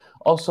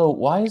Also,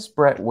 why is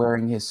Brett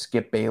wearing his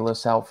Skip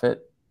Bayless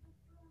outfit?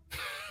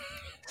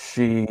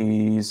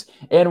 Jeez.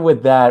 And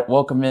with that,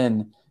 welcome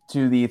in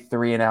to the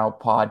Three and Out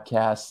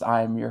podcast.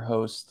 I'm your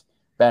host,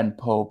 Ben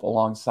Pope,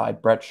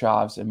 alongside Brett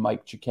Shavs and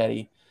Mike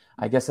Cicchetti.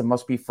 I guess it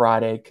must be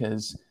Friday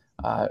because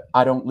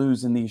I don't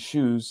lose in these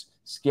shoes.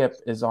 Skip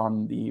is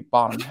on the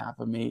bottom half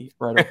of me,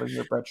 right over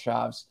here, Brett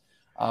Shavs,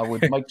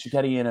 with Mike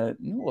Cicchetti in a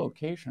new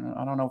location.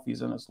 I don't know if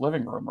he's in his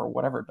living room or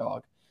whatever,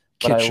 dog,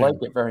 but I like Kitchen.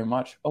 it very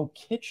much. Oh,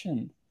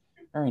 kitchen.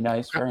 Very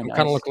nice, very I'm kind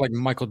of nice. looking like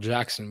Michael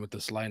Jackson with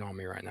this light on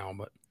me right now,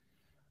 but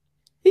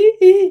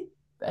Hey,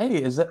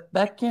 is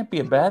that can't be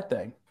a bad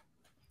thing?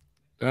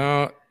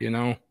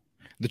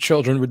 the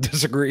children would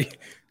disagree.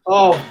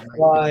 Oh,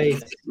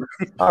 right.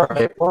 All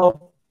right.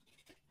 Well,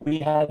 we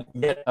had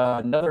yet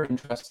another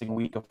interesting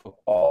week of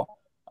football.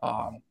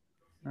 Um,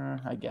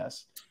 I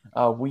guess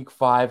week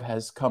 5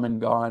 has come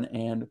and gone,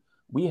 and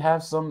we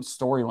have some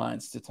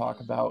storylines to talk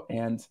about.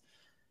 And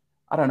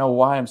I don't know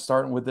why I'm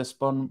starting with this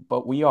one,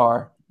 but we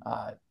are.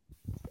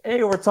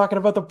 Hey, we're talking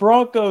about the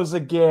Broncos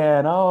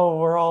again. Oh,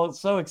 we're all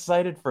so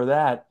excited for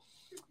that.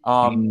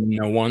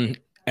 No one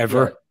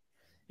ever.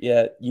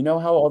 Yeah, you know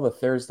how all the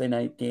Thursday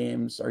night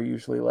games are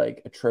usually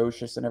like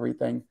atrocious and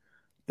everything?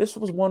 This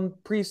was one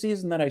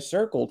preseason that I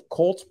circled.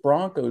 Colts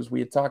Broncos. We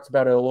had talked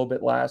about it a little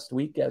bit last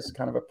week as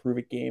kind of a prove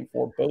it game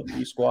for both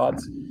these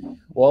squads.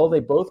 Well, they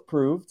both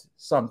proved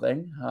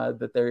something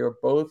that they are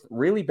both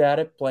really bad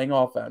at playing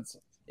offense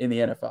in the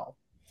NFL.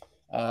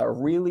 A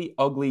really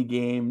ugly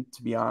game,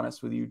 to be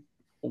honest with you,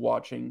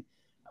 watching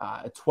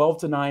a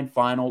 12-9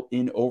 final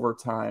in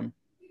overtime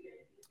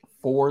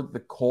for the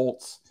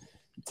Colts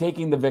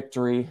taking the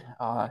victory.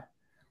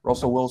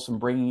 Russell Wilson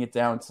bringing it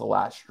down to the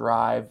last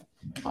drive,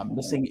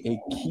 missing a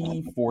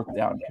key fourth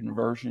down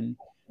conversion,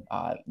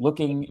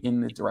 looking in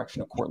the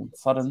direction of Cortland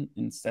Sutton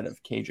instead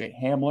of KJ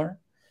Hamler.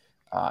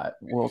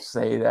 We'll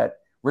say that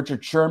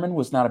Richard Sherman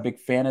was not a big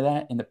fan of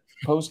that in the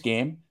post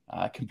game,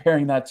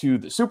 comparing that to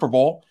the Super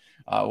Bowl,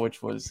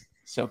 which was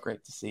so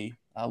great to see.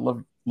 I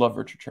love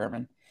Richard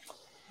Sherman.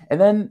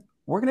 And then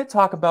we're going to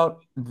talk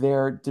about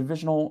their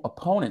divisional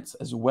opponents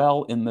as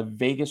well in the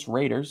Vegas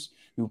Raiders,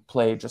 who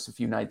played just a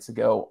few nights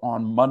ago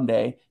on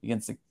Monday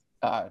against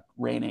the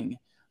reigning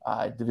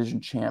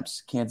division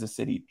champs, Kansas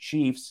City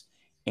Chiefs.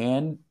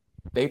 And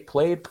they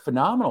played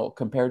phenomenal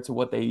compared to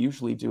what they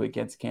usually do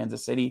against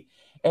Kansas City,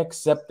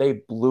 except they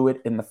blew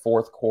it in the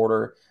fourth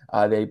quarter.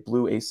 They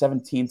blew a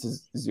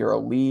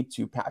 17-0 lead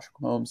to Patrick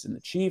Mahomes and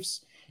the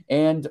Chiefs.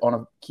 And on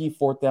a key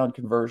fourth down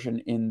conversion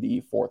in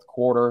the fourth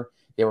quarter,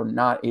 they were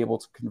not able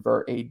to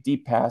convert a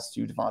deep pass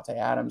to Davante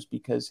Adams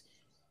because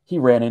he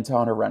ran into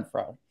Hunter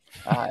Renfrow.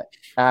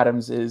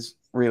 Adams is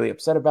really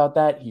upset about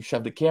that. He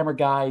shoved the camera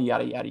guy,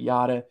 yada, yada,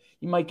 yada.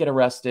 He might get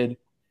arrested.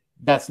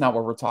 That's not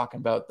what we're talking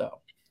about, though.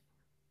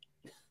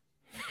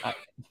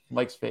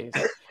 Mike's face.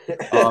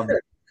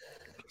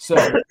 So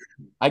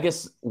I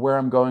guess where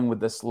I'm going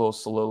with this little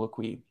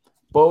soliloquy,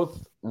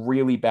 both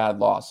really bad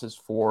losses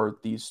for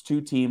these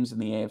two teams in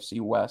the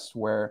AFC West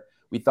where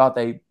we thought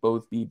they'd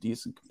both be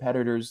decent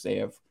competitors. They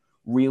have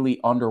really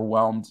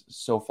underwhelmed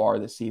so far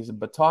this season.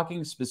 But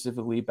talking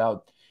specifically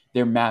about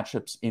their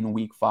matchups in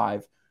week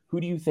 5, who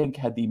do you think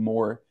had the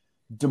more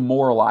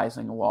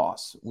demoralizing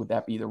loss? Would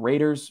that be the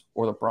Raiders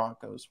or the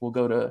Broncos? We'll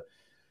go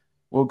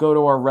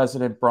to our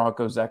resident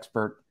Broncos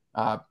expert,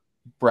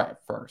 Brett,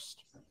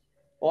 first.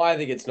 Well, I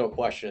think it's no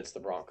question it's the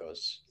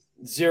Broncos.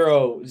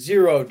 Zero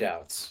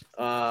doubts.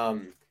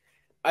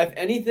 If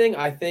anything,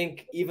 I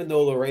think even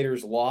though the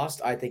Raiders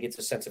lost, I think it's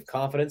a sense of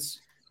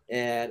confidence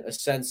and a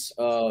sense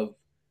of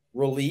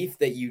relief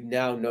that you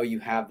now know you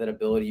have that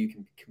ability. You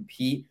can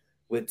compete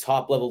with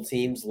top-level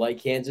teams like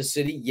Kansas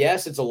City.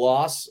 Yes, it's a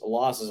loss. A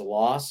loss is a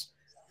loss.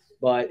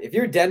 But if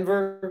you're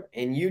Denver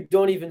and you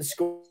don't even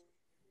score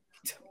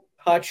a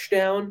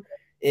touchdown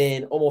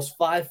in almost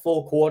 5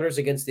 full quarters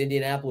against the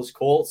Indianapolis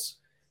Colts,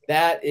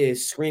 that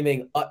is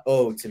screaming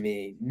uh-oh to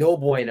me. No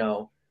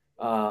bueno.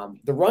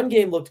 The run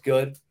game looked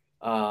good.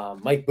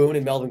 Mike Boone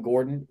and Melvin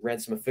Gordon ran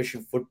some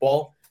efficient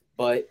football,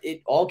 but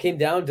it all came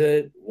down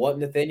to what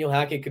Nathaniel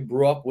Hackett could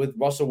brew up with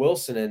Russell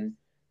Wilson, and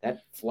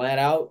that flat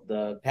out,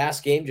 the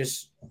pass game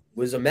just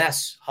was a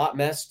mess, hot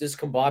mess,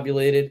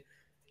 discombobulated.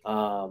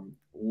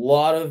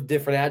 Lot of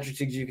different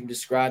adjectives you can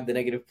describe the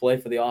negative play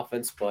for the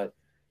offense, but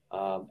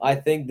I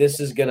think this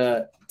is going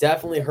to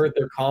definitely hurt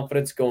their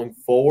confidence going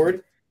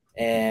forward,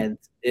 and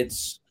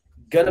it's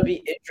going to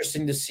be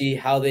interesting to see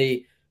how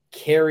they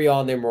carry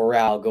on their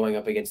morale going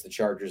up against the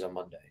Chargers on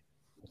Monday.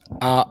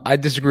 I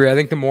disagree. I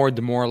think the more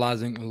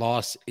demoralizing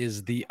loss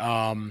is the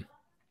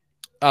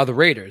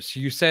Raiders.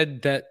 You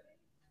said that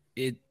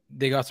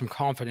they got some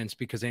confidence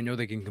because they know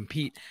they can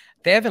compete.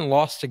 They haven't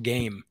lost a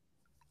game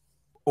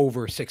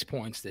over 6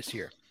 points this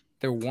year.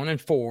 They're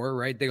 1-4,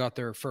 right? They got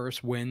their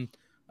first win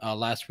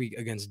last week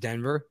against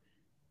Denver.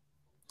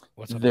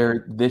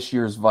 They're this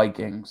year's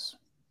Vikings.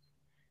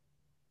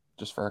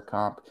 Just for a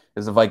comp,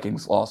 because the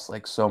Vikings lost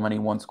like so many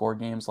one-score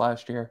games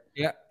last year.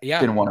 Yeah.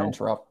 Didn't want to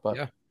interrupt, but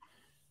yeah.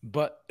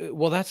 But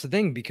well, that's the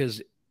thing,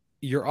 because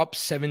you're up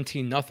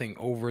 17-0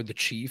 over the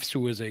Chiefs,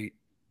 who is a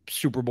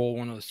Super Bowl,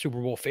 one of the Super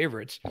Bowl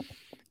favorites,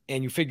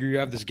 and you figure you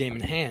have this game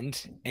in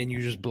hand and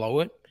you just blow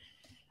it.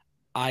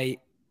 I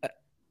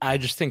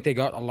just think they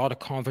got a lot of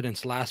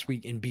confidence last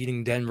week in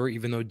beating Denver,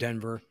 even though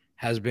Denver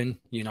has been,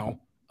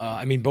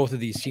 both of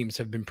these teams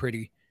have been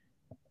pretty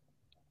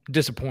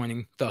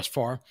disappointing thus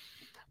far.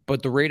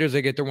 But the Raiders,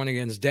 they get their win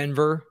against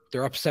Denver.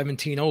 They're up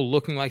 17-0,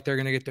 looking like they're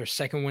going to get their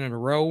second win in a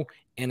row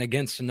and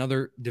against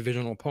another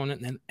divisional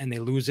opponent, and they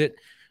lose it.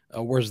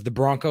 Whereas the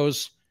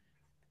Broncos,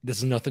 this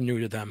is nothing new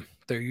to them.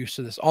 They're used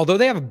to this. Although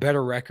they have a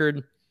better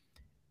record,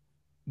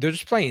 they're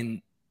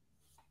playing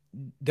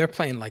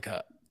like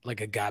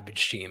a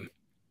garbage team.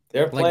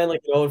 They're playing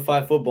like an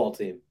 0-5 football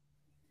team.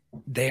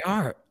 They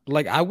are.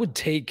 Like, I would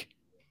take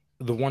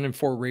the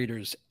 1-4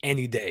 Raiders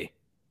any day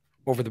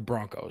over the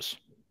Broncos.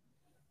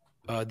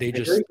 They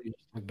just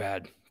look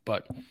bad.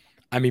 But,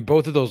 I mean,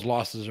 both of those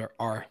losses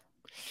are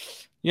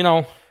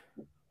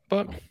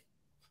but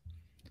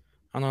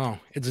I don't know.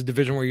 It's a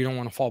division where you don't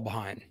want to fall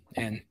behind,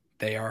 and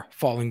they are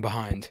falling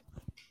behind.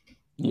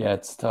 Yeah,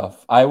 it's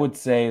tough. I would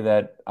say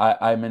that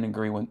I'm in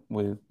agreement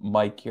with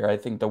Mike here. I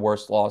think the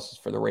worst loss is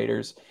for the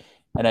Raiders,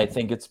 and I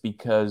think it's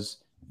because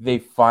they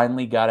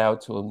finally got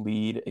out to a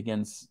lead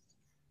against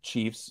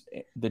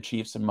the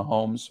Chiefs and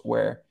Mahomes,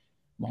 where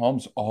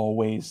Mahomes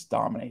always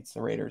dominates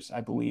the Raiders.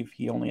 I believe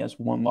he only has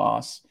one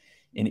loss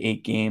in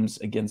 8 games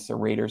against the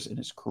Raiders in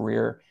his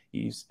career.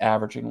 He's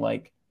averaging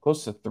like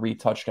close to 3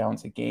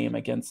 touchdowns a game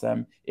against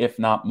them, if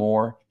not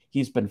more.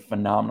 He's been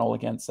phenomenal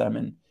against them,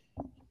 and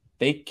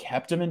they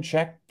kept him in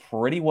check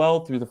pretty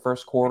well through the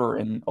first quarter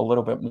and a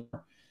little bit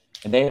more.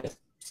 And they had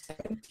a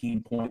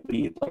 17-point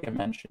lead, like I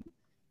mentioned.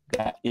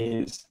 That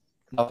is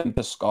nothing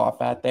to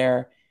scoff at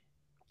there.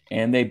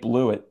 And they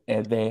blew it.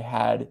 And they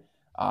had,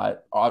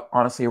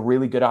 honestly, a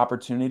really good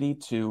opportunity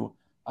to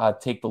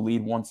take the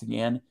lead once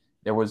again.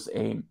 There was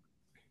a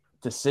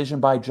decision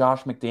by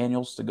Josh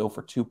McDaniels to go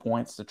for 2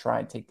 points to try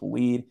and take the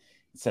lead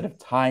instead of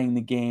tying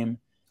the game.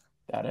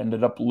 That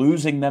ended up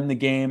losing them the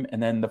game.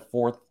 And then the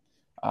fourth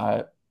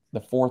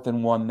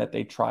and 1 that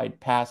they tried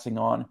passing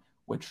on,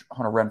 which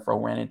Hunter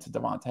Renfrow ran into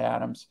Davante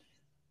Adams.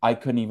 I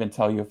couldn't even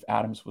tell you if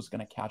Adams was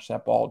going to catch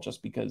that ball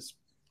just because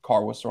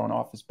Carr was thrown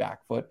off his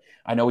back foot.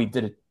 I know he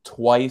did it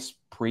twice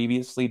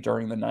previously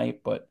during the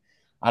night, but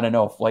I don't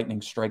know if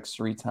lightning strikes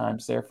 3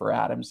 times there for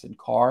Adams and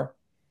Carr.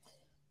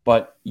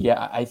 But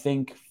yeah, I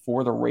think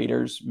for the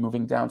Raiders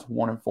moving down to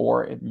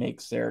 1-4, it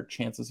makes their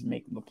chances of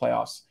making the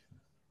playoffs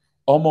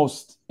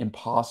almost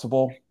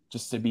impossible,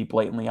 just to be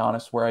blatantly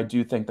honest, where I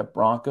do think the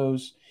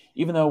Broncos,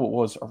 even though it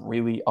was a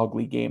really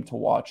ugly game to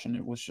watch and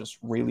it was just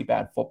really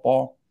bad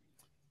football,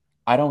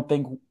 I don't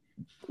think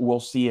we'll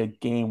see a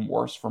game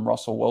worse from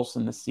Russell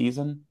Wilson this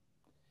season.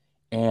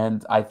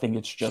 And I think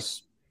it's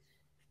just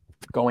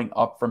going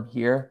up from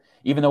here,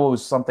 even though it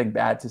was something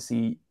bad to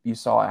see. You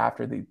saw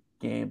after the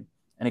game,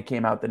 and it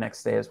came out the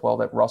next day as well,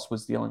 that Russ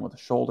was dealing with a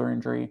shoulder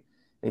injury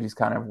that he's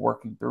kind of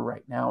working through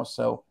right now.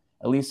 So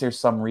at least there's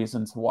some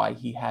reasons why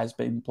he has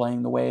been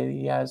playing the way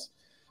he has.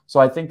 So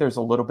I think there's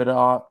a little bit of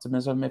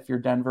optimism if you're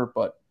Denver,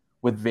 but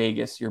with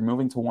Vegas, you're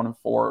moving to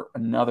 1-4,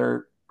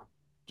 another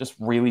just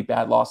really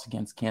bad loss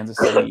against Kansas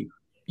City.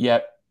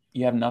 Yet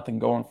you have nothing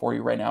going for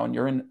you right now, and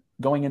you're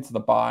going into the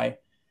bye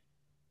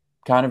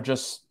kind of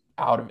just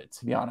out of it,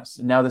 to be honest.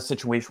 And now the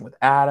situation with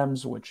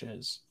Adams, which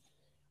is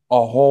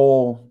a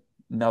whole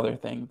another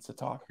thing to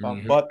talk about.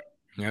 Mm-hmm. But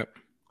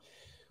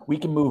we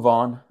can move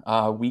on.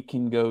 We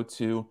can go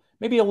to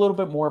maybe a little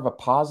bit more of a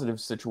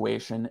positive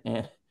situation,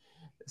 and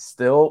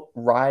still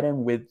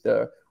riding with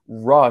the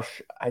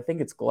rush. I think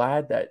it's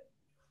glad that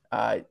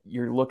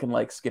you're looking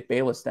like Skip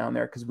Bayless down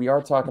there, because we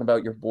are talking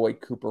about your boy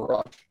Cooper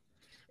Rush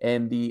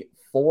and the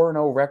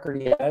 4-0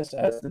 record he has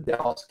as the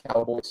Dallas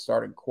Cowboys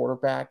starting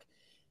quarterback.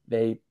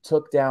 They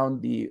took down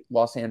the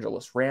Los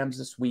Angeles Rams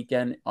this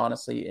weekend,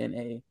 honestly, in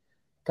a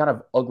kind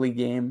of ugly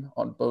game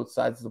on both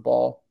sides of the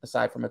ball,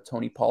 aside from a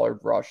Tony Pollard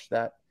rush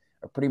that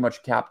pretty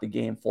much capped the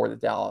game for the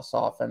Dallas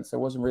offense. There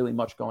wasn't really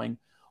much going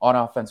on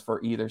offense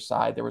for either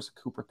side. There was a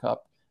Cooper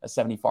Kupp, a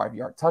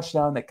 75-yard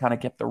touchdown that kind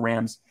of kept the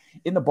Rams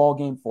in the ball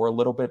game for a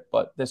little bit,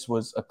 but this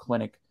was a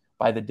clinic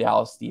by the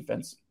Dallas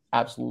defense,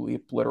 absolutely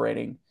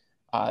obliterating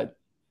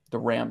the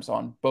Rams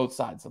on both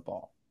sides of the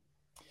ball.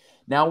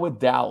 Now with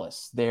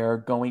Dallas, they're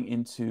going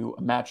into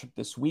a matchup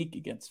this week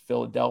against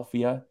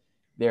Philadelphia.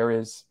 There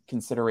is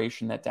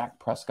consideration that Dak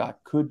Prescott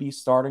could be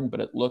starting,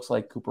 but it looks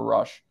like Cooper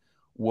Rush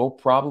will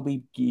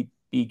probably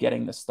be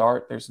getting the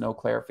start. There's no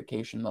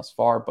clarification thus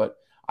far, but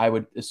I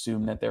would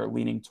assume that they're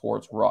leaning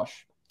towards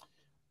Rush.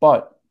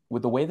 But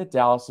with the way that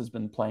Dallas has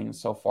been playing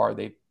so far,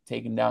 they've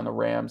taken down the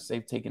Rams.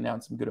 They've taken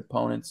down some good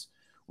opponents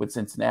with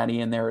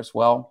Cincinnati in there as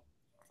well.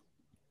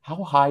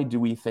 How high do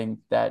we think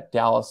that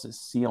Dallas's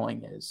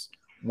ceiling is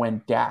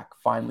when Dak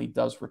finally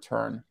does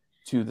return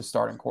to the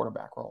starting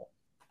quarterback role?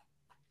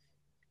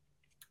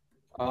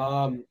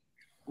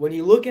 When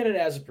you look at it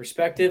as a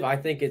perspective, I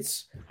think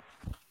it's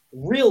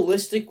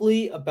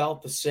realistically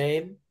about the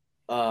same.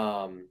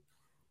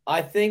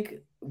 I think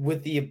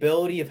with the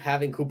ability of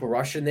having Cooper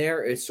Rush in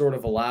there, it sort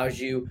of allows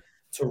you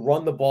to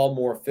run the ball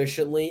more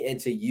efficiently and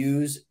to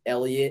use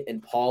Elliott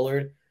and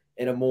Pollard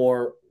in a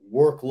more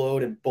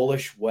workload and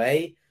bullish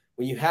way.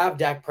 When you have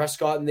Dak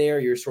Prescott in there,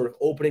 you're sort of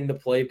opening the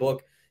playbook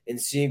and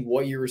seeing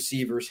what your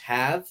receivers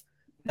have.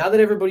 Now that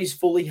everybody's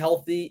fully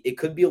healthy, it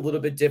could be a little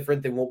bit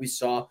different than what we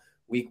saw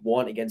week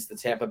 1 against the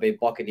Tampa Bay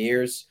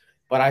Buccaneers.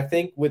 But I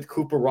think with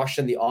Cooper Rush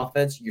in the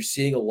offense, you're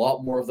seeing a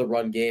lot more of the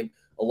run game,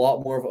 a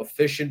lot more of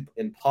efficient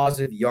and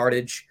positive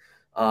yardage.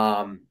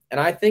 And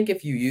I think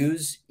if you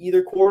use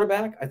either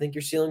quarterback, I think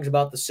your ceiling's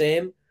about the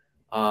same.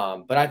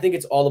 But I think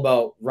it's all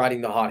about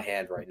riding the hot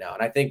hand right now.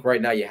 And I think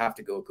right now you have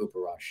to go with Cooper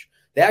Rush.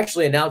 They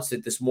actually announced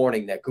it this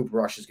morning that Cooper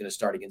Rush is going to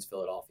start against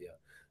Philadelphia.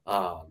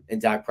 And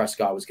Dak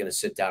Prescott was going to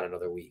sit down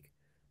another week.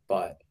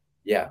 But,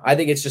 yeah, I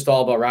think it's just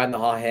all about riding the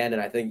hot hand.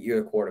 And I think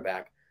your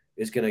quarterback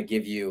is going to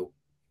give you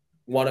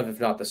one of, if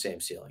not the same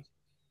ceiling.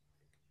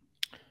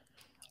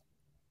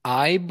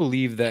 I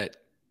believe that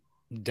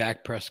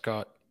Dak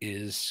Prescott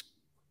is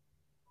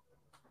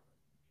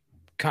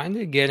kind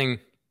of getting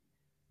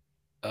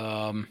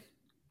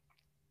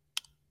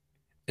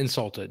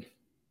insulted.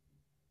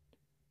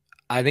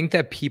 I think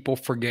that people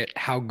forget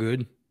how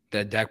good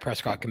that Dak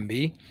Prescott can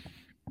be.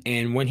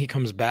 And when he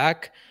comes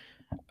back,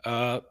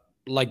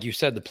 like you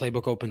said, the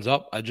playbook opens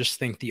up. I just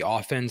think the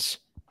offense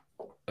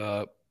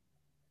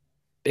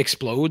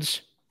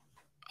explodes.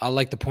 I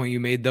like the point you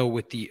made, though,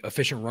 with the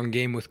efficient run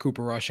game with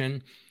Cooper Rush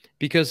in,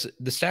 because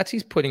the stats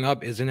he's putting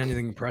up isn't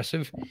anything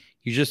impressive.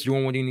 He's just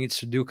doing what he needs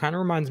to do. Kind of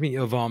reminds me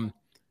of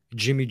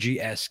Jimmy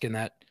G-esque in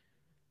that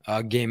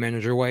game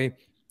manager way,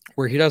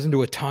 where he doesn't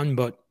do a ton,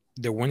 but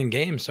they're winning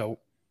games. So,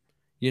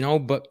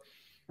 but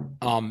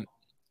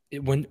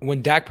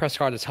when Dak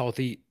Prescott is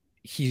healthy,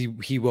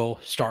 he will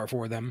start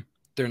for them.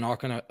 They're not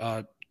going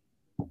to,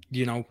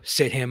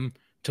 sit him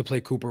to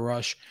play Cooper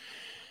Rush.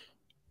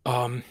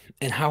 And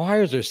how high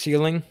is their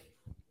ceiling?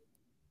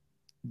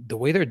 The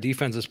way their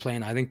defense is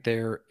playing, I think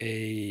they're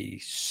a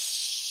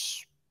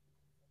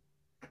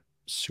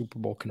Super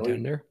Bowl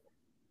contender.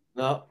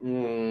 No,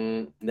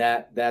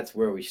 that's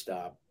where we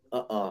stop.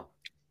 Let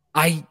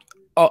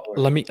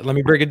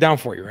me break it down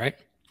for you, right?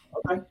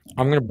 Okay.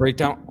 I'm gonna break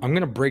down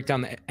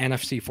the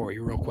NFC for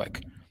you real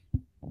quick.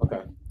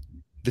 Okay.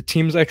 The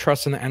teams I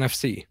trust in the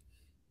NFC: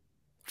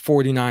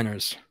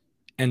 49ers,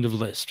 end of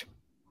list.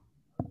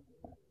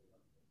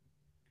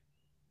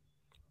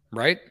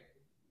 Right?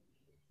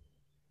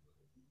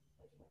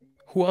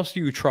 Who else do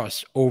you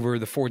trust over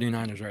the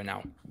 49ers right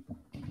now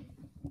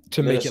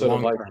to make it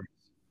long term?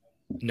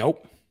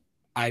 Nope.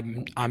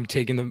 I'm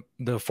taking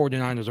the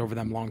 49ers over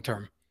them long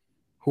term.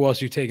 Who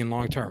else are you taking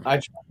long term? I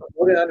trust the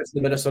 49ers,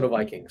 the Minnesota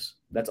Vikings.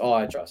 That's all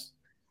I trust.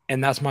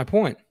 And that's my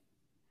point.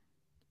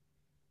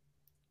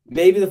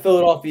 Maybe the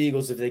Philadelphia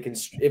Eagles, if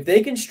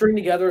they can string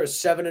together a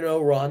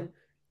 7-0 run,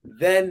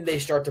 then they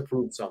start to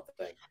prove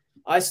something.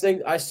 I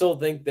still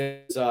think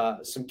there's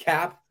some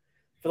cap,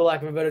 for the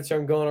lack of a better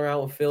term, going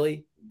around with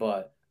Philly,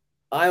 but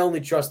I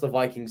only trust the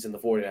Vikings and the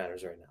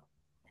 49ers right now.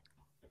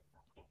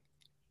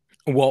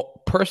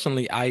 Well,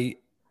 personally,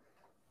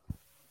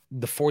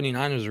 the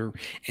 49ers are,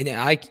 and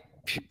I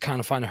kind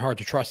of find it hard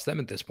to trust them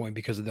at this point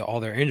because of all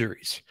their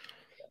injuries.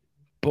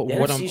 But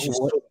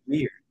so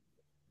weird.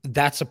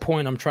 That's the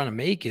point I'm trying to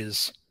make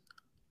is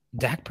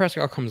Dak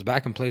Prescott comes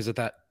back and plays at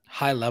that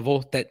high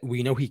level that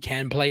we know he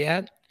can play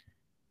at.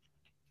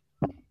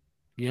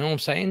 You know what I'm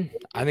saying?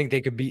 I think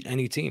they could beat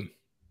any team.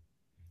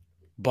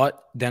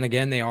 But then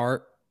again, they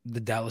are the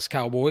Dallas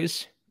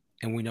Cowboys,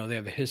 and we know they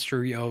have a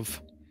history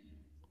of,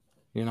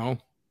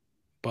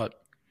 but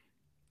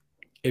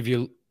if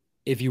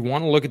you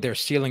want to look at their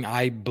ceiling,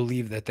 I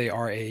believe that they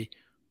are a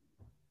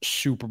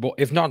Super Bowl,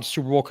 if not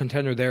Super Bowl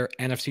contender, they're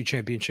NFC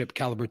Championship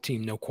caliber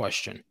team, no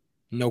question.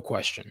 No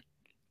question.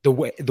 The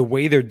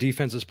way their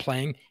defense is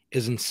playing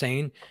is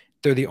insane.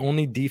 They're the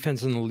only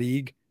defense in the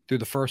league through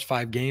the first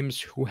 5 games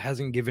who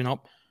hasn't given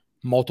up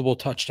multiple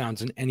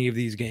touchdowns in any of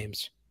these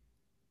games.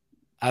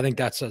 I think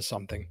that says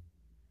something.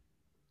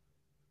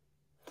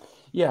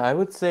 Yeah, I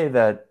would say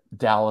that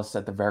Dallas,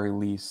 at the very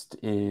least,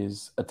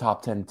 is a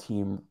top 10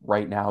 team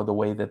right now. The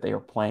way that they are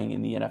playing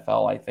in the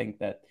NFL, I think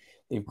that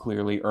they've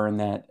clearly earned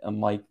that.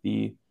 Unlike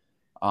the,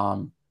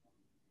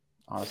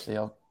 honestly,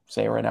 I'll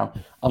say it right now,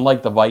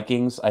 unlike the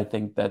Vikings, I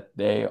think that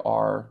they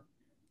are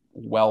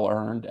well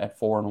earned at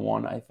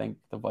 4-1. I think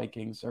the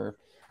Vikings are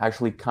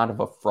actually kind of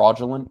a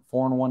fraudulent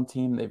 4-1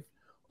 team. They've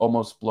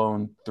almost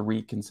blown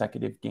 3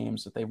 consecutive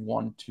games that they've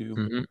won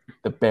to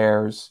the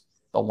Bears,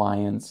 the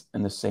Lions,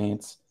 and the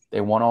Saints.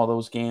 They won all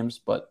those games,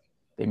 but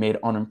they made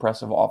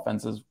unimpressive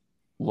offenses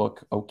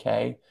look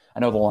okay. I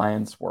know the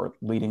Lions were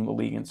leading the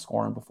league in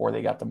scoring before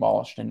they got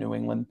demolished in New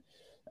England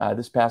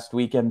this past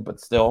weekend, but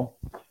still,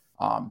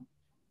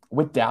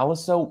 with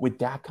Dallas, though, with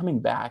Dak coming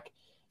back,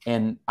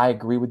 and I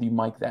agree with you,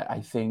 Mike, that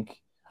I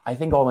think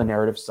all the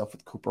narrative stuff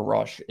with Cooper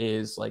Rush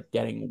is like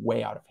getting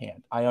way out of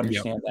hand. I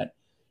understand that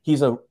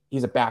he's a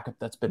backup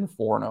that's been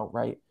 4-0,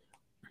 right?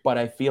 But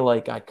I feel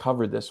like I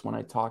covered this when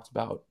I talked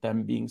about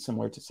them being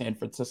similar to San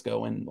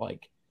Francisco, and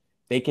like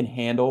they can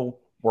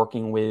handle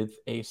working with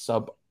a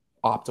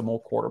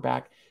suboptimal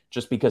quarterback.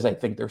 just because I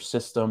think their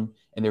system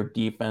and their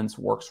defense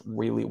works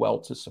really well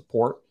to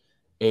support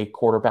a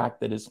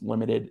quarterback that is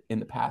limited in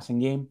the passing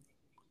game.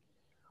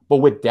 But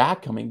with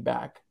Dak coming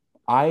back,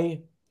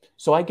 I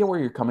get where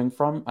you're coming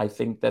from. I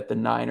think that the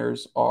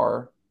Niners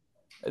are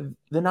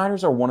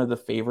one of the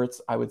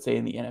favorites, I would say,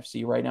 in the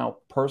NFC right now.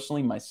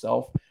 Personally,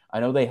 myself, I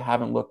know they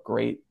haven't looked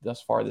great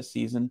thus far this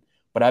season,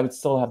 but I would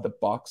still have the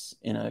Bucs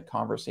in a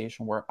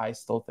conversation where I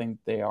still think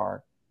they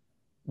are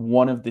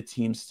one of the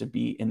teams to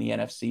beat in the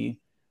NFC.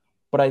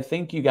 But I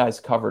think you guys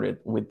covered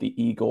it with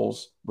the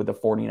Eagles, with the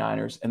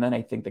 49ers, and then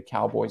I think the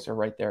Cowboys are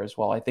right there as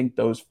well. I think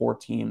those four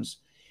teams,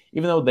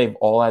 even though they've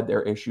all had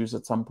their issues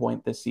at some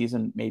point this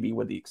season, maybe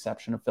with the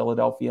exception of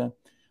Philadelphia,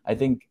 I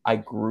think I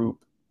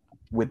group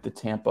with the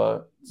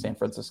Tampa, San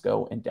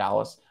Francisco, and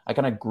Dallas. I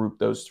kind of group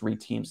those three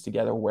teams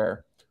together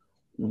where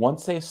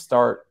once they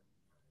start,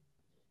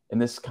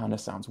 and this kind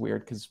of sounds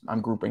weird because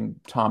I'm grouping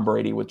Tom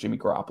Brady with Jimmy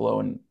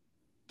Garoppolo and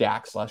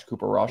Dak /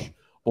 Cooper Rush,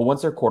 but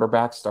once their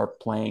quarterbacks start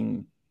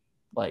playing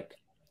like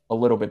a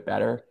little bit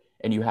better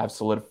and you have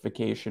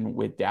solidification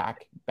with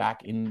Dak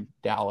back in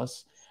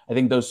Dallas, I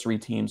think those three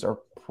teams are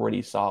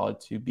pretty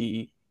solid to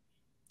be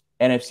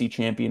NFC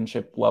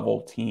championship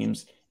level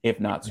teams, if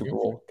not Super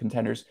Bowl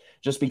contenders,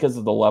 just because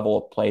of the level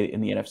of play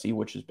in the NFC,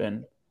 which has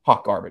been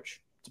hot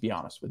garbage, to be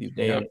honest with you.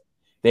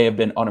 They have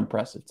been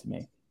unimpressive to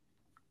me.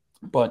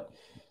 But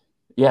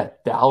yeah,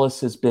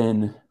 Dallas has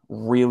been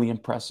really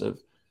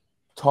impressive.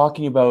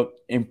 Talking about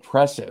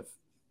impressive,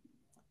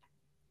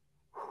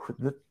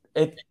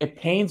 it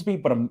pains me,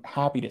 but I'm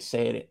happy to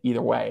say it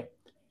either way.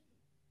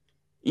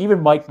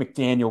 Even Mike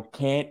McDaniel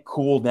can't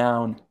cool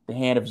down the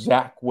hand of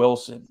Zach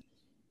Wilson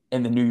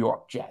and the New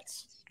York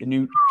Jets, the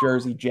New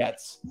Jersey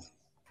Jets.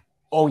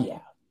 Oh, yeah.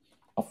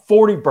 A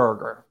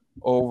 40-burger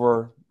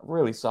over a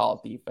really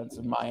solid defense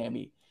in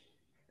Miami,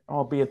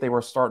 albeit they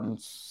were starting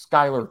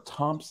Skylar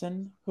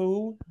Thompson,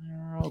 who?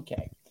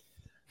 Okay.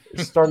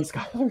 Starting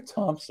Skylar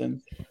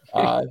Thompson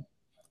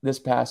this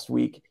past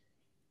week.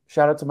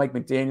 Shout out to Mike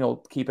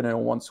McDaniel keeping it a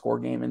one-score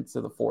game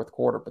into the fourth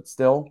quarter. But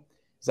still,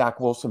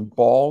 Zach Wilson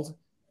balled.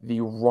 The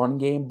run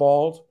game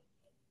balled.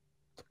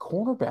 The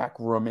cornerback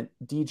room at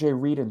DJ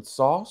Reed and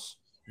Sauce,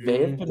 they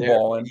have been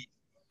balling.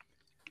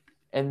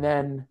 And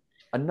then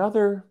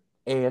another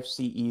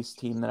AFC East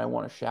team that I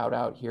want to shout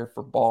out here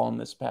for balling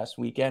this past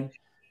weekend.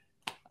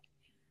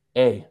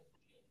 Hey,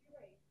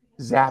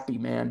 Zappy,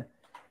 man.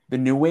 The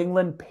New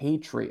England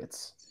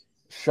Patriots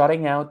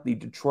shutting out the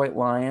Detroit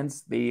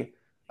Lions, the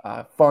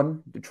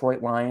fun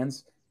Detroit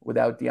Lions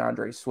without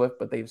DeAndre Swift,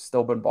 but they've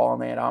still been balling.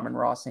 They had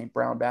Amon-Ra St.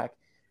 Brown back.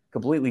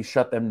 Completely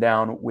shut them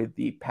down with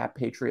the Pat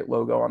Patriot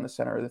logo on the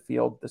center of the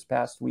field this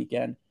past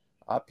weekend.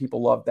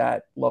 People loved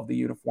that, loved the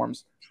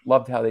uniforms,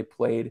 loved how they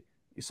played.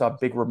 You saw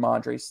big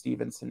Ramondre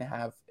Stevenson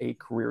have a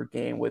career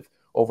game with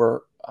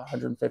over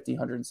 150,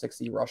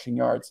 160 rushing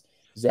yards.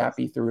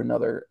 Zappy threw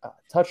another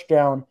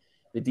touchdown.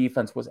 The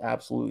defense was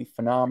absolutely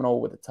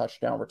phenomenal with a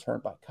touchdown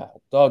return by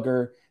Kyle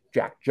Duggar.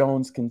 Jack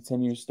Jones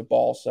continues to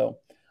ball. So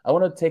I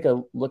want to take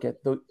a look at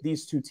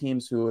these two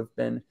teams who have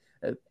been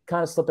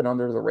kind of slipping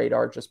under the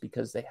radar just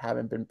because they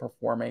haven't been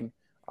performing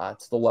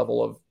to the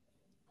level of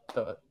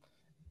the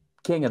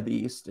king of the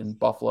East in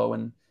Buffalo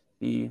and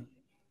the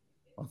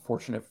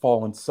unfortunate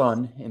fallen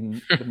son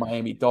in the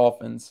Miami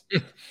Dolphins.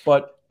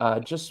 But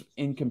just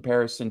in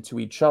comparison to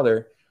each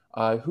other,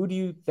 who do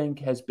you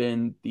think has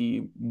been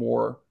the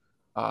more,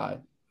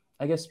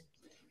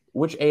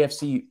 which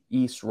AFC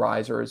East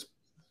riser is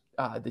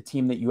the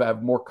team that you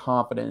have more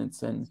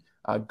confidence in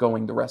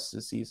going the rest of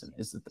the season?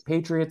 Is it the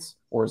Patriots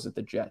or is it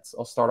the Jets?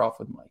 I'll start off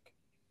with Mike.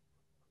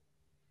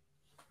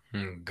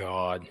 Oh,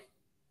 God.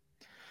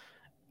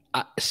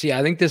 I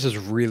think this is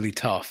really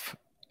tough.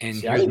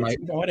 And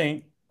No, it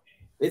ain't.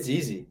 It's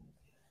easy.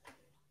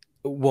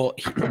 Well,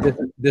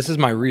 this is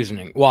my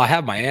reasoning. Well, I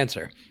have my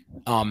answer.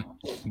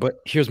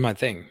 But here's my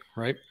thing,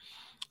 right?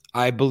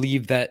 I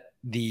believe that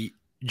the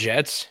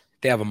Jets,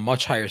 they have a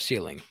much higher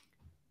ceiling,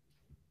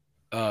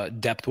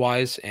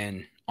 depth-wise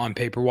and on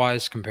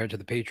paper-wise compared to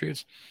the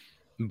Patriots.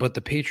 But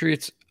the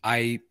Patriots,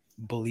 I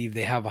believe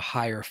they have a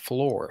higher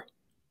floor,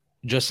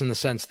 just in the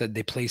sense that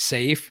they play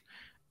safe.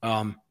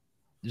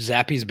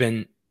 Zappy's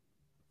been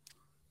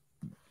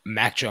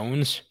Mac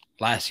Jones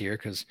last year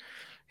because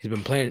he's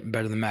been playing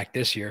better than Mac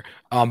this year.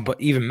 But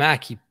even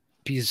Mac,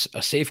 he's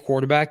a safe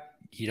quarterback.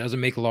 He doesn't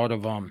make a lot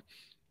of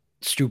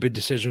stupid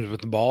decisions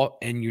with the ball,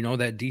 and you know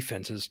that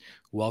defense is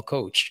well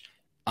coached.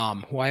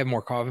 Who I have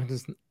more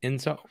confidence in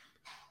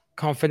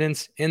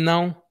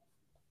though.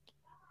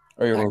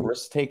 Are you a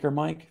risk taker,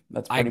 Mike?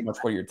 That's pretty much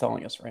what you're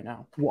telling us right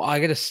now. Well, I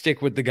got to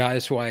stick with the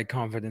guys who I had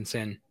confidence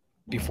in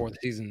before the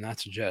season.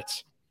 That's the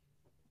Jets.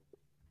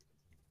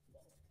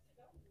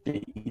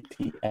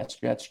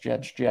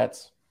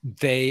 Jets.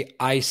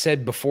 I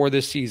said before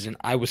this season,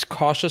 I was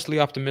cautiously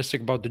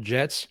optimistic about the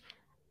Jets.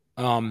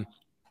 I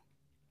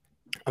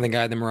think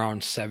I had them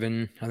around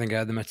 7. I think I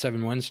had them at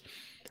 7 wins.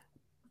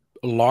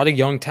 A lot of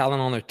young talent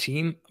on their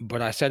team,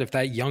 but I said if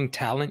that young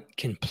talent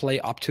can play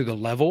up to the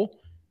level,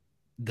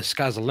 the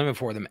sky's the limit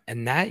for them.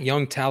 And that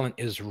young talent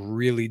is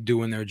really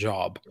doing their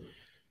job.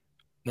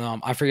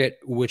 I forget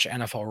which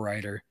NFL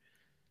writer.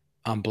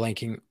 I'm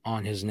blanking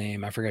on his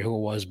name. I forget who it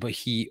was, but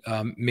he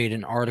made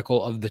an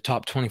article of the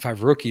top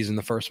 25 rookies in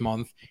the first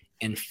month,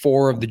 and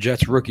 4 of the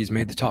Jets rookies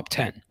made the top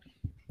 10,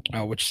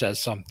 which says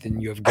something.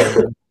 You have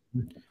Gary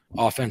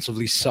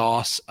offensively,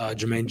 Sauce,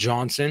 Jermaine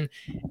Johnson,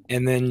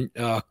 and then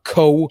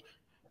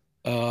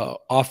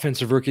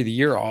offensive rookie of the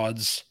year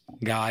odds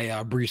guy,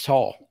 Breece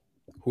Hall,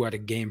 who had a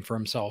game for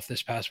himself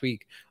this past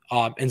week.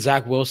 And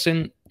Zach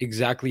Wilson,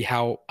 exactly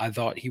how I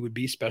thought he would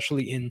be,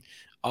 especially in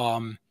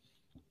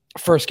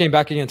first game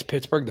back against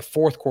Pittsburgh, the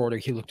fourth quarter,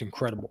 he looked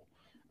incredible.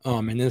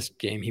 In this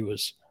game, he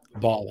was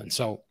balling.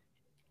 So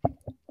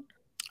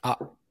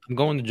I'm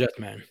going to Jets,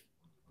 man.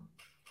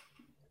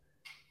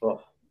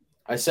 Oh,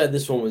 I said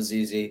this one was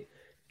easy.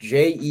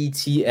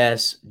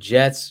 Jets,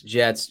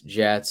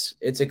 Jets.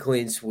 It's a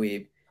clean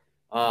sweep.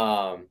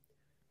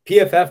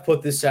 PFF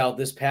put this out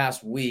this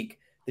past week.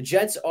 The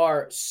Jets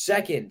are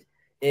second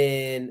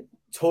in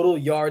total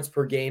yards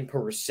per game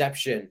per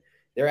reception.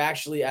 They're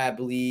actually, I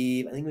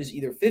think it was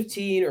either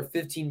 15 or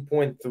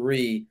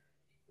 15.3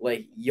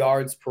 like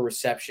yards per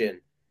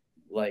reception.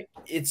 Like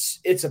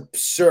it's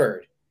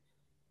absurd.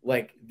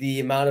 Like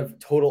the amount of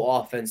total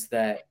offense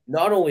that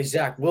not only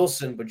Zach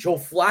Wilson, but Joe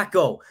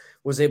Flacco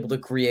was able to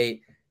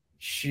create.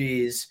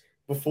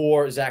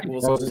 Before Zach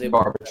Wilson was able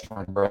garbage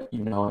time, Brett.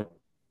 You know it.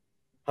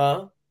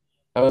 Huh?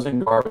 That was in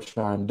garbage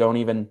time. Don't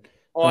even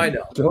I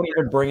know. Don't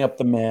even bring up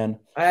the man.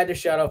 I had to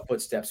shout out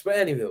footsteps. But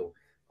anywho,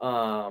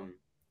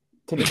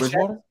 Teddy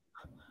Bridgewater?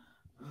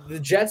 The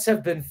Jets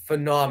have been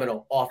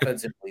phenomenal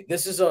offensively.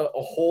 This is a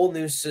whole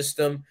new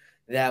system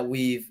that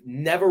we've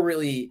never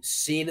really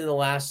seen in the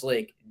last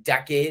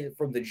decade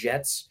from the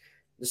Jets,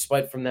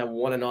 despite from that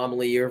one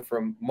anomaly year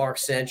from Mark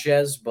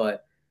Sanchez.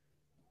 But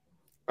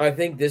I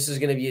think this is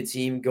going to be a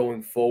team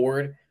going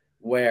forward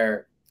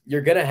where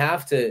you're going to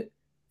have to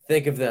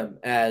think of them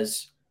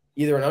as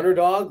either an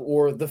underdog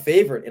or the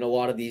favorite in a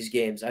lot of these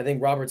games. I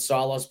think Robert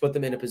Saleh's put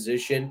them in a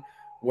position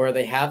where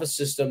they have a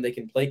system they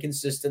can play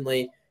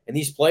consistently, and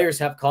these players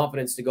have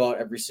confidence to go out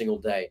every single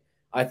day.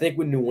 I think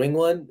with New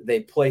England, they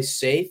play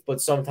safe,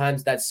 but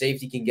sometimes that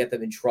safety can get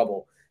them in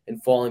trouble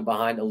and falling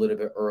behind a little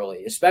bit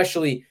early,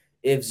 especially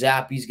if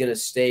Zappe's going to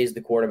stay as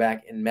the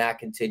quarterback and Matt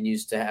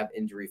continues to have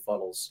injury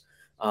funnels.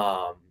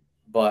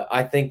 But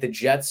I think the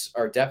Jets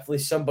are definitely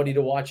somebody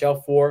to watch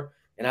out for,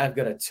 and I've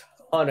got a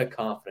ton of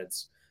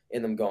confidence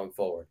in them going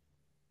forward.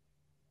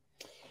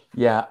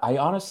 Yeah, I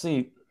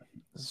honestly,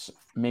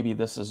 maybe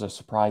this is a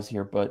surprise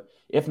here, but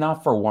if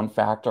not for one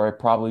factor, I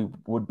probably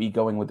would be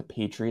going with the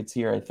Patriots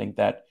here. I think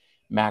that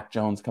Mac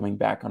Jones coming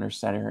back under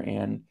center,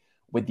 and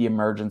with the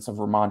emergence of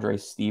Ramondre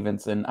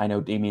Stevenson, I know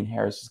Damian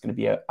Harris is going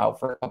to be out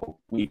for a couple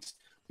of weeks.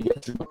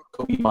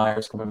 Kobe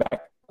Myers coming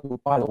back, who,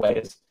 by the way,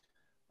 is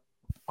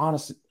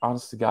honest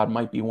to God,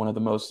 might be one of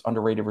the most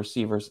underrated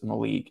receivers in the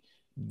league.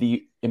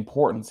 The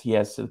importance he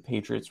has to the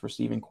Patriots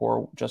receiving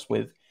core, just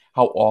with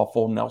how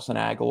awful Nelson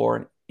Aguilar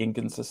and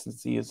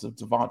inconsistencies of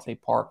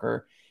Devontae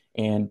Parker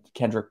and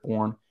Kendrick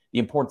Bourne. The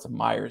importance of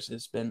Myers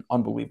has been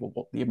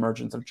unbelievable. The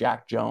emergence of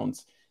Jack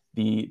Jones,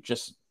 the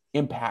just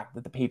impact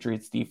that the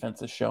Patriots defense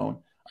has shown,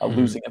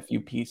 losing a few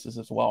pieces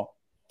as well.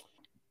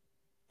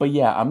 But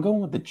yeah, I'm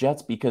going with the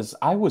Jets because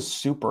I was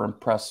super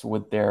impressed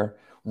with their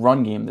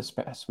run game this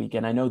past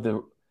weekend. I know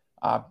the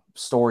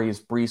story is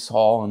Breece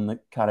Hall and the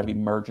kind of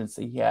emergence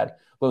that he had,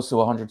 close to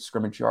 100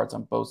 scrimmage yards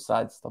on both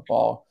sides of the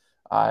ball.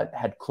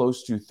 Had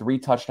close to 3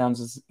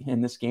 touchdowns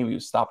in this game. He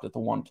was stopped at the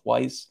one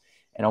twice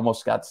and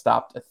almost got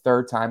stopped a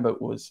third time,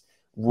 but was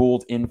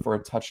ruled in for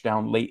a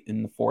touchdown late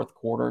in the fourth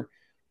quarter.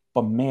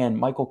 But man,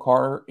 Michael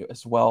Carter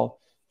as well,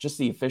 just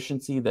the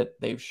efficiency that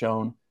they've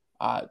shown.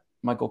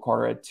 Michael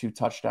Carter had 2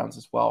 touchdowns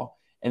as well.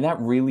 And that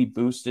really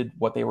boosted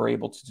what they were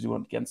able to do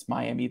against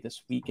Miami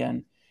this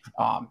weekend.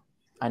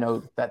 I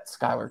know that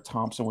Skylar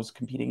Thompson was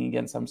competing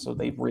against them, so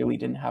they really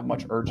didn't have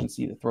much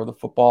urgency to throw the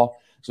football.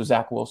 So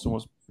Zach Wilson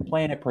was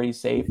playing it pretty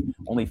safe,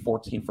 only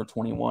 14 for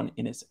 21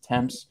 in his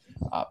attempts,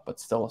 but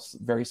still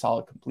a very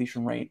solid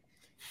completion rate.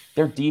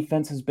 Their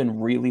defense has been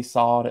really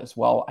solid as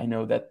well. I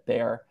know that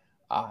they're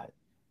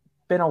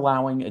been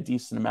allowing a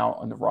decent amount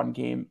on the run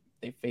game.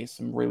 They face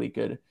some really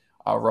good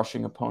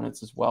rushing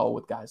opponents as well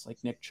with guys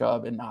like Nick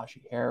Chubb and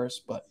Najee Harris,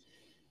 but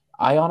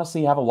I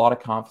honestly have a lot of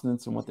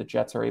confidence in what the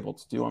Jets are able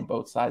to do on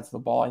both sides of the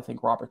ball. I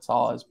think Robert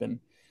Saleh has been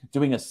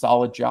doing a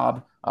solid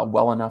job,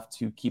 well enough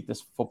to keep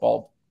this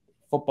football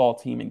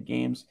team in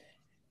games.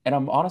 And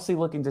I'm honestly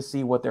looking to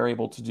see what they're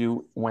able to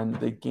do when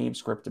the game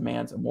script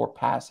demands a more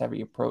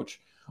pass-heavy approach.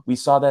 We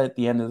saw that at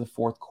the end of the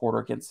fourth quarter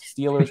against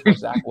the Steelers, where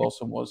Zach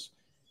Wilson was.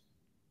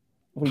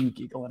 What are you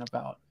giggling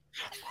about?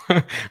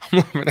 I'm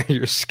looking at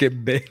your Skip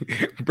Bayless.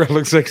 Bro,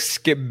 looks like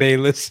Skip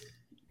Bayless.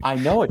 I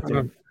know it,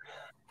 dude.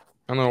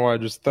 I don't know why I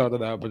just thought of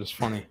that, but it's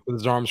funny. With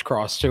his arms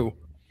crossed, too.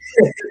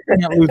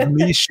 Can't lose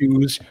knee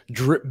shoes.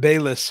 Drip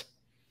Bayless.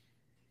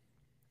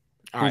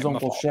 Who's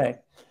Uncle Shay?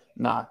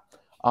 Nah.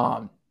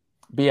 But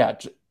yeah,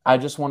 I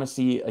just want to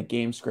see a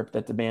game script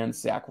that demands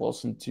Zach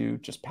Wilson to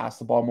just pass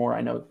the ball more.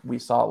 I know we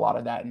saw a lot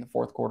of that in the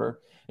fourth quarter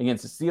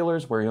against the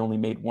Steelers, where he only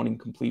made one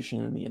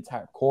incompletion in the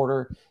entire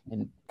quarter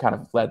and kind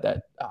of led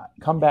that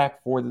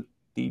comeback for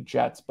the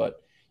Jets.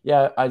 But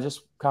yeah, I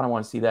just kind of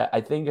want to see that. I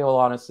think he'll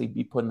honestly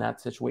be put in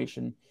that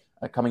situation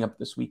coming up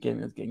this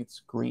weekend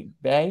against Green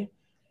Bay,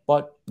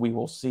 but we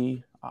will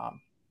see. But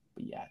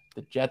yeah,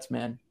 the Jets,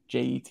 man,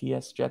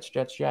 Jets,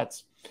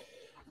 Jets.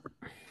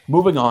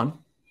 Moving on.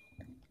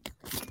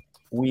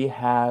 We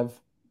have,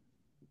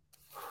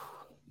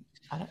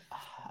 I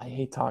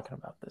hate talking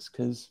about this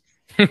because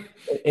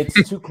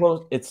it's too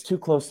close. It's too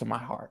close to my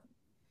heart.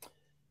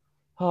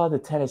 Oh, the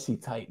Tennessee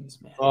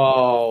Titans, man.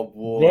 Oh,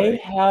 boy. They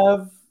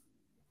have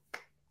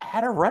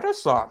had a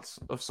renaissance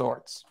of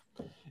sorts.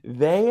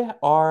 They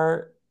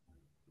are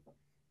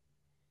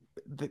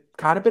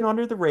kind of been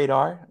under the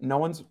radar.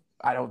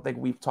 I don't think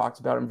we've talked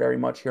about them very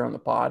much here on the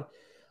pod.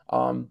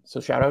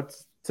 So shout out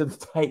to the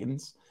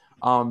Titans.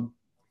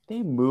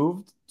 They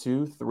moved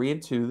to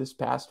 3-2 this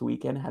past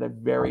weekend, had a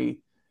very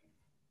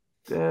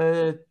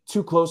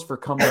too close for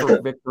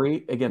comfort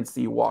victory against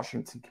the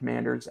Washington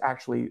Commanders,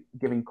 actually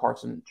giving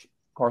Carson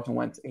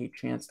Wentz a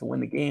chance to win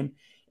the game.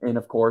 And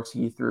of course,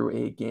 he threw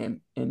a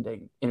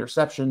game-ending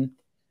interception,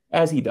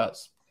 as he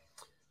does.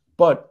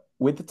 But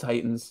with the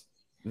Titans,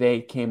 they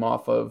came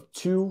off of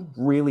two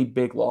really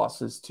big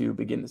losses to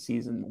begin the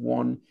season.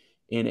 One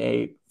in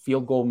a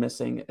field goal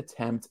missing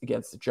attempt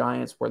against the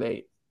Giants, where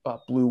they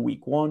blew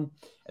week one,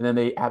 and then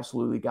they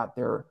absolutely got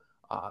their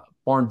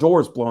barn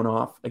doors blown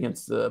off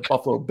against the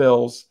Buffalo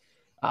Bills,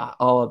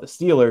 all of the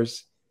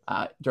Steelers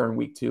during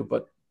week two,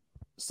 but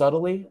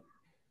subtly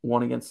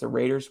one against the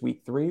Raiders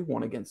week 3,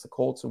 one against the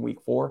Colts in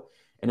week 4,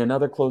 and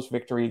another close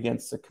victory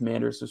against the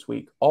Commanders this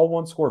week. All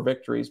one-score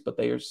victories, but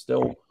they are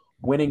still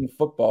winning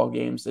football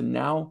games, and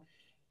now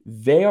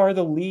they are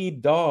the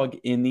lead dog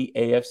in the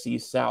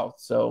AFC South.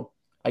 So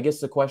I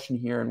guess the question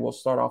here, and we'll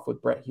start off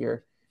with Brett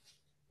here,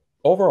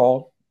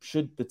 overall,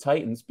 should the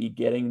Titans be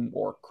getting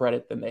more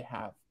credit than they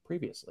have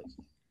previously?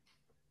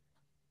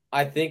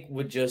 I think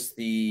with just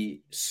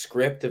the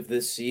script of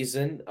this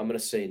season, I'm going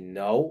to say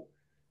no.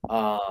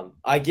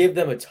 I give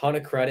them a ton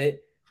of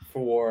credit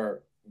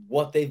for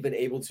what they've been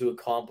able to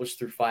accomplish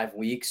through 5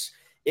 weeks.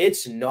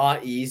 It's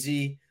not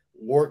easy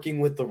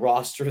working with the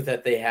roster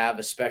that they have,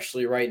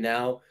 especially right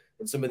now,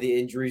 and some of the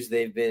injuries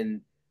they've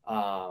been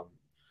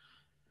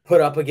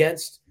put up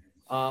against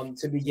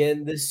to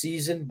begin this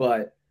season.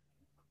 But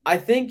I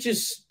think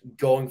just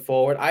going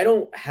forward, I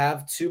don't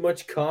have too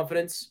much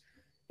confidence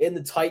in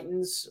the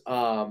Titans,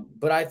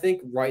 but I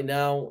think right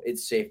now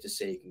it's safe to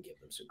say you can give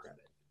them some credit.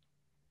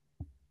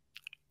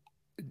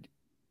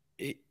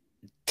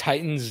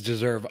 Titans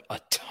deserve a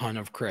ton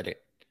of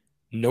credit.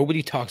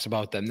 Nobody talks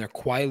about them. They're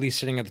quietly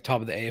sitting at the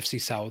top of the AFC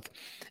South.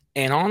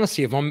 And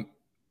honestly, if I'm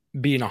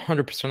being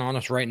 100%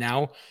 honest right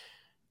now,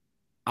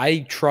 I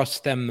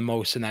trust them the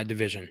most in that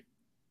division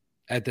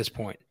at this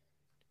point.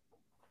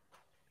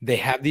 They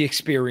have the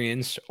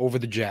experience over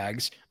the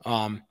Jags,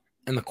 and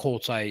the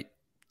Colts I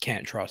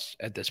can't trust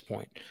at this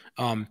point.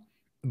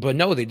 But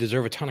no, they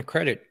deserve a ton of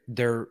credit.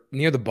 They're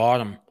near the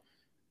bottom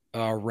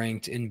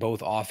ranked in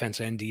both offense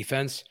and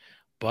defense,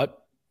 but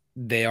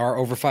they are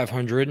over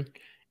 500,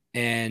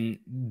 and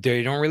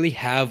they don't really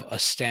have a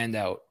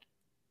standout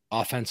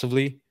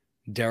offensively.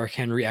 Derrick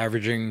Henry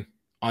averaging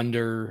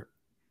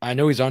I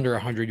know he's under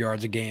 100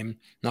 yards a game.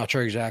 Not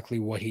sure exactly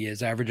what he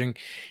is averaging.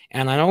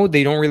 And I know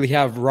they don't really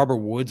have Robert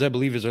Woods, I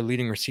believe, as their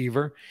leading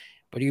receiver,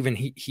 but even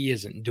he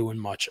isn't doing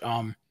much.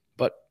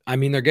 But, I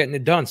mean, they're getting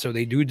it done, so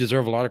they do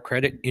deserve a lot of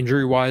credit.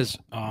 Injury-wise,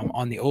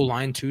 on the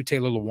O-line, too,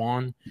 Taylor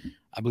Lewan,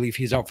 I believe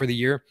he's out for the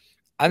year.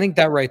 I think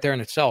that right there in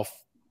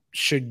itself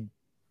should,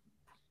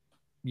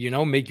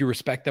 make you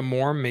respect them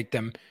more, make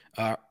them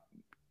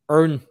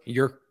earn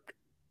your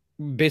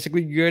 –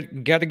 basically, you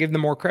got to give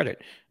them more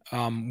credit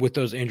with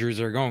those injuries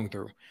they're going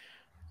through.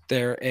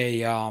 They're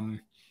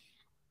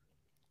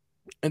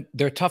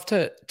they're tough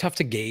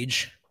to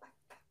gauge,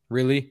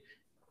 really,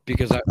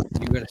 because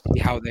you got to see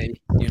how they,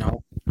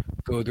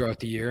 go throughout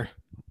the year.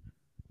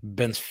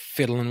 Ben's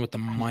fiddling with the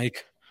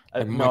mic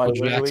like Michael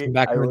Jackson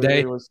back in the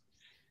day.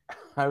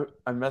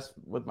 I messed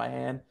with my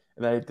hand,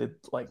 and I did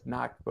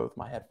knock both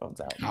my headphones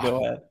out.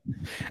 Go ahead.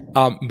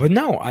 But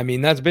no, I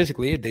mean that's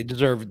basically it. They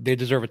deserve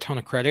a ton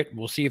of credit.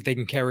 We'll see if they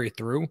can carry it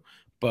through.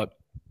 But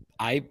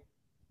I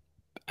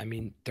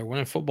mean they're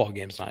winning football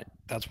games tonight.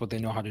 That's what they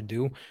know how to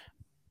do.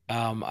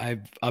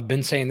 I've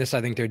been saying this.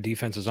 I think their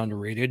defense is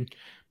underrated.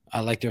 I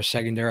like their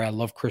secondary. I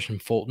love Christian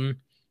Fulton,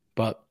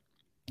 but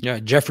yeah,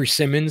 Jeffrey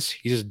Simmons,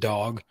 he's a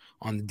dog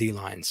on the D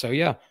line. So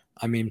yeah,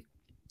 I mean,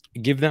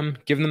 give them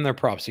their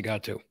props. You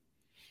got to.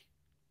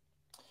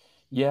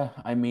 Yeah,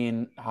 I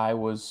mean, I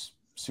was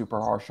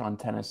super harsh on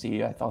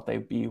Tennessee. I thought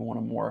they'd be one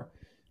of more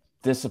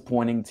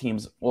disappointing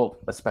teams, well,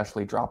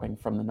 especially dropping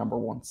from the number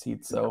 1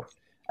 seed. So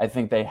I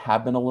think they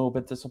have been a little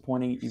bit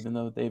disappointing, even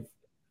though they've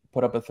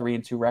put up a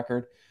 3-2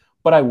 record.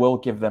 But I will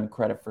give them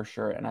credit for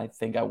sure. And I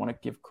think I want to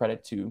give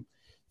credit to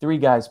 3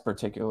 guys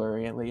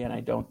particularly, and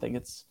I don't think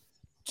it's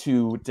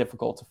too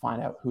difficult to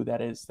find out who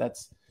that is.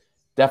 That's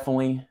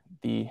definitely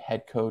the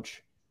head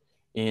coach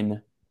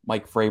in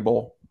Mike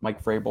Vrabel.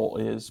 Mike Vrabel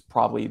is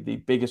probably the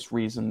biggest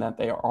reason that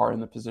they are in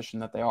the position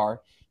that they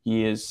are.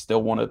 He is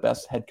still one of the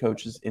best head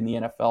coaches in the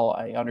NFL.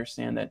 I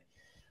understand that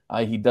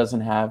he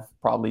doesn't have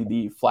probably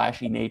the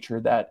flashy nature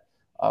that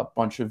a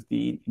bunch of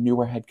the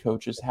newer head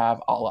coaches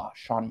have, a la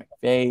Sean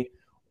McVay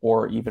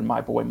or even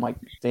my boy Mike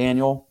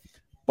McDaniel.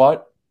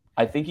 But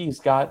I think he's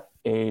got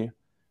I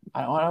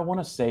don't want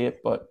to say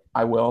it, but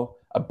I will,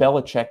 a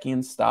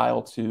Belichickian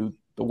style to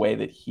the way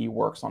that he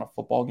works on a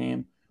football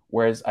game.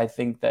 Whereas I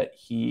think that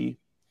he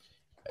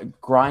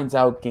grinds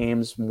out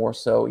games more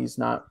so. He's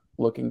not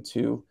looking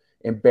to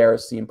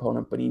embarrass the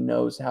opponent, but he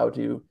knows how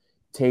to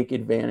take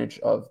advantage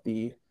of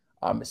the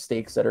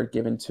mistakes that are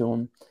given to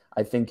him.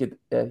 I think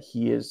that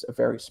he is a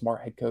very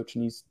smart head coach,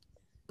 and he's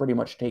pretty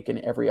much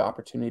taken every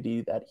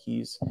opportunity that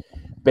he's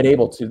been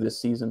able to this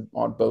season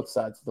on both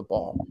sides of the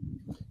ball.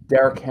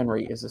 Derrick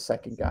Henry is the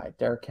second guy.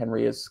 Derrick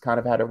Henry has kind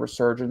of had a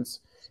resurgence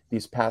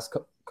these past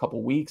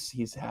couple weeks.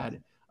 He's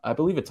had, I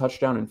believe, a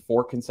touchdown in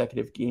 4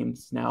 consecutive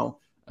games now.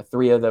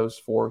 3 of those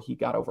 4, he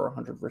got over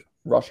 100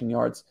 rushing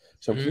yards.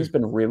 So he's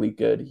been really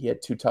good. He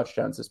had 2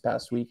 touchdowns this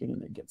past week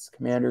against the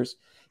Commanders.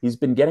 He's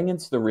been getting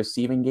into the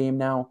receiving game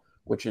now,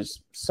 which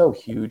is so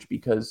huge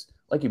because,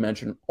 like you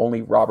mentioned,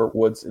 only Robert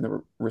Woods in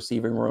the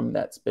receiving room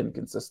that's been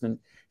consistent.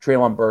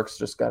 Treylon Burks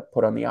just got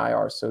put on the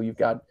IR. So you've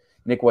got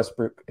Nick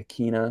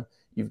Westbrook-Akina.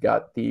 You've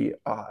got the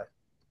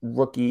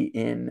rookie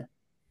in,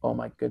 oh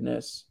my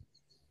goodness.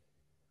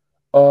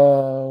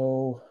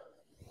 Oh,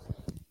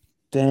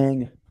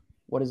 dang.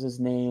 What is his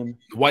name?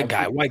 White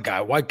guy.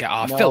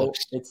 No,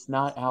 Phillips. It's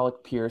not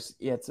Alec Pierce.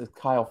 Yeah, it's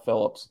Kyle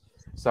Phillips.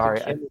 Sorry.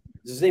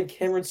 Is his name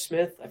Cameron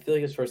Smith? I feel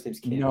like his first name's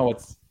Cameron. No,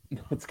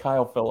 it's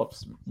Kyle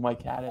Phillips.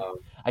 Mike had it. Oh.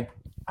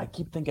 I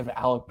keep thinking of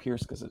Alec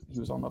Pierce because he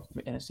was on the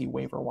NFC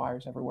waiver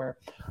wires everywhere.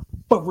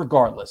 But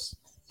regardless,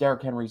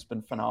 Derrick Henry's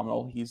been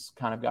phenomenal. He's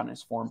kind of gotten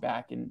his form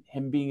back, and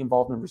him being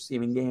involved in the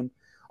receiving game,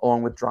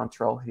 along with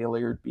Dontrell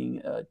Hilliard being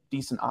a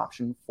decent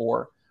option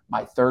for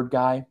my third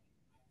guy,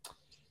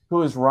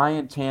 who is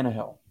Ryan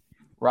Tannehill.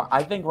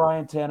 I think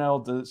Ryan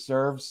Tannehill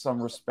deserves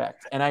some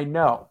respect. And I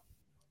know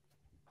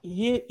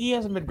he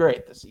hasn't been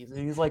great this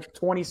season. He's like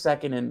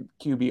 22nd in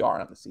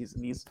QBR on the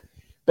season. He's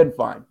been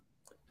fine.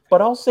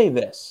 But I'll say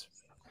this,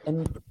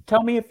 and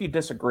tell me if you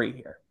disagree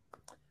here.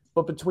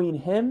 But between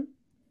him,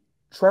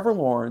 Trevor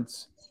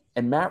Lawrence,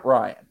 and Matt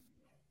Ryan,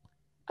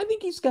 I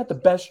think he's got the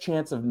best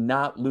chance of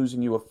not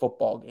losing you a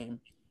football game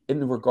in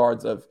the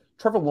regards of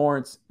Trevor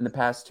Lawrence in the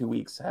past 2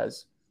 weeks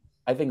has,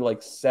 I think,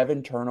 like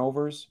 7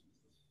 turnovers.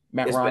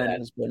 Matt Ryan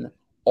has been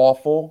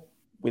awful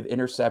with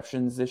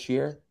interceptions this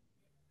year.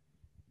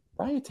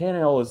 Ryan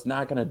Tannehill is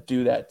not going to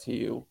do that to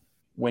you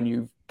when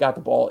you've got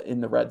the ball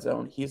in the red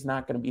zone. He's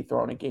not going to be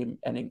throwing a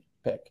game-ending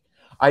pick.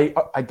 I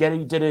get it.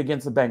 He did it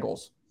against the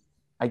Bengals.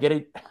 I get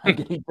it.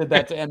 He did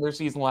that to end their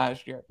season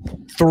last year.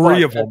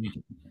 3 of them.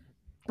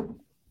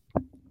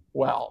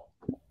 Well,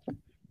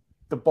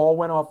 the ball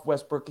went off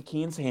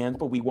Westbrook-Akeen's hands,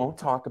 but we won't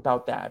talk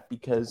about that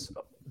because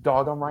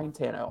dog on Ryan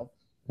Tannehill.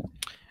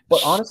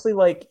 But honestly,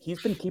 like,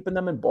 he's been keeping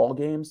them in ball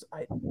games.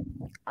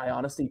 I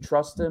honestly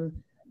trust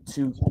him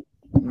to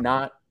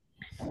not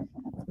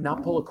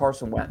pull a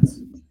Carson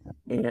Wentz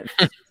and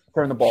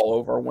turn the ball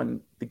over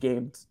when the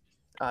game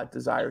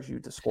desires you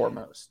to score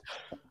most.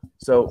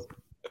 So,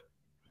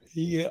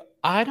 yeah,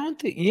 I don't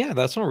think. Yeah,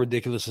 that's not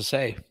ridiculous to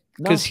say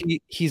because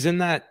he's in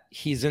that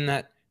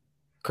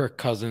Kirk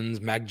Cousins,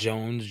 Mac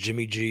Jones,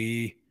 Jimmy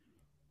G,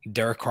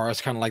 Derek Carr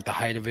is kind of like the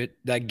height of it.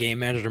 That game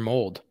manager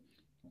mold.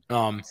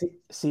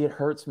 See, it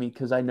hurts me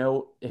because I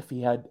know if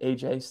he had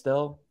AJ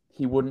still,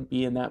 he wouldn't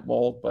be in that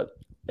mold. But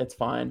it's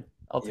fine.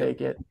 I'll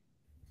take it.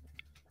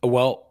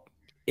 Well,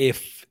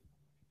 if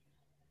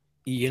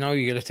you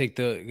gotta take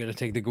the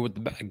good with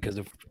the bad because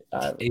if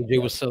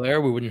AJ was still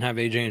there, we wouldn't have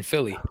AJ in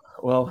Philly.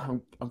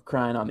 Well, I'm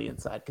crying on the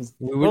inside because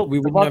we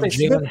wouldn't have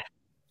Jalen.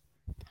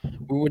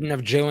 We wouldn't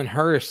have Jalen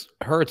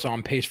Hurts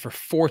on pace for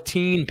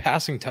 14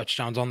 passing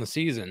touchdowns on the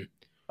season.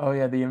 Oh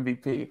yeah, the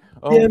MVP.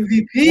 Oh, the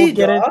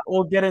MVP.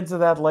 We'll get into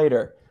that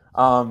later.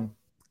 But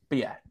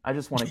yeah, I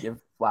just want to give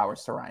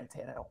flowers to Ryan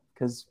Tannehill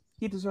because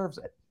he deserves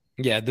it.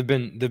 Yeah, they've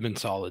been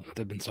solid.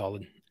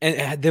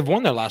 And they've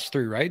won their last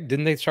 3, right?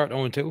 Didn't they start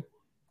 0-2?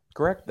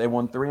 Correct. They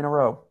won 3 in a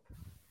row.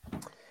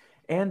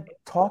 And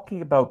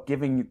talking about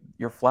giving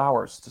your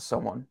flowers to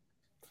someone,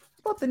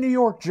 about the New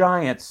York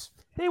Giants.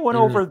 They went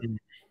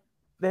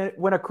they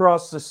went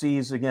across the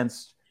seas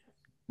against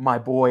my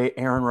boy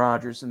Aaron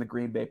Rodgers and the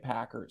Green Bay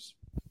Packers.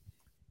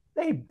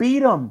 They beat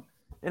them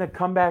in a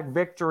comeback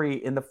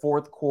victory in the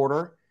 4th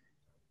quarter.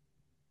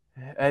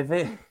 I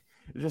think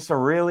just a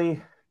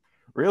really,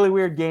 really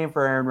weird game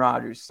for Aaron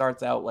Rodgers.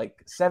 Starts out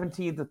like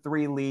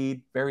 17-3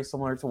 lead, very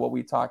similar to what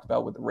we talked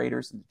about with the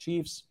Raiders and the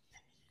Chiefs.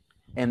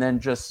 And then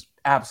just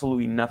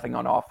absolutely nothing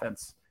on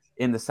offense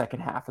in the second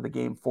half of the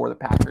game for the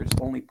Packers.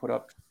 Only put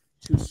up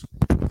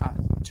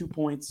 2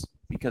 points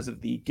because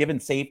of the given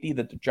safety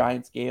that the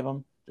Giants gave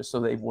them, just so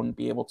they wouldn't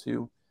be able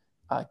to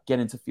get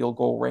into field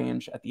goal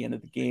range at the end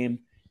of the game.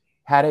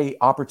 had a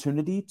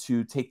opportunity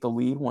to take the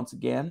lead once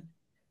again,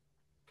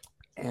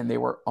 and they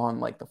were on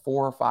like the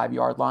 4 or 5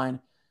 yard line.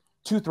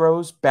 2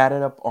 throws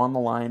batted up on the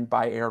line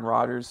by Aaron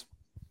Rodgers,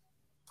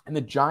 and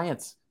the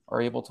Giants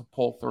are able to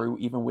pull through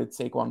even with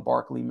Saquon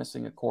Barkley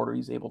missing a quarter.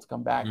 He's able to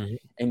come back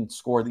and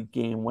score the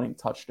game-winning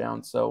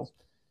touchdown. So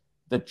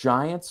the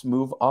Giants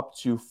move up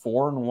to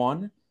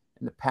 4-1, and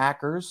the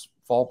Packers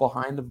fall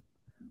behind the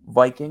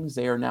Vikings.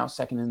 They are now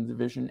second in the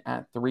division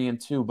at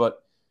 3-2.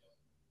 But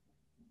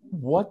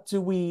what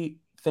do we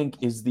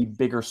think is the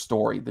bigger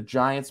story? The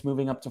Giants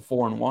moving up to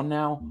 4-1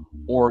 now,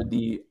 or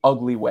the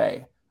ugly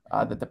way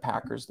that the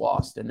Packers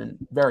lost in a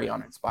very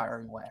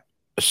uninspiring way?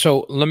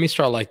 So let me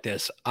start like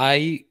this.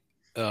 I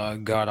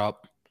got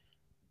up,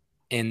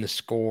 and the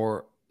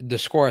score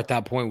at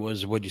that point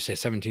was, what'd you say,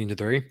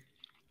 17-3?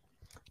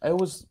 It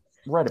was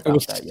right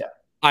about that, yeah.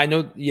 I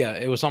know, yeah,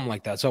 it was something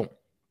like that. So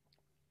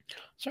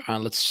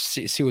let's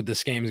see what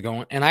this game is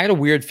going. And I had a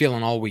weird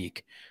feeling all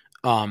week.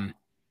 I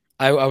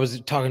was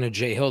talking to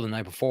Jay Hill the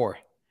night before,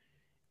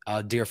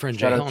 dear friend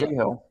Jay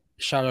Hill.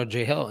 Shout out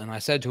Jay Hill. And I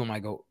said to him, I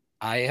go,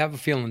 I have a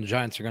feeling the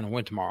Giants are going to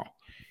win tomorrow.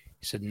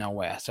 He said, no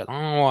way. I said, I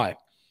don't know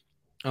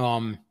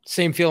why.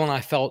 Same feeling I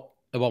felt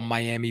about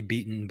Miami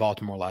beating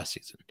Baltimore last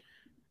season.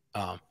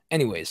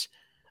 Anyways,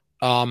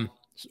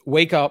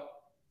 wake up.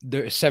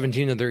 They're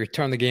 17-3,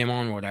 turn the game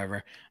on,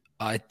 whatever.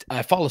 I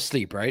fall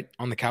asleep, right,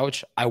 on the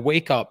couch. I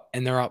wake up,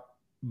 and they're up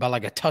by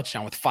like a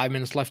touchdown with 5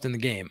 minutes left in the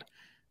game,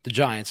 the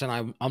Giants.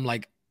 And I'm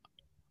like,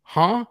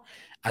 huh?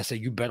 I said,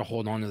 you better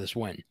hold on to this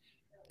win.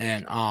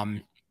 And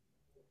and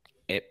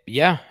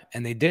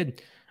they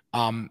did.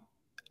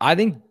 I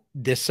think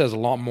this says a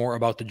lot more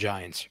about the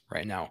Giants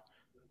right now.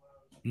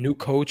 New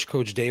coach,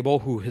 Coach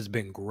Dable, who has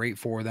been great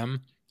for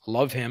them.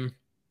 Love him.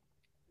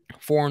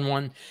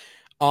 4-1.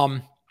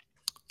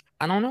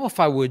 I don't know if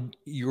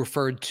you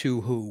referred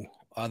to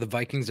the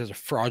Vikings as a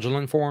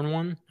fraudulent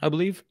 4-1, I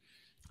believe.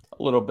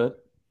 A little bit.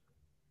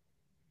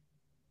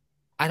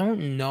 I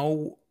don't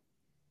know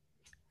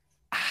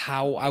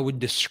how I would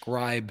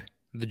describe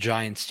the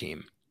Giants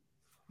team,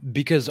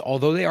 because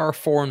although they are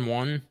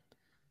 4-1,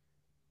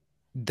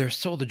 they're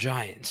still the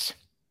Giants.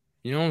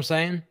 You know what I'm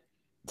saying?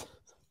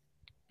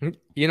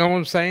 You know what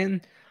I'm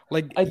saying?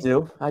 Like, I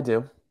do.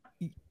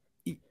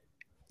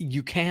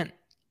 You can't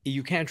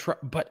try,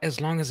 but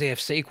as long as they have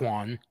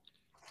Saquon,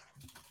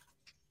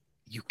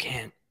 you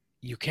can't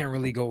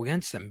really go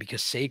against them,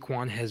 because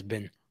Saquon has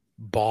been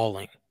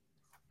balling.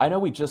 I know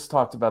we just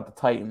talked about the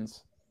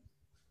Titans.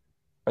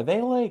 Are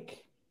they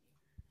like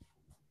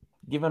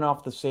giving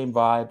off the same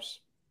vibes?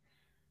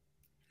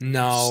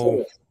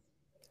 No,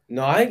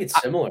 I think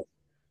it's similar.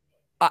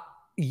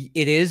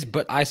 It is,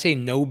 but I say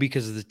no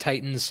because the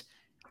Titans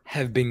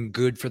have been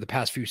good for the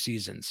past few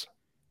seasons.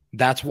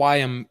 That's why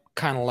I'm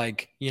kind of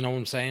like, you know what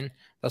I'm saying?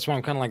 That's why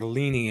I'm kind of like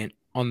leaning it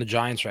on the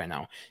Giants right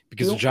now,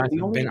 because the Giants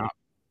have been up.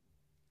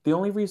 The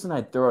only reason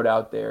I throw it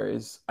out there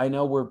is I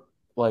know we're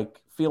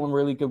like feeling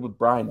really good with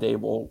Brian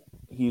Dable.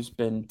 He's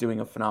been doing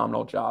a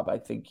phenomenal job. I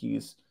think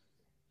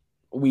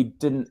we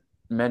didn't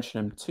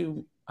mention him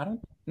too. I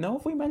don't know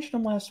if we mentioned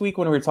him last week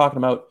when we were talking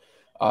about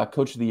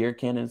Coach of the Year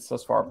candidates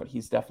thus far, but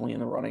he's definitely in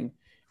the running.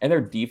 And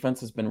their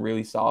defense has been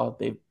really solid.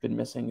 They've been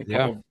missing a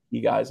couple of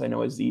key guys. I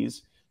know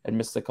Aziz had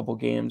missed a couple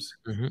games.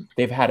 Mm-hmm.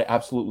 They've had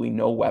absolutely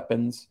no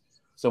weapons.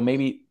 So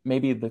maybe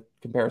the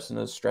comparison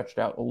is stretched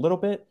out a little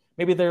bit.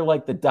 Maybe they're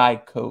like the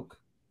Diet Coke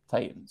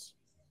Titans.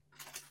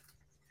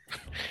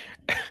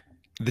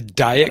 The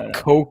Diet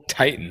Coke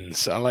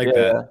Titans. I like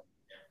that.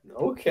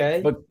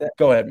 Okay. But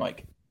go ahead,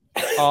 Mike.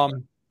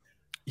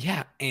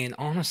 Yeah, and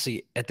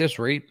honestly, at this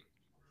rate,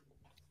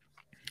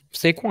 if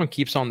Saquon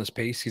keeps on this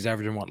pace, he's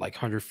averaging like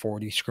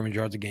 140 scrimmage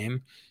yards a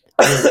game.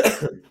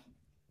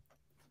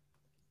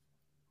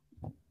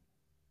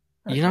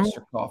 You know,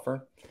 Mr.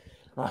 Coffer.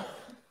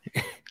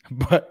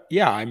 But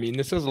yeah, I mean,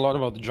 this says a lot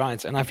about the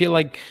Giants, and I feel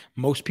like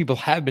most people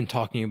have been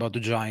talking about the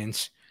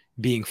Giants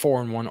being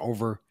 4-1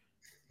 over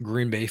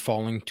Green Bay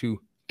falling to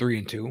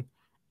 3-2.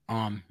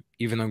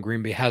 Even though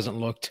Green Bay hasn't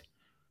looked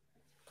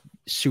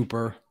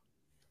super,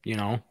 you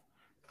know,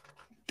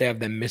 they have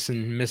that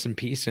missing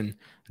piece, and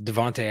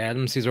Devontae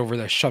Adams, he's over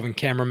there shoving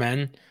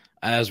cameramen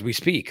as we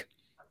speak.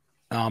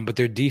 But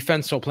their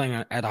defense still playing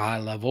at a high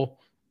level,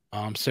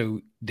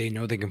 so they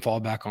know they can fall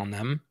back on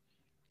them.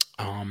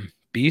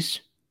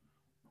 Beast,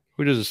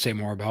 who does it say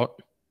more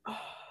about?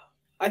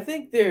 I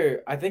think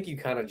you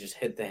kind of just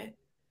hit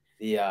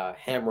the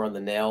hammer on the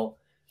nail.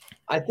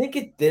 I think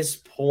at this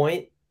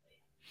point,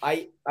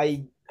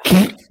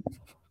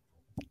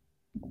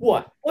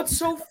 What? What's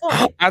so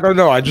funny? I don't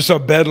know. I just saw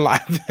Ben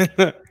laughing.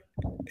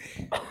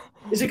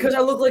 Is it because I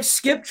look like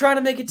Skip trying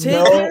to make a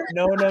take?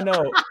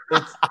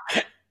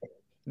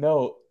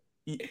 No.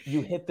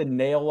 You hit the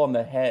nail on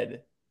the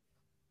head.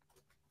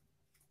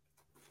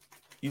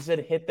 You said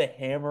hit the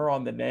hammer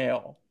on the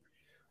nail.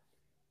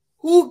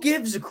 Who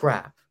gives a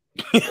crap?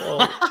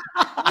 Well,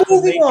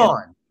 moving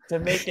on. To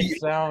make it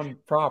sound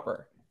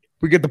proper.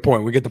 We get the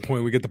point.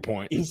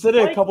 You said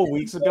it a couple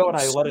weeks ago, and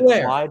I let it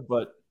slide,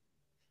 but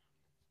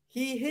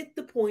he hit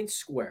the point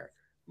square.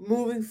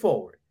 Moving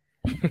forward,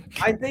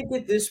 I think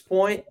at this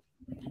point,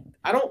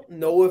 I don't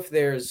know if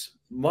there's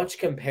much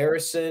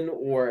comparison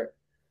or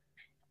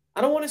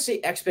I don't want to say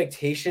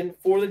expectation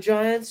for the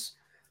Giants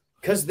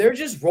because they're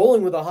just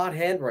rolling with a hot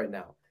hand right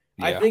now.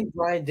 I Yeah. think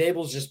Brian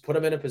Dable's just put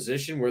them in a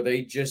position where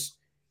they just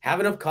have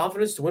enough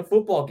confidence to win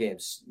football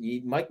games.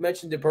 Mike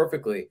mentioned it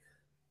perfectly.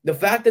 The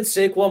fact that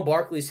Saquon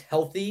Barkley's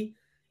healthy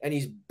and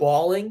he's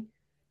balling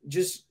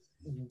just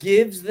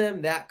gives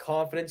them that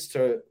confidence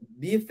to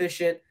be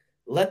efficient,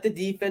 let the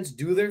defense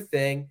do their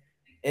thing,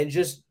 and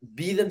just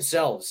be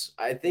themselves.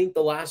 I think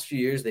the last few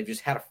years they've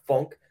just had a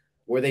funk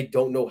where they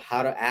don't know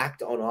how to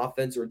act on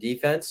offense or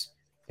defense.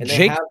 And they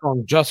Jake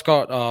have just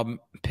got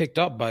picked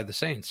up by the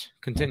Saints.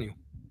 Continue.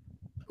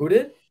 who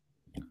did?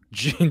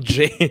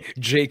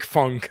 Jake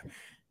Funk,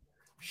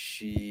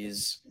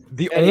 Jeez.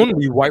 the Anyway.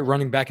 only white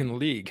running back in the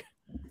league.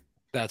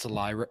 That's a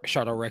lie.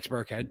 Shout out Rex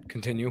Burkhead.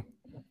 Continue.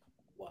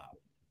 Wow.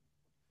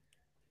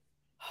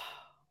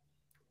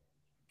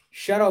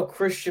 Shout out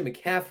Christian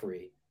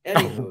McCaffrey.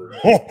 Anywho.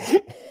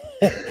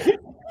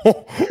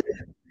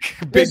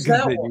 Big Just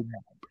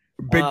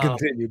that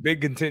continue.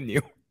 Big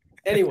continue.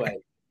 Anyway,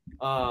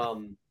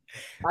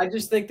 I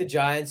just think the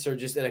Giants are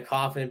just in a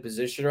confident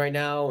position right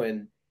now,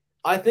 and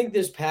I think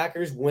this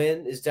Packers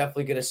win is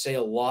definitely going to say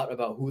a lot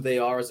about who they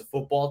are as a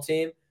football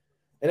team.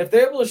 And if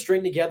they're able to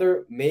string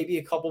together maybe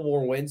a couple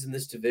more wins in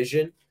this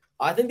division,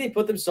 I think they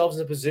put themselves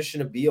in a position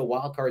to be a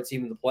wild card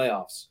team in the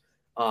playoffs.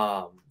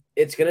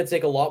 It's going to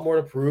take a lot more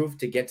to prove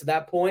to get to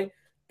that point,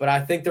 but I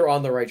think they're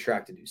on the right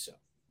track to do so.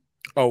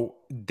 Oh,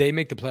 they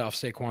make the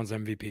playoffs. Saquon's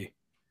MVP.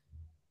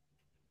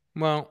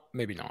 Well,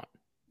 maybe not.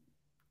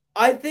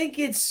 I think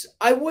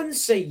I wouldn't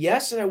say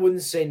yes and I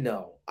wouldn't say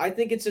no. I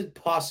think it's a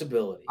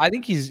possibility. I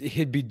think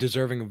he'd be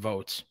deserving of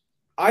votes.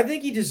 I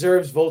think he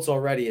deserves votes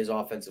already as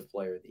Offensive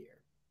Player of the Year.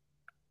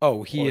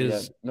 Oh, he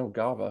is. Yeah, no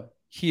Gava.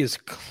 He is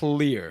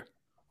clear.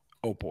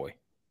 Oh boy,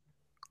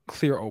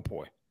 clear. Oh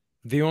boy.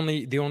 The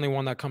only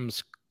one that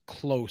comes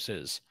close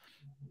is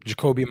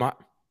Jacoby.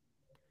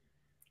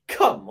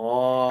 Come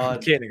on. I'm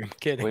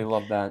kidding. We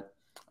love that.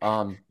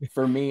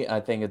 For me, I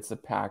think it's the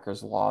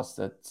Packers' loss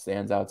that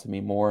stands out to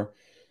me more.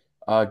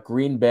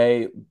 Green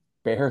Bay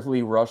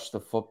barely rushed the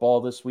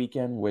football this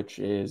weekend, which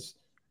is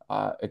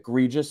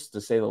egregious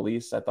to say the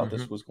least. I thought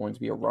this was going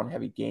to be a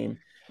run-heavy game.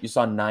 You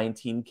saw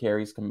 19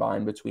 carries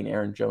combined between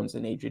Aaron Jones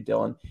and A.J.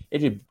 Dillon.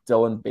 A.J.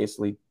 Dillon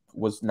basically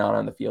was not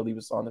on the field. He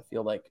was on the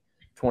field like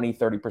 20,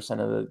 30%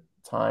 of the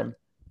time.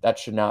 That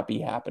should not be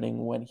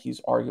happening when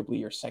he's arguably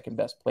your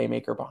second-best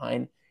playmaker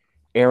behind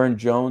Aaron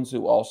Jones,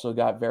 who also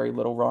got very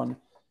little run.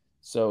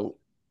 So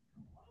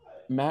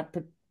I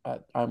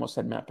almost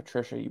said Matt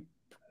Patricia. You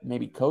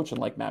maybe coaching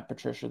like Matt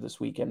Patricia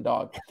this weekend,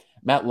 dog.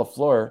 Matt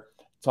LaFleur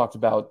talked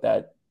about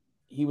that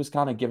he was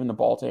kind of giving the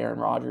ball to Aaron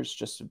Rodgers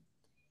just to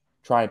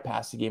try and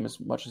pass the game as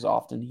much as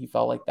often. He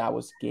felt like that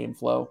was game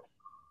flow.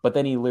 But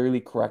then he literally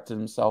corrected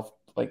himself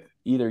like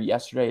either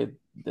yesterday or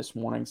this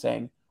morning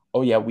saying,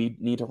 oh, yeah, we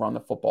need to run the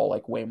football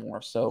like way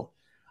more. So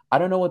I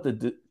don't know what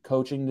the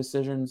coaching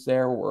decisions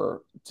there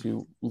were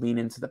to lean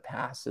into the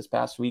pass this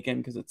past weekend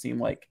because it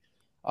seemed like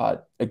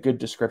a good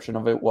description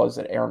of it was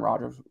that Aaron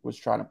Rodgers was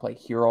trying to play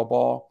hero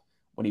ball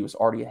when he was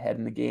already ahead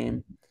in the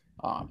game.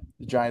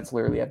 The Giants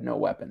literally had no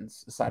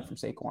weapons aside from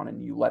Saquon,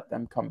 and you let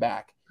them come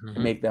back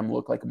and make them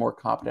look like a more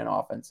competent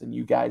offense, and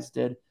you guys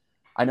did.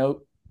 I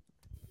know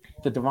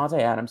the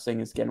Devontae Adams thing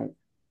is getting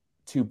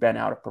too bent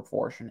out of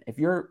proportion. If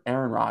you're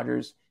Aaron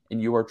Rodgers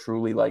and you are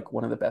truly like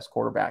one of the best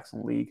quarterbacks in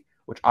the league,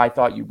 which I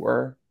thought you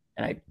were,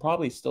 and I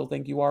probably still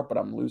think you are, but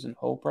I'm losing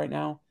hope right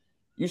now,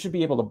 you should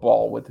be able to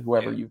ball with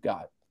whoever you've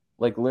got.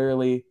 Like,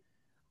 literally,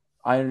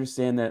 I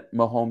understand that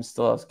Mahomes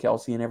still has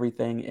Kelsey and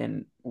everything,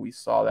 and we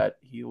saw that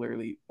he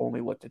literally only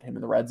looked at him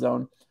in the red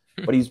zone,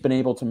 but he's been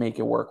able to make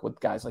it work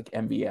with guys like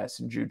MVS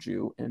and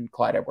Juju and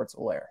Clyde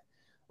Edwards-Helaire.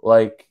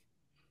 Like,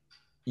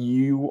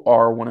 you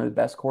are one of the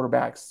best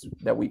quarterbacks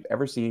that we've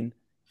ever seen,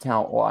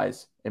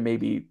 talent-wise, and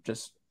maybe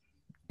just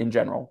in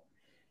general.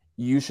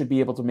 You should be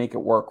able to make it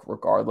work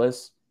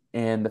regardless,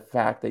 and the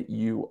fact that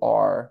you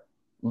are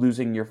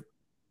losing your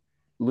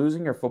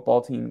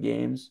football team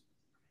games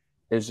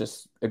is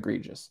just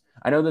egregious.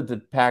 I know that the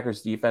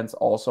Packers defense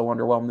also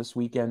underwhelmed this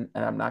weekend,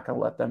 and I'm not going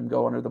to let them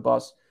go under the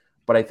bus,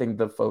 but I think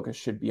the focus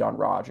should be on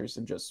Rodgers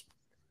and just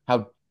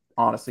how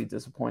honestly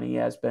disappointing he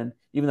has been,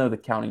 even though the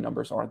counting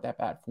numbers aren't that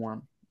bad for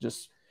him.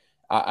 Just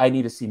I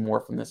need to see more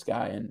from this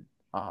guy. And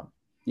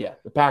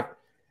the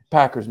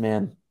Packers,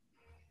 man,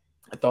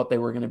 I thought they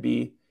were going to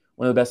be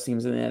one of the best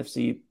teams in the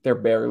NFC. They're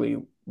barely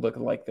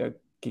looking like they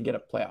can get a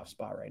playoff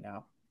spot right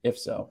now, if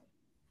so.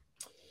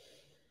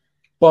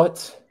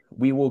 But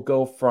we will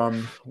go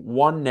from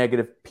one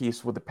negative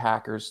piece with the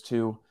Packers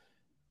to,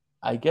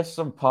 I guess,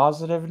 some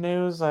positive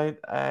news.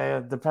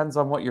 I depends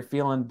on what you're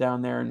feeling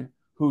down there in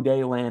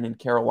Houday land in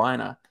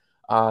Carolina.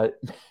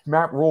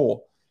 Matt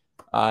Rule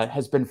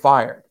has been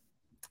fired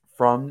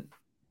from.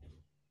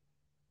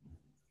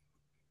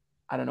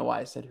 I don't know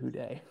why I said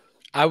Houday.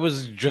 I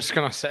was just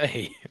gonna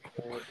say,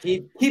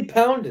 keep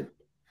pounding.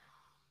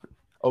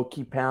 Oh,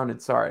 keep pounding.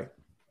 Sorry.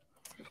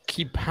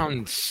 keep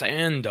pounding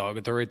sand, dog,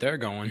 at the rate they're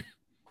going.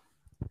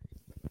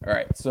 All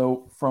right.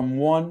 So from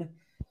one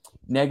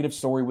negative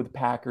story with the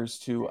Packers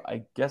to,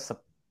 I guess, a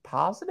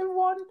positive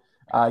one.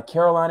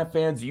 Carolina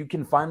fans, you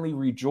can finally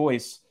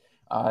rejoice.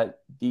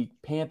 The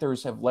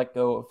Panthers have let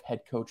go of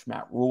head coach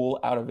Matt Rule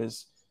out of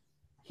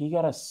he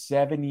got a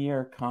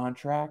 7-year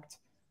contract.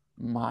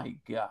 My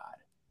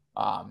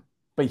God.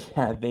 But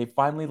yeah, they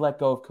finally let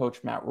go of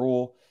coach Matt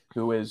Rule,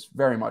 who is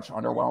very much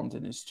underwhelmed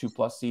in his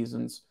 2+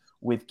 seasons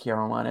with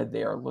Carolina.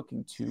 They are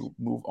looking to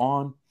move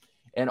on.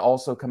 And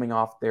also coming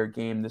off their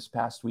game this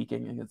past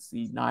weekend against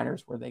the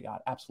Niners, where they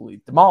got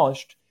absolutely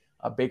demolished,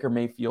 Baker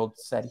Mayfield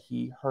said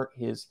he hurt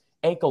his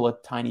ankle a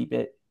tiny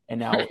bit and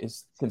now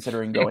is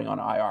considering going on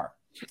IR.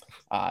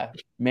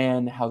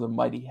 Man, how the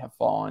mighty have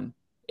fallen,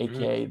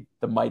 a.k.a.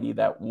 the mighty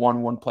that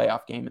won one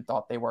playoff game and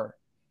thought they were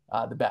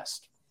the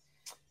best.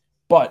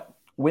 But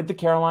with the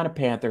Carolina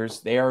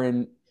Panthers, they are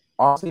in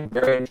honestly a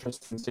very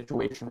interesting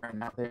situation right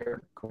now.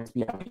 They're going to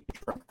be having a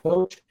interim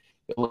coach.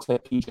 It looks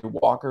like PJ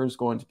Walker is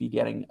going to be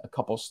getting a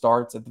couple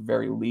starts at the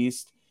very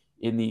least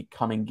in the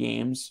coming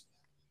games.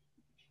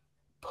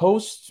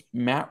 Post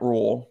Matt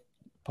Rule,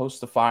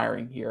 post the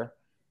firing here,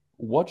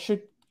 what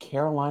should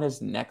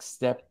Carolina's next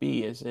step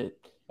be? Is it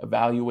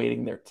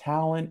evaluating their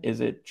talent?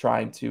 Is it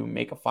trying to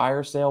make a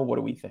fire sale? What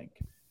do we think?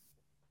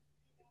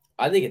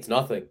 I think it's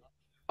nothing.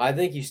 I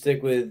think you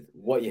stick with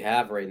what you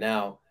have right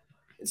now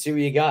and see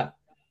what you got.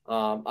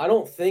 I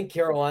don't think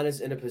Carolina's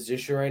in a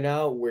position right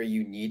now where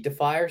you need to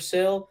fire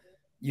sale.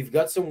 You've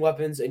got some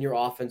weapons in your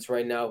offense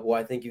right now who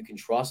I think you can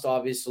trust,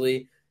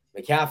 obviously.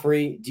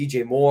 McCaffrey,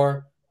 DJ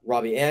Moore,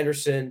 Robbie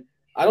Anderson.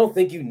 I don't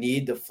think you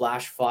need to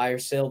flash fire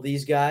sale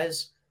these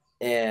guys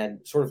and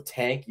sort of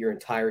tank your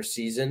entire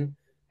season.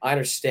 I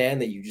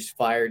understand that you just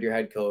fired your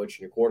head coach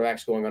and your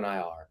quarterback's going on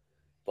IR,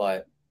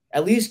 but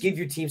at least give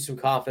your team some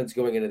confidence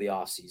going into the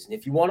offseason.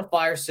 If you want to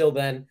fire sale,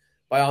 then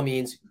by all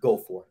means, go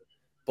for it.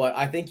 But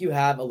I think you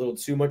have a little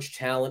too much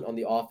talent on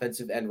the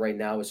offensive end right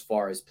now as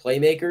far as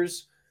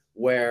playmakers,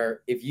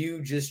 where if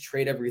you just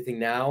trade everything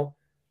now,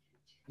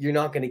 you're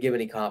not going to give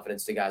any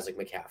confidence to guys like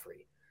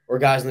McCaffrey or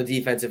guys on the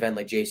defensive end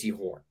like JC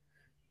Horn.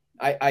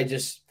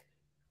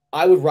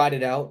 I would ride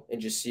it out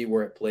and just see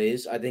where it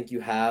plays. I think you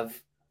have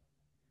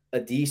a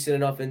decent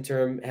enough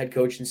interim head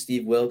coach in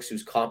Steve Wilks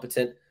who's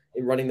competent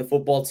in running the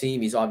football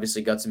team. He's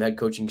obviously got some head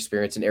coaching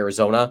experience in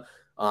Arizona.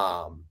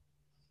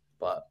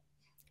 But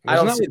I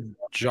don't see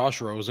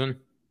Josh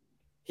Rosen.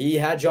 He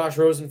had Josh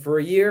Rosen for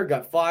a year,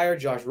 got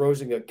fired. Josh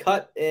Rosen got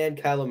cut, and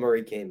Kyler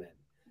Murray came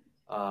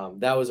in.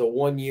 That was a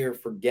 1-year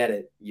forget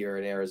it year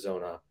in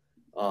Arizona.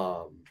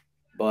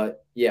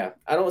 But yeah,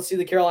 I don't see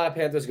the Carolina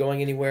Panthers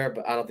going anywhere,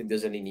 but I don't think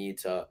there's any need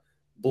to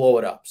blow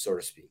it up, so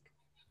to speak.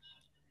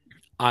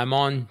 I'm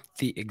on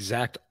the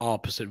exact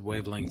opposite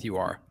wavelength you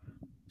are.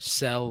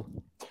 Sell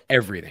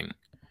everything.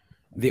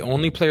 The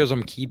only players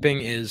I'm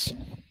keeping is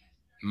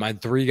my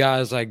 3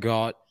 guys I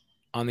got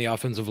on the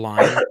offensive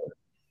line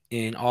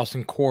in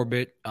Austin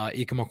Corbett,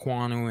 Ike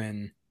Mekwonu,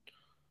 and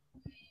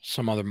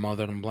some other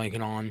mother I'm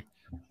blanking on.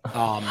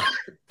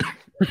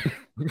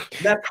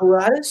 That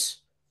Paratus?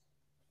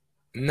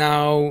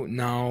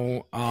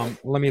 No.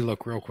 Let me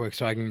look real quick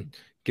so I can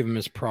give him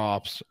his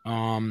props.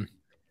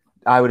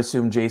 I would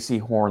assume JC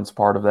Horn's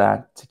part of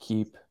that to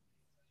keep.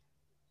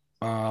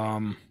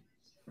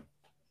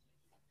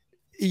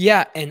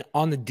 Yeah, and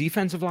on the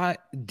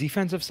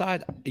defensive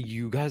side,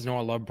 you guys know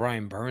I love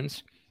Brian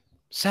Burns.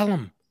 Sell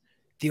him.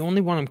 The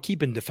only one I'm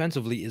keeping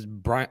defensively is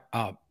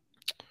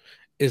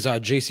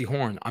JC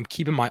Horn. I'm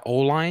keeping my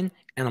O-line,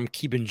 and I'm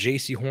keeping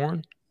JC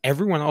Horn.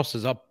 Everyone else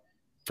is up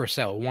for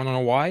sale. Want to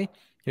know why?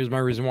 Here's my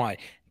reason why.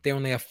 They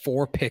only have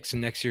 4 picks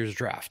in next year's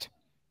draft.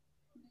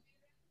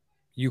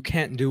 You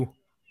can't do.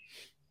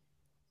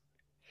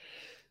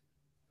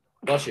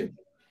 Bless you.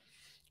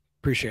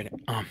 Appreciate it.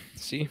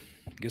 See,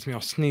 gives me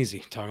all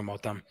sneezy talking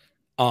about them.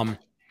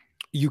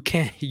 You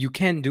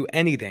can't do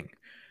anything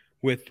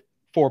with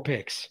 4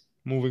 picks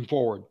moving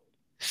forward.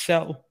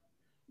 Sell.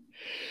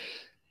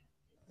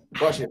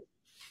 Bless you.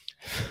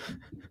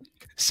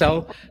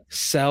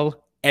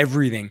 Sell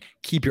everything.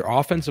 Keep your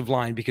offensive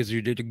line because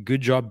you did a good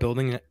job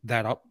building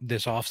that up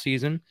this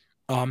offseason.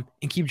 And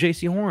keep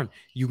JC Horn.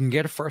 You can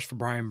get a first for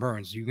Brian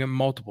Burns. You can get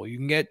multiple. You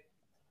can get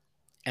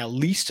at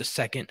least a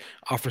second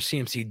for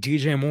CMC.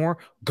 DJ Moore,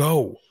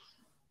 go.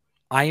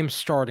 I am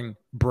starting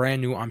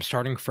brand new. I'm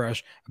starting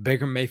fresh.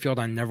 Baker Mayfield,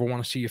 I never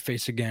want to see your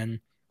face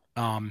again.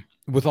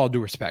 With all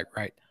due respect,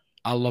 right?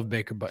 I love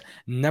Baker, but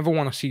never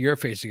want to see your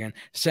face again.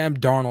 Sam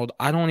Darnold,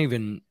 I don't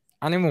even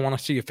want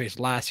to see your face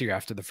last year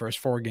after the first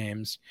 4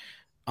 games.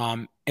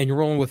 And you're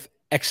rolling with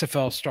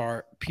XFL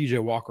star PJ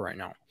Walker right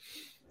now.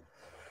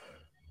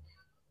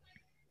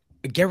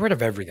 Get rid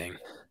of everything.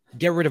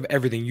 Get rid of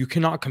everything. You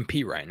cannot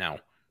compete right now.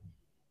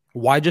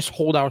 Why just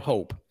hold out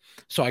hope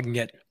so I can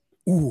get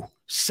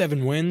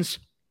 7 wins?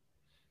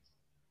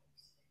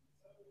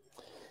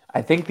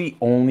 I think the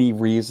only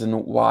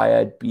reason why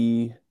I'd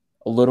be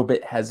a little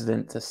bit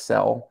hesitant to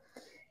sell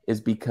is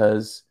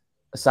because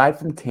aside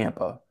from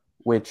Tampa,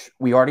 which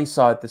we already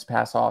saw it this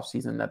past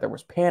offseason that there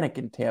was panic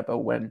in Tampa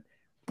when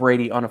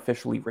Brady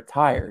unofficially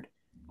retired,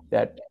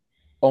 that,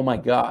 oh my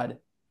God,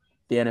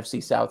 the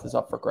NFC South is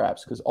up for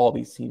grabs because all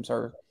these teams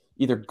are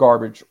either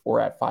garbage or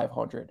at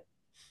 500.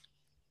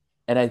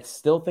 And I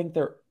still think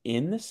they're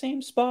in the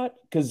same spot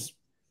because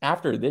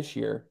after this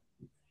year,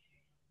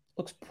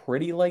 looks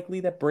pretty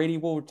likely that Brady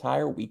will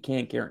retire. We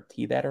can't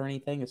guarantee that or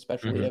anything,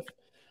 especially if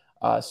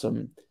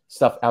some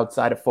stuff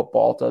outside of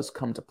football does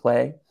come to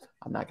play.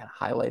 I'm not going to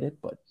highlight it,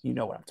 but you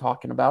know what I'm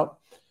talking about.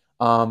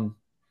 Yeah.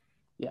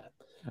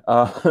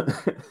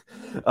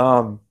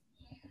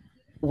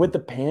 With the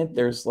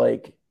Panthers,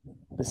 like,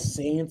 the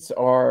Saints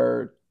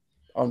are,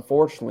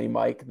 unfortunately,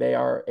 Mike, they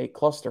are a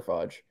cluster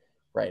fudge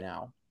right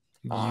now.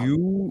 I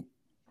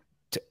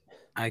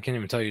can't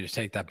even tell you to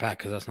take that back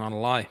because that's not a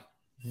lie.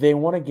 They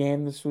won a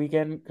game this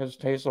weekend because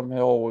Taysom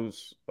Hill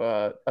was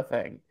a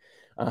thing.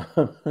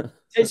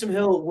 Taysom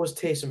Hill was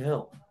Taysom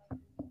Hill.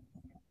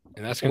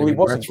 And that's going to be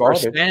Brett's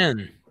first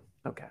stand.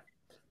 Okay.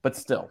 But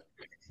still,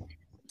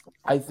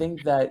 I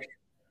think that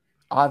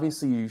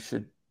obviously you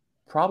should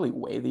probably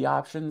weigh the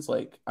options.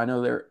 Like, I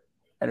know they're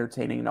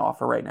entertaining an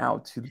offer right now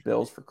to the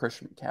Bills for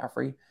Christian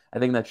McCaffrey. I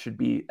think that should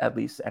be at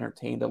least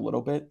entertained a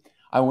little bit.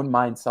 I wouldn't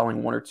mind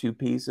selling one or two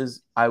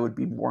pieces. I would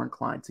be more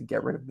inclined to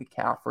get rid of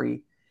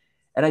McCaffrey.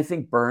 And I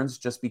think Burns,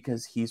 just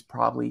because he's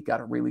probably got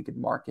a really good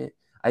market,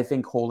 I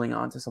think holding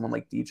on to someone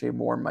like DJ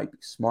Moore might be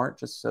smart,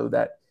 just so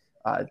that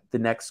the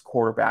next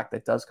quarterback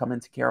that does come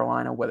into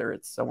Carolina, whether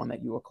it's someone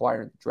that you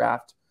acquire in the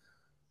draft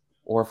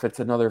or if it's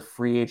another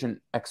free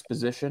agent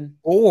exposition.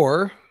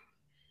 Or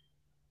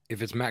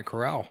if it's Matt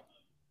Corral.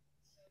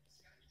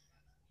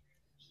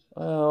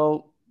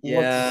 Well,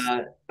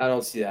 yeah, I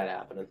don't see that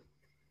happening.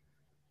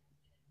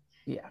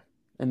 Yeah.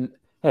 And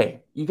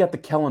hey, you got the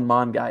Kellen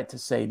Mond guy to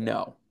say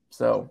no.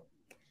 So,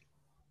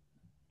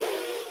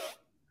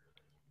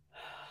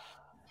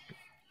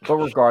 but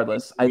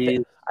regardless,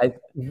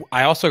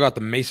 I also got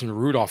the Mason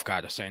Rudolph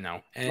guy to say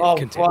no. And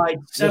right.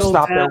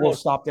 We'll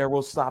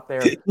stop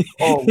there.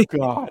 Oh,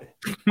 God.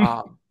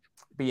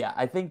 But yeah,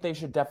 I think they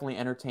should definitely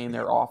entertain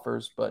their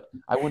offers, but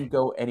I wouldn't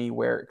go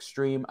anywhere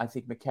extreme. I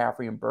think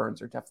McCaffrey and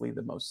Burns are definitely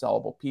the most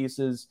sellable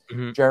pieces.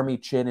 Jeremy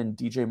Chin and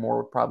DJ Moore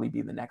would probably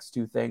be the next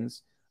two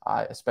things,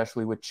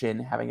 especially with Chin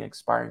having an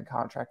expiring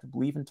contract, I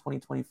believe, in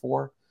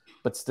 2024.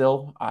 But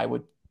still, I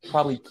would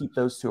probably keep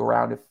those two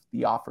around if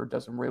the offer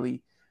doesn't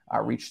really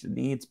reach the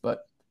needs.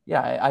 But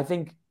yeah, I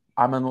think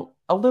I'm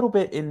a little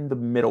bit in the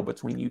middle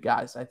between you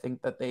guys. I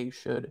think that they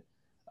should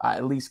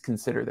at least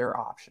consider their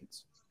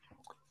options.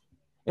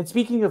 And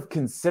speaking of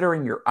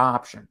considering your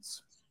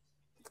options,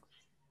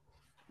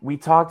 we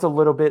talked a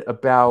little bit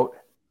about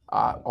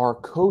our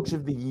Coach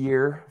of the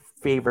Year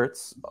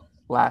favorites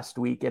last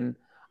week, and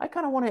I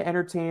kind of want to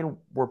entertain.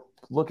 We're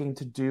looking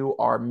to do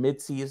our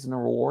mid-season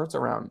awards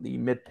around the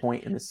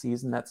midpoint in the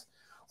season. That's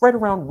right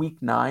around week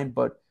 9,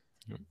 but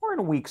we're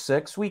in week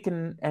 6. We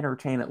can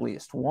entertain at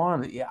least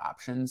one of the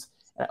options.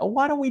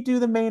 Why don't we do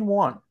the main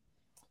one?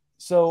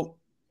 So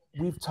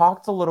we've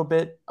talked a little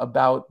bit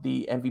about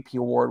the MVP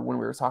award when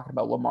we were talking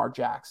about Lamar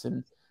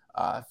Jackson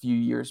a few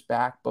years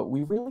back, but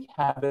we really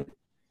haven't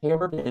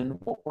hammered in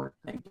what we're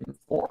thinking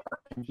for our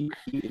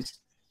MVPs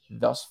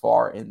thus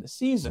far in the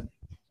season.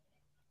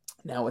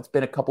 Now, it's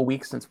been a couple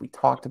weeks since we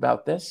talked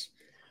about this,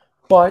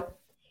 but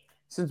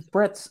since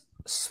Brett's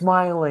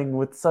smiling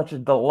with such a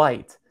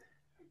delight,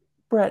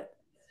 Brett,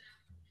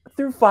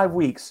 through 5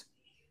 weeks,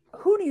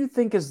 who do you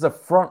think is the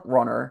front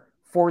runner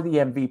for the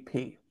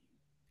MVP?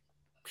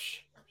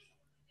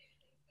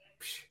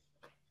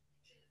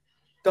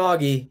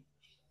 Doggy,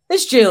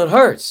 it's Jalen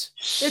Hurts.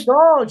 It's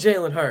all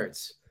Jalen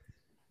Hurts.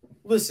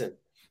 Listen,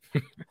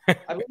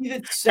 I believe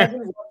it's 7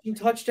 rushing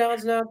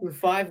touchdowns now through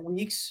 5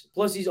 weeks.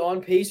 Plus, he's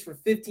on pace for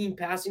 15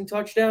 passing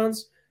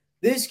touchdowns.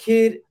 This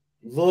kid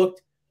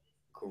looked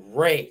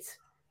great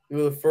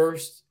through the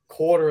first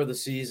quarter of the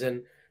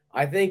season.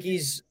 I think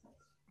he's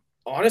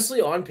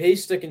honestly on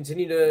pace to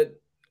continue to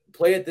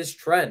play at this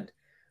trend.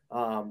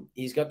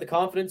 He's got the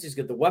confidence. He's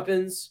got the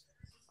weapons.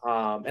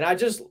 And I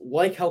just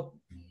like how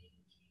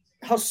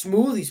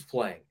smooth he's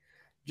playing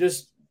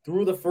just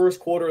through the first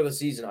quarter of the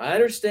season. I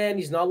understand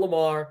he's not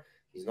Lamar.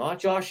 He's not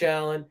Josh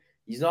Allen.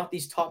 He's not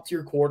these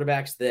top-tier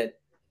quarterbacks that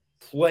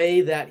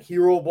play that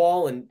hero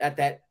ball and at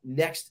that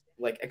next,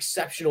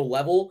 exceptional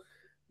level.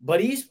 But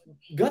he's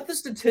got the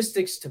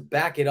statistics to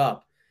back it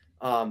up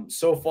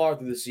so far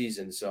through the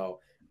season.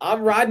 So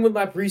I'm riding with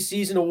my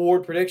preseason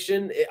award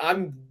prediction.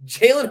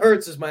 Jalen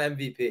Hurts is my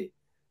MVP.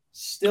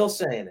 Still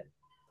saying it.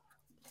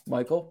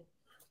 Michael?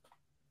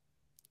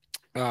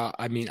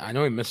 I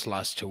know he missed the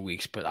last 2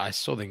 weeks, but I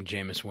still think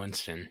Jameis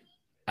Winston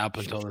up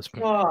until this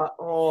point.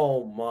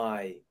 Oh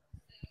my!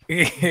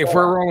 If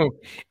we're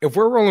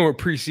rolling with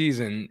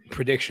preseason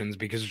predictions,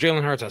 because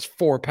Jalen Hurts has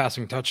 4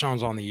 passing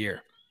touchdowns on the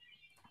year,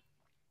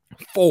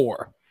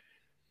 4.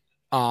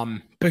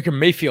 Baker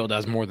Mayfield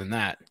has more than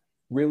that.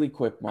 Really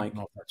quick, Mike. I don't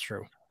know if that's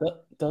true.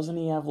 Doesn't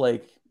he have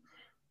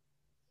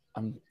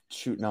I'm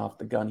shooting off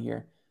the gun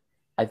here.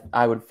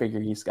 I would figure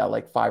he's got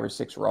 5 or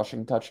 6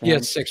 rushing touchdowns. He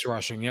had 6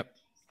 rushing. Yep.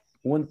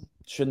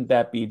 Shouldn't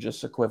that be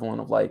just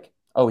equivalent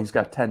of he's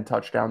got 10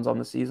 touchdowns on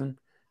the season?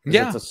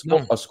 Yeah,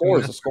 a score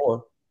is a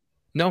score.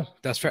 No,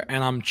 that's fair.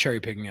 And I'm cherry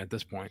picking at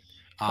this point.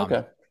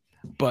 Okay.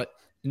 But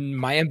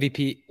my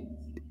MVP,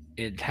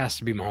 it has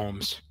to be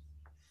Mahomes.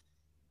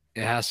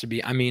 It has to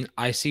be. I mean,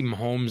 I see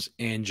Mahomes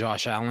and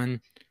Josh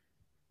Allen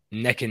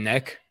neck and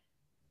neck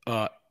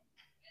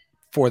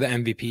for the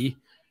MVP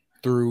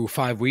through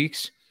 5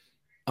 weeks.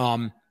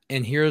 And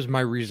here's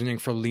my reasoning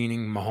for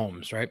leaning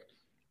Mahomes, right?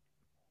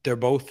 They're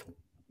both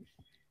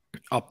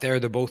up there.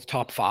 They're both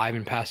top 5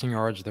 in passing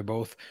yards. They're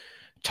both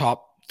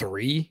top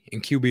 3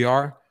 in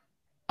QBR.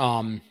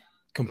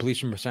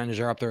 Completion percentage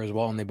are up there as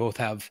well, and they both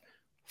have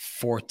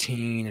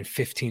 14 and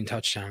 15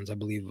 touchdowns, I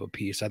believe, a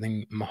piece. I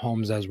think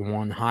Mahomes has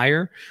one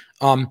higher.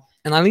 And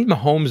I lean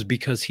Mahomes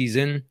because he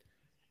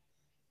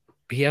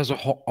has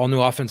all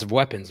new offensive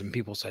weapons, and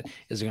people said,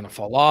 is it going to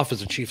fall off? Is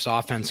the Chiefs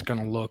offense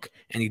going to look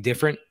any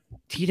different?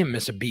 He didn't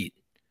miss a beat,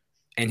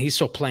 and he's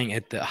still playing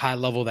at the high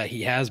level that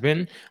he has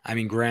been. I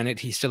mean, granted,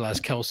 he still has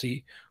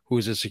Kelsey, who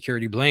is a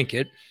security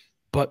blanket,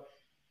 but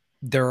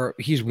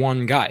he's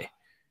one guy.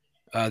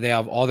 They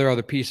have all their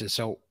other pieces,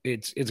 so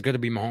it's going to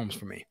be Mahomes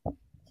for me.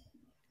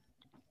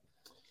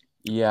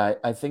 Yeah,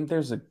 I think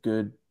there's a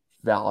good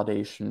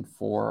validation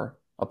for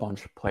a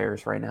bunch of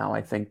players right now.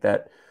 I think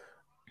that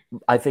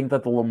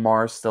the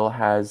Lamar still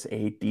has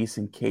a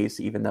decent case,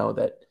 even though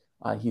that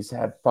he's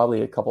had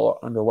probably a couple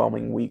of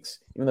underwhelming weeks,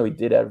 even though he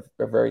did have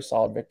a very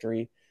solid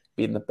victory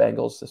beating the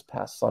Bengals this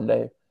past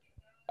Sunday.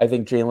 I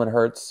think Jalen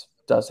Hurts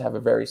does have a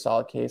very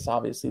solid case.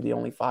 Obviously, the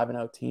only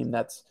 5-0 team,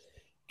 that's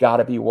got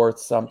to be worth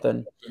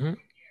something. Mm-hmm.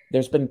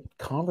 There's been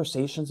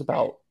conversations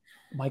about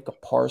Micah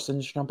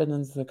Parsons jumping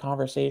into the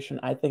conversation.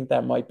 I think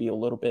that might be a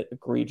little bit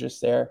egregious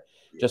there,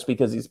 just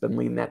because he's been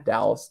leading that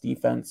Dallas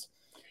defense.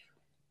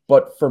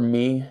 But for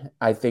me,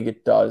 I think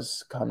it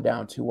does come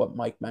down to what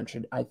Mike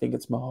mentioned. I think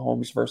it's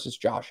Mahomes versus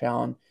Josh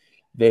Allen.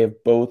 They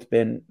have both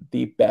been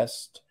the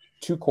best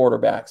 2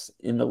 quarterbacks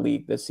in the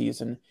league this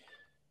season.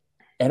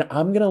 And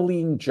I'm going to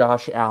lean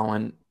Josh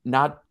Allen,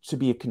 not to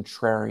be a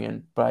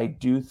contrarian, but I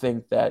do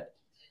think that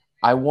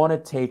I want to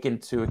take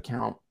into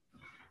account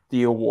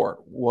the award.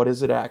 What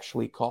is it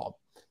actually called?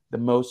 The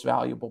most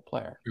valuable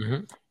player.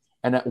 Mm-hmm.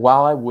 And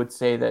while I would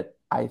say that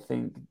I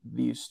think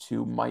these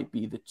two might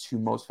be the 2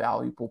 most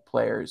valuable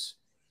players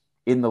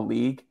in the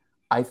league,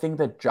 I think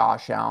that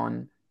Josh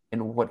Allen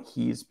and what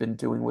he's been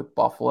doing with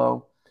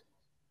Buffalo,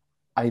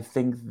 I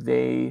think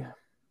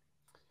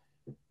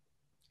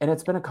and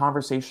it's been a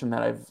conversation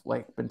that I've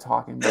been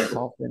talking to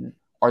myself in,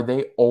 are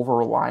they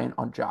over-reliant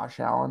on Josh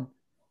Allen?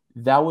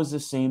 That was the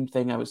same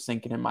thing I was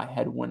thinking in my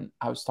head when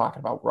I was talking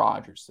about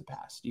Rodgers the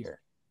past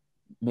year,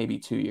 maybe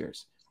 2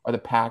 years. Are the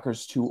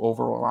Packers too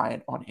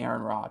over-reliant on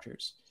Aaron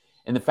Rodgers?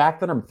 And the fact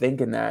that I'm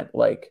thinking that,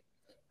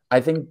 I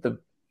think the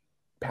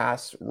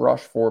pass rush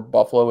for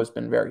Buffalo has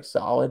been very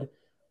solid,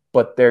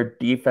 but their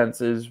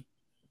defense is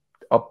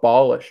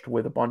abolished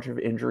with a bunch of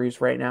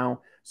injuries right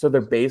now. So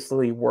they're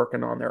basically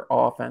working on their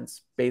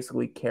offense,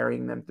 basically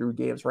carrying them through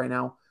games right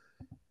now,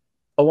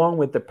 along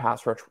with the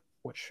pass rush,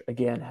 which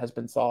again has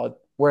been solid.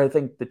 Where I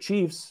think the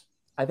Chiefs,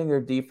 I think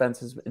their defense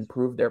has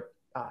improved. Their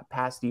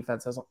pass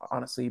defense has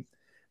honestly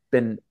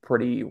been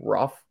pretty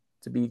rough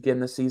to begin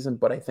the season,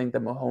 but I think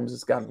that Mahomes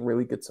has gotten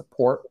really good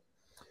support.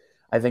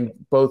 I think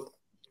both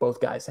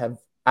guys have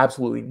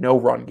absolutely no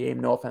run game.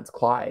 No offense,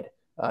 Clyde,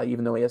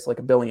 even though he has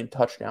 1 billion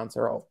touchdowns,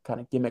 they're all kind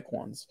of gimmick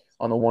ones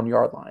on the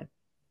 1-yard line.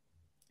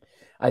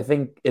 I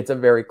think it's a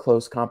very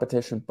close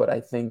competition, but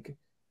I think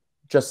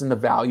just in the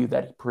value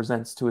that he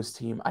presents to his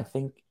team, I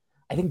think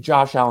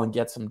Josh Allen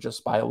gets him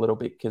just by a little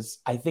bit, because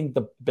I think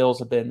the Bills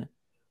have been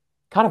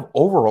kind of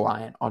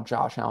over-reliant on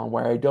Josh Allen,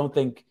 where I don't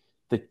think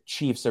the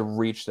Chiefs have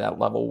reached that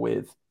level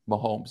with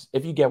Mahomes,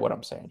 if you get what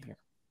I'm saying here.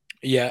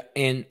 Yeah,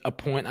 and a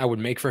point I would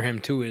make for him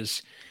too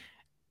is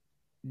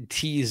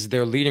he's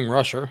their leading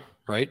rusher,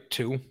 right?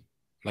 2.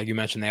 Like you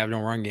mentioned, they have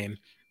no run game.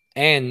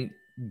 And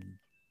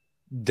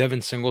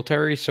Devin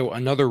Singletary, so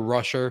another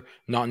rusher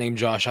not named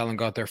Josh Allen,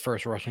 got their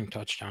first rushing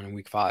touchdown in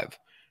week 5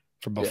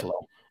 for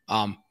Buffalo.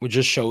 Yeah. Which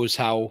just shows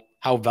how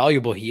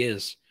valuable he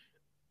is,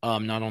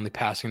 not only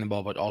passing the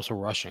ball but also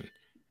rushing.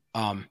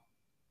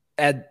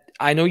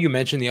 I know you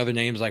mentioned the other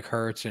names like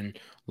Hurts and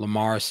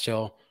Lamar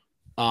still.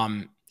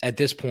 At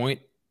this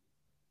point,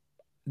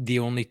 the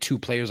only 2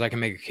 players I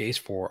can make a case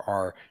for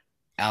are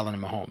Allen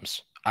and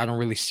Mahomes. I don't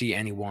really see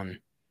anyone,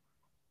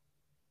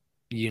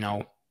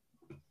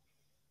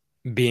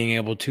 being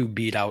able to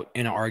beat out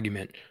in an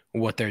argument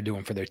what they're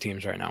doing for their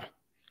teams right now.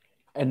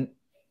 And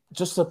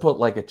just to put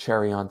a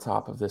cherry on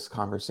top of this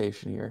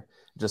conversation here,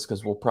 just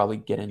because we'll probably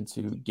get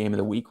into game of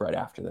the week right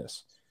after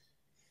this.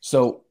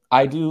 So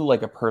I do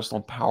a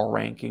personal power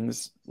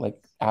rankings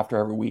after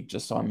every week,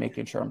 just so I'm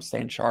making sure I'm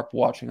staying sharp,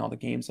 watching all the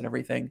games and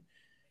everything.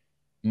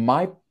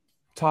 My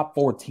top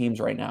 4 teams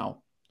right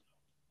now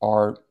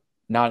are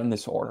not in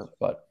this order,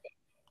 but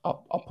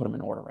I'll put them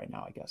in order right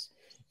now, I guess.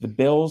 The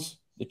Bills,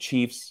 the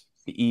Chiefs,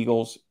 the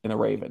Eagles, and the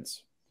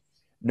Ravens.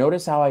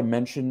 Notice how I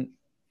mentioned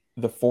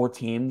the 4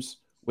 teams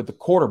with the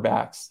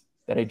quarterbacks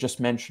that I just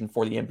mentioned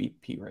for the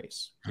MVP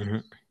race. Mm-hmm.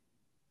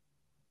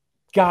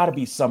 Got to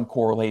be some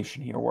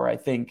correlation here where I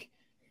think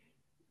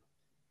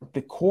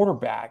the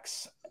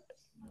quarterbacks,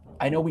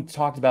 I know we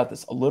talked about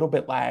this a little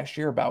bit last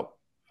year about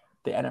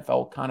the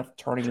NFL kind of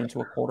turning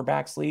into a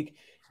quarterbacks league.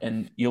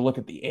 And you look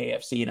at the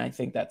AFC, and I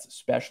think that's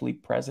especially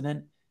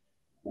present.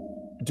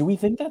 Do we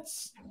think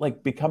that's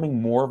like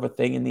becoming more of a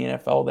thing in the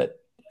NFL, that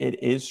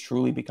it is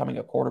truly becoming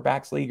a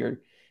quarterbacks league? Or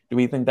do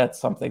we think that's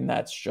something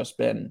that's just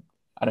been,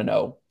 I don't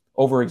know,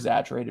 over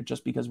exaggerated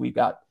just because we've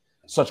got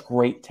such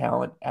great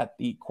talent at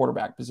the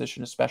quarterback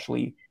position,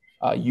 especially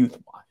youth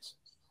wise?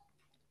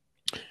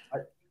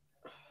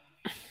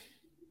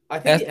 I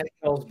think the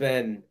NFL's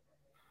been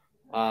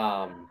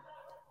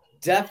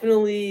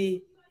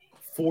definitely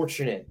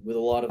fortunate with a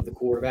lot of the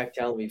quarterback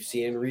talent we've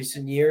seen in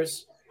recent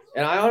years.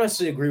 And I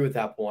honestly agree with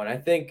that point. I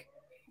think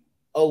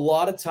a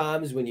lot of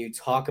times when you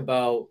talk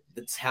about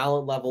the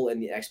talent level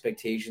and the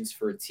expectations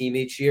for a team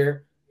each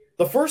year,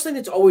 the first thing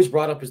that's always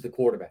brought up is the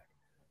quarterback.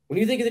 When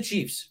you think of the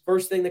Chiefs,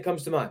 first thing that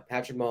comes to mind,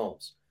 Patrick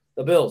Mahomes.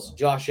 The Bills,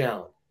 Josh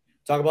Allen.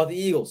 Talk about the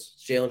Eagles,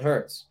 Jalen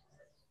Hurts.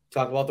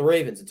 Talk about the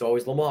Ravens, it's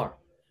always Lamar.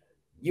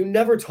 You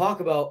never talk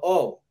about,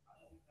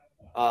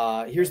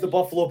 here's the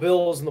Buffalo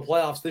Bills in the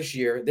playoffs this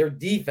year. Their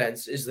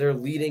defense is their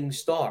leading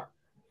star.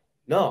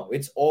 No,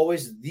 it's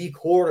always the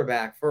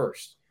quarterback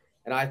first.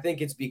 And I think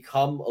it's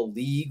become a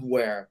league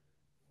where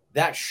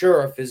that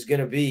sheriff is going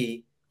to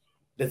be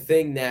the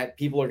thing that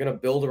people are going to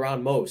build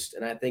around most.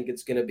 And I think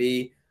it's going to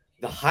be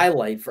the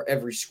highlight for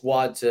every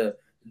squad to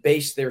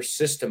base their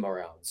system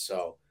around.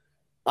 So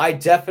I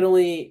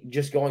definitely,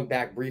 just going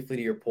back briefly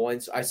to your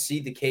points, I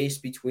see the case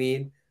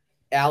between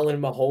Allen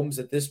and Mahomes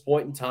at this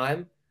point in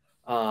time.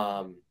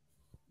 And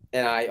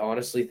I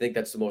honestly think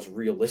that's the most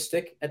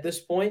realistic at this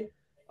point.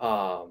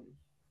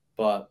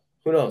 But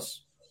who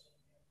knows?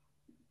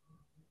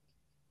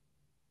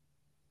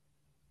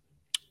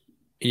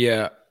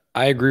 Yeah,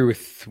 I agree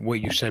with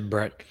what you said,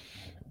 Brett,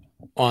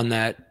 on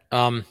that.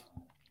 I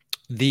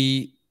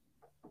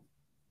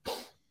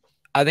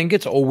think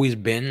it's always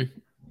been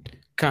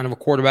kind of a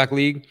quarterback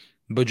league,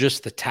 but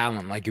just the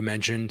talent, like you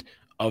mentioned,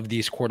 of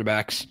these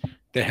quarterbacks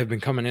that have been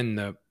coming in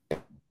the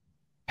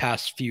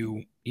past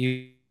few,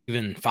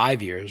 even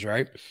 5 years,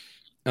 right?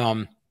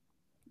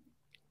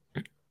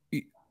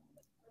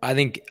 I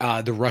think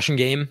the rushing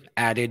game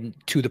added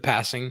to the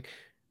passing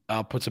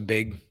puts a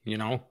big,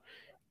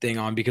 thing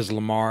on, because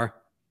Lamar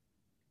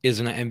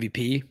isn't an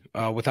MVP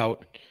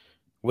without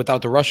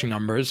the rushing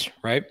numbers,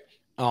 right?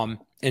 And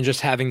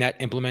just having that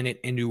implemented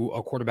into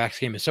a quarterback's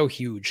game is so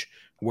huge,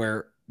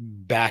 where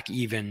back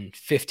even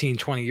 15,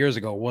 20 years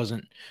ago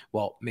wasn't,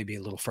 well, maybe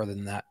a little further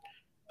than that.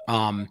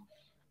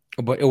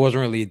 But it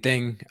wasn't really a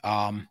thing,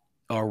 a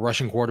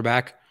rushing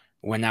quarterback,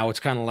 when now it's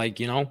kind of like,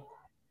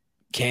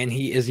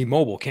 is he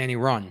mobile? Can he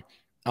run?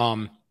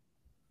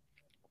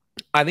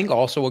 I think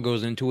also what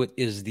goes into it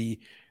is the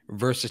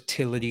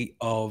versatility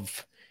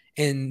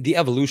and the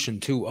evolution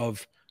too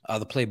of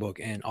the playbook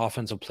and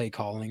offensive play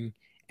calling,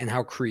 and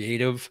how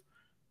creative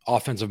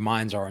offensive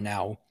minds are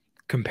now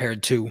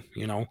compared to,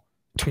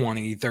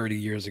 20, 30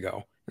 years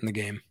ago in the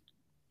game.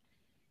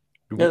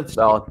 Yeah, it's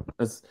valid.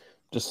 It's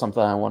just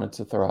something I wanted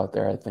to throw out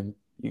there. I think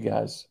you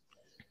guys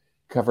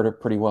covered it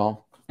pretty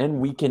well.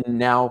 And we can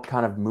now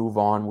kind of move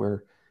on.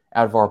 We're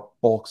out of our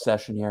bulk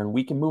session here, and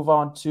we can move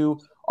on to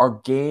our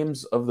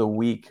games of the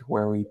week,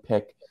 where we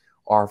pick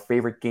our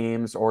favorite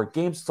games or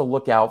games to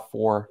look out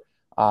for.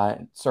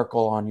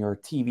 Circle on your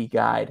TV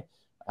guide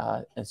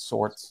and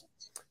sorts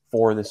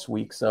for this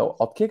week. So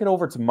I'll kick it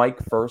over to Mike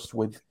first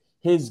with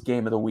his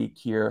game of the week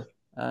here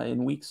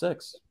in week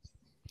 6.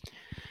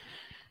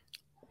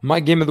 My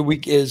game of the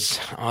week is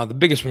the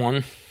biggest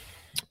one,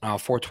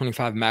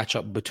 425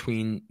 matchup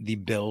between the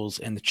Bills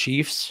and the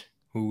Chiefs,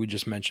 who we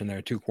just mentioned there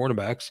are two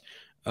quarterbacks.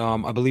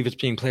 I believe it's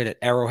being played at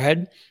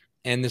Arrowhead,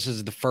 and this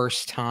is the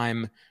first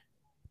time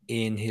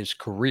in his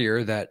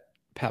career that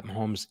Pat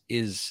Mahomes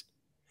is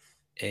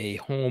a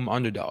home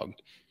underdog,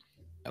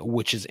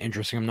 which is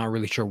interesting. I'm not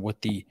really sure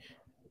what the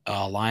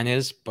line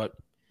is, but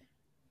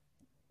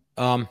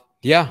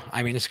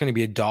it's going to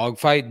be a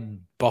dogfight.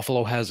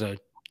 Buffalo has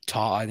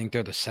I think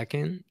they're the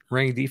second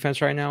ranked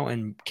defense right now,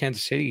 and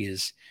Kansas City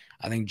is,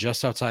 I think,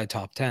 just outside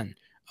top 10.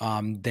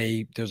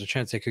 There's a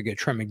chance they could get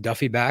Trent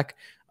McDuffie back,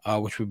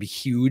 which would be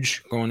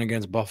huge going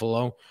against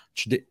Buffalo.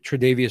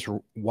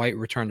 Tre'Davious White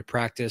returned to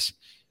practice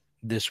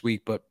this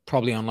week, but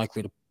probably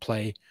unlikely to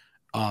play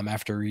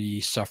after he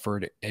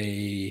suffered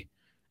a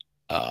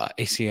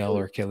ACL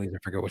or Achilles. I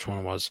forget which one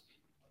it was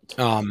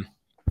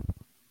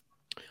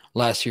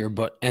last year.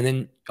 And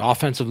then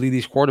offensively,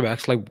 these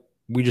quarterbacks, like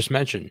we just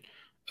mentioned,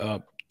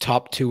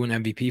 top 2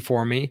 in MVP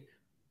for me.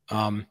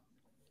 I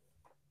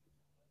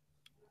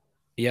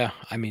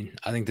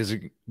think this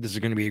is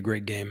going to be a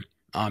great game.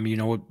 You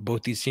know what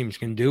both these teams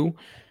can do.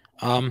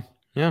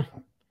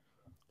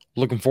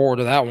 Looking forward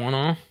to that one,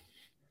 huh?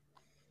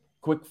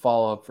 Quick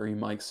follow-up for you,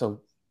 Mike.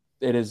 So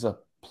it is a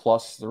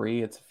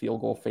 +3. It's a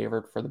field goal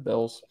favorite for the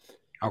Bills.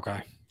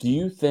 Okay. Do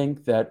you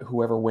think that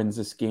whoever wins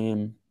this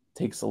game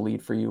takes the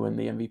lead for you in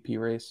the MVP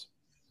race,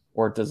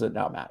 or does it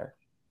not matter?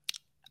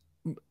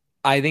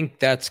 I think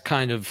that's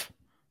kind of,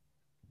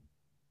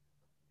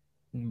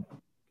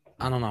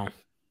 I don't know.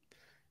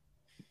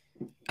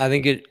 I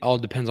think it all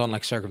depends on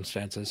like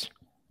circumstances.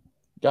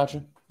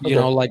 Gotcha. You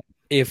know, like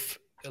if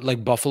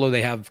like Buffalo,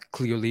 they have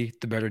clearly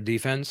the better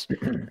defense.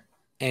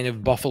 And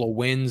if Buffalo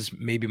wins,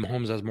 maybe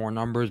Mahomes has more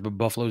numbers, but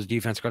Buffalo's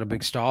defense got a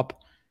big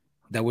stop.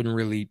 That wouldn't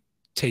really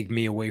take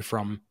me away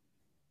from,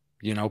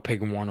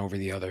 picking one over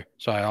the other.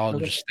 So I'll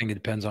just think it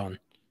depends on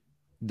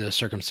the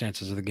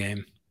circumstances of the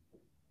game.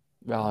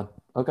 Valid.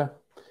 Okay.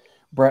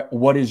 Brett,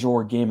 what is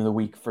your game of the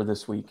week for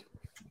this week?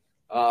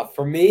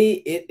 For me,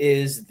 it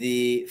is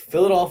the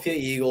Philadelphia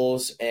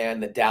Eagles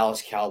and the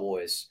Dallas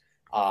Cowboys.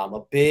 A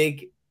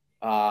big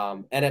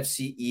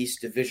NFC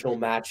East divisional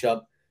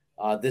matchup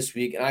this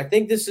week. And I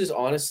think this is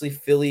honestly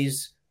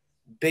Philly's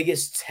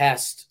biggest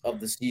test of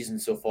the season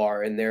so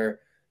far and their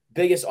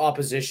biggest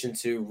opposition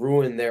to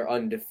ruin their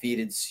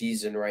undefeated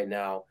season right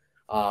now.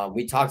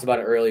 We talked about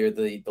it earlier.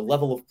 The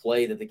level of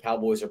play that the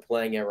Cowboys are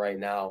playing at right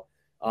now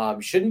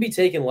shouldn't be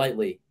taken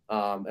lightly.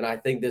 And I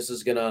think this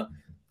is going to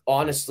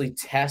honestly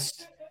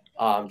test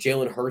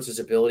Jalen Hurts'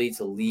 ability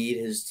to lead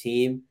his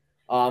team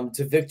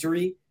to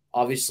victory.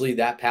 Obviously,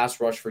 that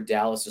pass rush for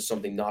Dallas is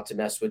something not to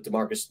mess with.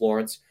 DeMarcus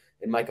Lawrence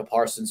and Micah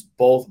Parsons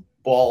both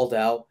balled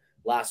out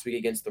last week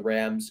against the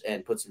Rams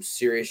and put some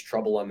serious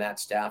trouble on Matt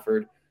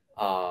Stafford.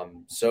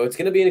 So it's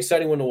going to be an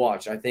exciting one to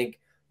watch. I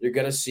think you're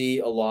going to see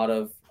a lot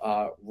of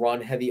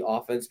run-heavy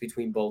offense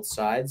between both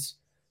sides.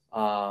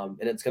 And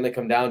it's going to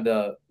come down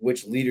to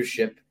which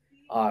leadership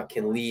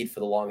can lead for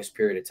the longest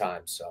period of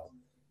time. So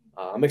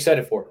I'm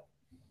excited for it.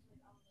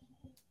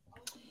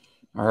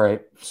 All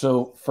right.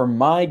 So for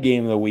my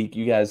game of the week,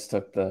 you guys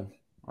took the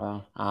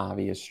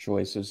obvious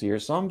choices here.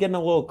 So I'm getting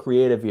a little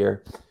creative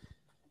here.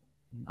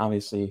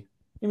 Obviously,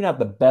 maybe not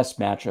the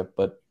best matchup,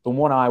 but the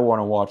one I want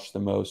to watch the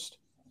most.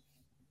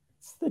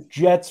 It's the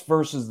Jets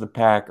versus the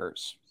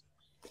Packers.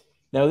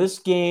 Now, this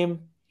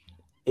game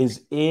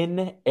is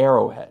in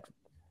Arrowhead.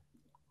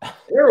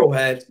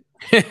 Arrowhead?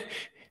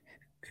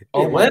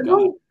 Oh, my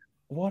God.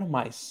 What am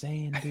I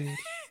saying,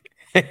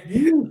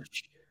 dude?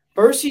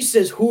 First he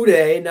says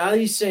Houday, now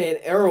he's saying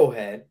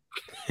Arrowhead.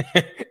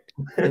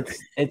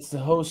 It's the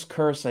host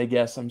curse, I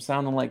guess. I'm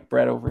sounding like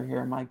Brett over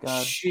here. My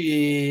God.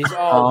 Jeez.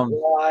 All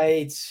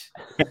right.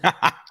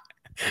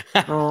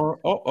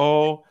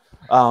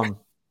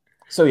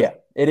 So yeah,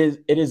 it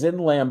is in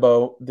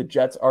Lambeau. The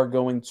Jets are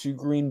going to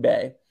Green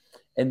Bay,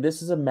 and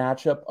this is a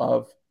matchup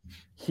of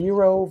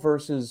hero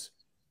versus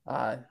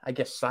I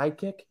guess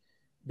sidekick,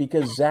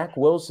 because Zach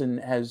Wilson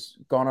has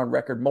gone on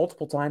record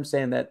multiple times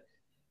saying that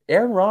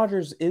Aaron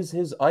Rodgers is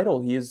his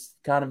idol. He is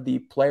kind of the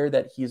player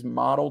that he's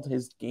modeled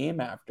his game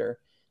after,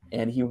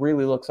 and he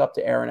really looks up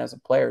to Aaron as a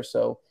player.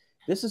 So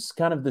this is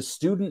kind of the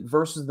student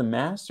versus the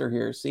master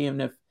here,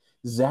 seeing if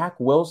Zach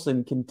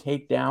Wilson can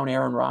take down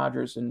Aaron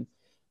Rodgers. And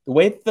the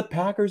way that the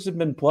Packers have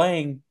been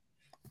playing,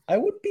 I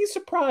wouldn't be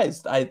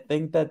surprised. I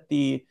think that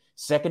the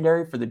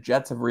secondary for the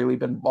Jets have really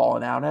been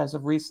balling out as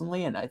of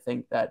recently, and I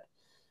think that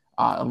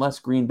unless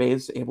Green Bay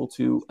is able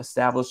to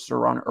establish a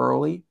run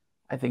early,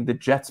 I think the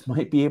Jets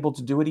might be able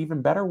to do it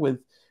even better with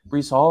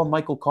Breece Hall and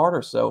Michael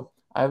Carter. So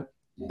I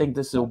think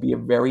this will be a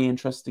very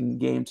interesting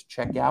game to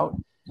check out.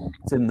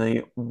 It's in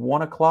the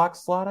 1 o'clock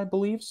slot, I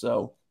believe.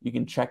 So you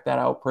can check that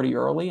out pretty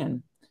early.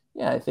 And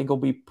yeah, I think it'll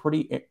be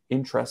pretty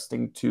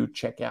interesting to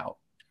check out.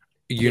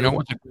 You know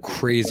what's a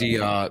crazy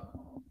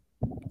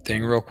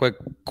thing, real quick?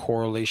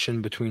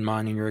 Correlation between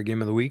mine and your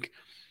game of the week?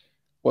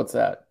 What's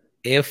that?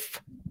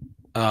 If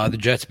the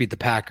Jets beat the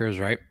Packers,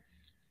 right?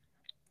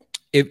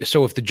 If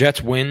the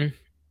Jets win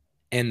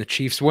and the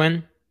Chiefs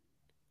win,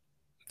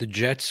 the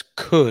Jets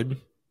could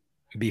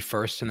be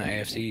first in the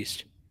AFC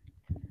East.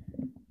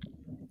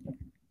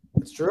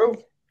 It's true.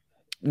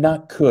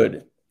 Not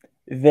could.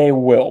 They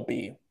will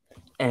be.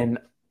 And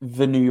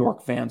the New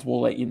York fans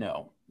will let you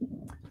know.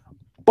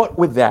 But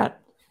with that,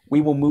 we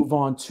will move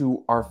on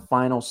to our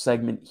final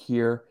segment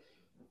here.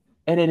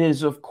 And it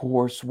is, of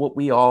course, what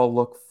we all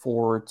look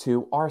forward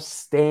to, our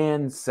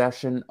stand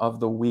session of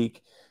the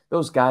week.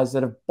 Those guys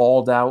that have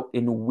balled out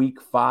in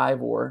week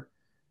 5 or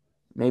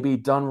maybe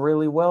done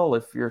really well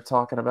if you're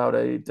talking about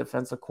a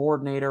defensive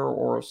coordinator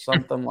or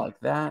something like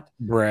that.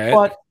 Brett.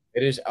 But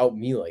it is out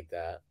me like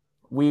that.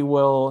 We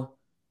will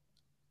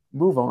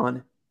move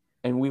on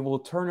and we will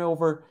turn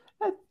over.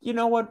 You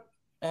know what?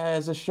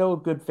 As a show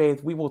of good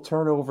faith, we will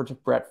turn over to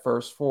Brett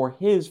first for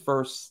his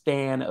first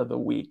stand of the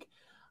week.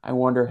 I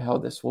wonder how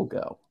this will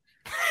go.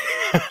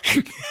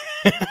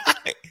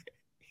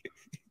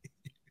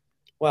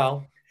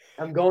 Well,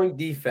 I'm going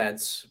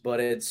defense, but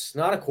it's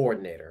not a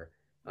coordinator,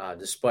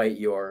 despite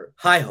your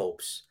high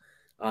hopes.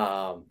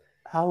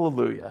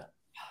 Hallelujah.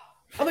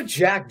 I'm a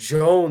Jack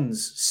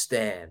Jones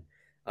stan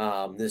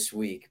this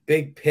week.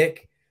 Big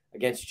pick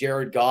against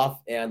Jared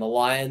Goff and the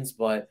Lions,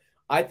 but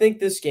I think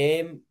this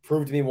game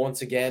proved to me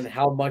once again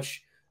how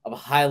much of a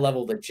high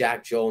level that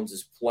Jack Jones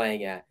is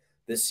playing at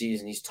this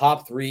season. He's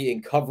top 3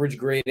 in coverage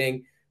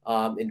grading,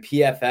 in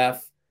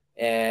PFF,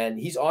 and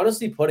he's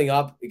honestly putting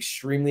up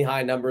extremely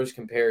high numbers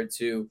compared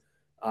to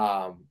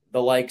the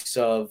likes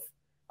of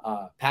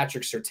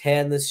Patrick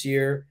Surtain this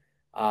year.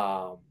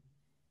 I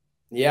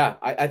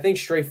think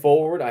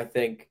straightforward. I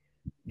think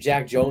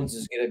Jack Jones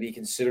is going to be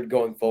considered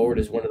going forward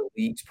as one of the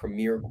league's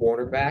premier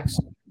cornerbacks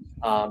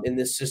in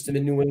this system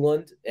in New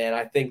England. And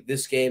I think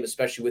this game,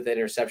 especially with that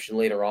interception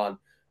later on,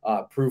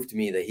 proved to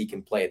me that he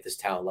can play at this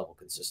talent level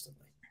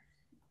consistently.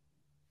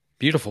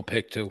 Beautiful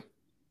pick, too.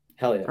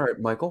 Hell yeah. All right,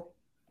 Michael,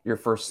 your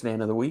first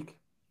stand of the week.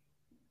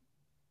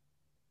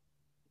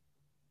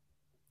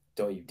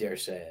 Don't you dare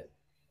say it.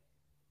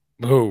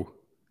 Who?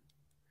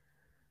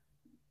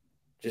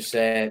 Just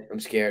say it. I'm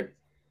scared.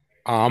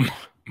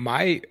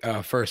 My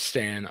first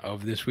stand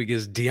of this week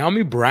is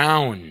Dyami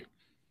Brown.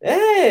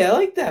 Hey, I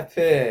like that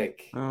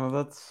pick. Oh,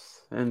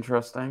 that's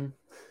interesting.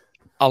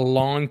 A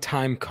long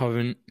time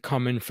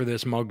coming for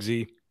this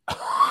Muggsy.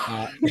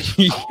 Oh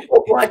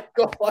my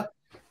God.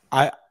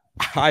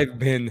 I've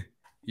been,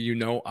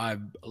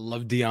 I've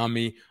loved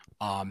Dyami.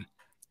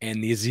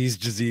 And the Aziz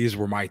Disease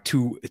were my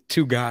two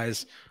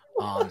guys.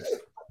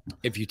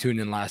 If you tuned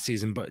in last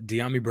season, but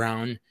Dyami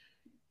Brown,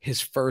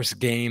 his first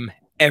game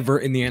ever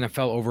in the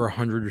NFL, over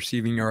 100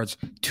 receiving yards,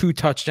 2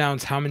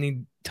 touchdowns. How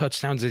many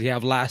touchdowns did he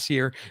have last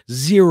year?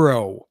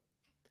 0.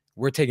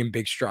 We're taking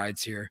big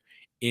strides here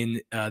in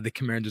the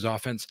Commanders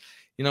offense.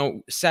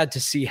 Sad to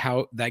see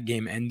how that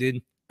game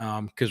ended.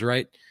 Because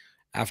right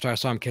after I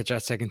saw him catch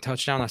that second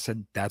touchdown, I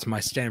said, that's my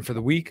stand for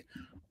the week.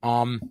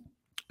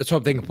 Let's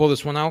hope they can pull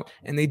this one out.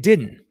 And they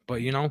didn't.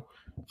 But,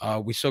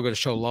 we still got to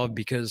show love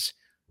because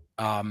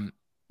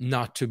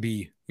not to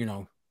be,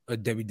 a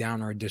Debbie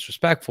Downer or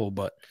disrespectful,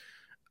 but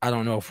I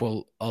don't know if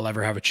I'll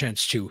ever have a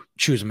chance to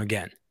choose him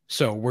again.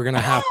 So we're gonna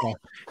have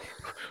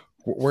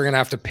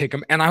to pick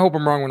him. And I hope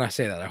I'm wrong when I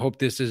say that. I hope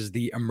this is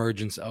the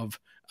emergence of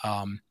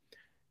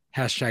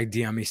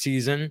 #Dyami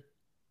season.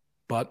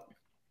 But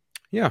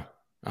yeah,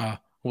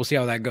 we'll see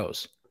how that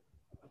goes.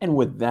 And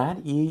with that,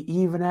 he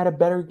even had a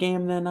better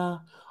game than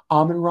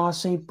Amon-Ra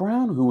St.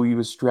 Brown, who he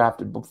was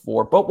drafted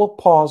before. But we'll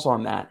pause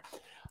on that.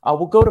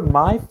 We'll go to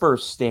my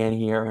first stand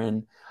here,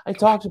 and I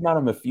talked about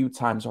him a few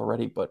times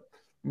already, but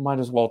might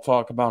as well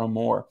talk about him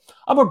more.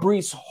 I'm a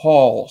Breece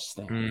Hall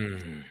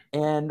stan.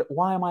 And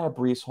why am I a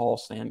Breece Hall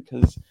stan?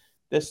 Because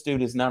this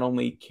dude is not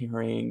only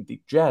carrying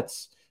the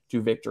Jets to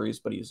victories,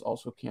 but he's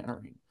also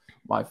carrying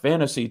my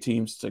fantasy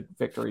teams to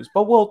victories.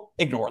 But we'll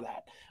ignore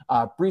that.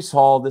 Breece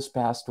Hall this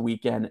past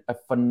weekend, a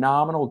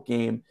phenomenal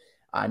game,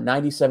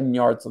 97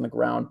 yards on the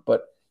ground,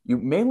 but you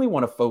mainly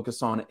want to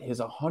focus on his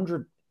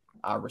 100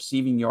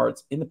 receiving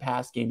yards in the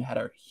past game. Had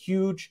a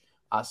huge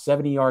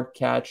 70-yard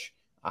catch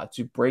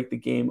to break the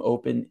game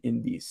open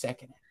in the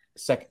second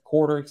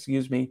quarter,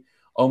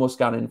 almost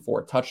got in for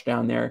a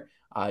touchdown there.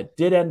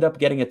 Did end up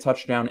getting a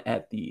touchdown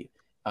at the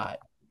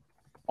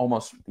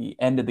almost the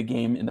end of the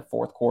game in the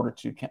fourth quarter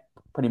to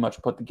pretty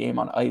much put the game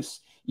on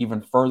ice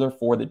even further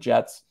for the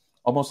Jets.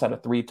 Almost had a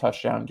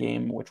 3-touchdown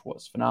game, which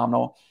was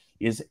phenomenal.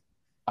 His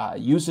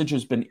usage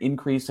has been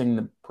increasing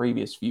the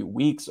previous few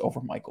weeks over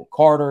Michael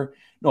Carter.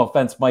 No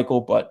offense, Michael,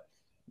 but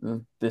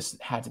this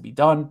had to be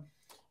done.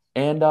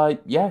 And,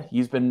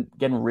 he's been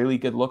getting really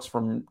good looks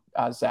from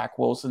Zach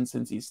Wilson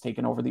since he's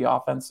taken over the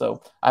offense.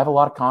 So I have a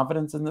lot of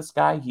confidence in this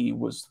guy. He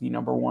was the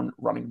number 1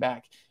 running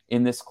back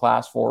in this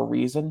class for a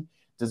reason.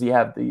 Does he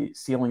have the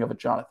ceiling of a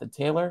Jonathan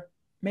Taylor?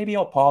 Maybe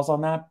I'll pause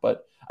on that.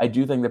 But I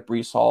do think that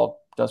Breece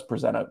Hall does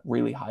present a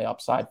really high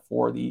upside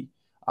for the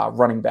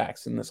running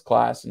backs in this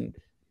class and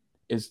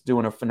is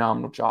doing a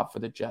phenomenal job for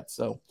the Jets.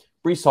 So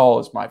Breece Hall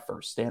is my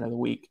first stand of the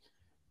week.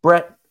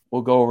 Brett,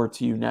 we'll go over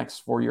to you next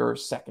for your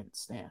second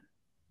stand.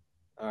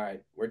 All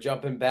right, we're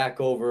jumping back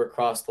over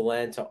across the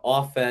land to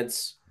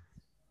offense.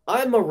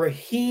 I'm a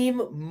Raheem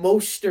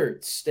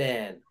Mostert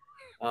stan.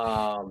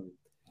 To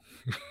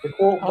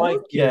quote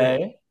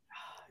Mike,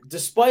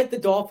 despite the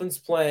Dolphins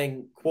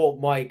playing, quote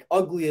Mike,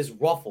 ugly as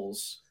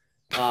ruffles,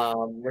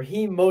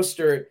 Raheem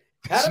Mostert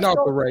It's not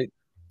the right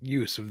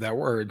use of that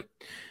word.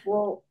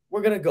 Well,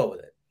 we're going to go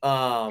with it.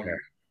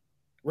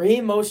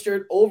 Raheem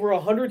Mostert, over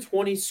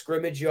 120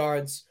 scrimmage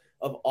yards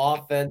of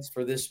offense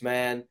for this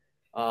man.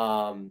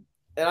 And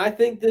I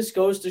think this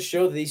goes to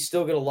show that he's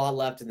still got a lot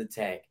left in the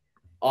tank.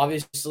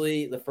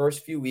 Obviously, the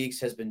first few weeks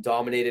has been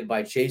dominated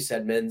by Chase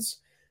Edmonds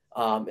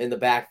in the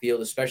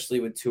backfield, especially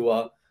with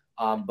Tua.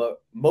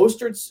 But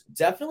Mostert's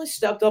definitely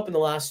stepped up in the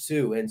last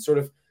 2 and sort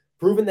of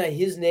proven that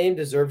his name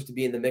deserves to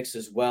be in the mix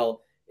as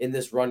well in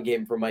this run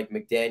game for Mike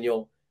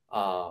McDaniel.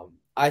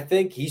 I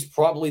think he's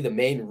probably the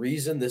main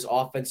reason this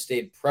offense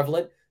stayed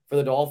prevalent for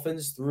the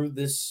Dolphins through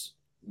this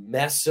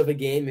mess of a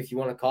game, if you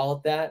want to call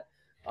it that.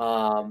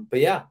 But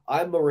yeah,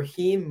 I'm a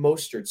Raheem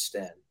Mostert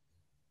stan.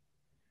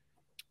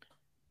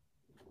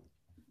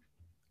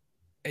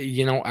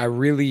 I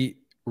really,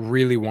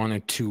 really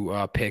wanted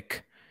to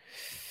pick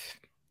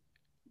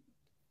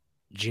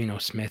Geno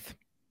Smith,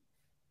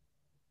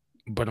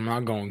 but I'm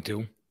not going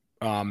to.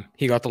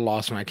 He got the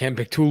loss, and I can't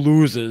pick 2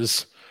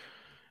 losers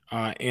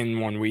in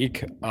 1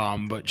 week.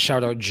 But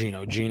shout out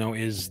Geno. Geno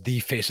is the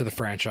face of the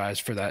franchise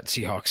for that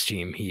Seahawks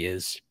team. He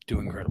is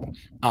doing incredible.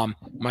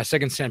 My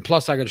second stand,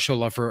 plus I got to show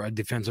love for a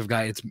defensive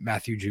guy. It's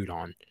Matthew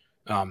Judon.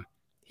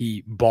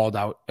 He balled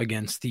out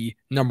against the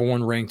number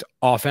 1 ranked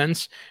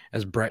offense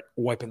as Brett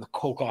wiping the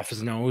coke off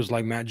his nose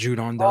like Matt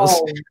Judon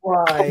does. Oh,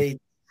 right.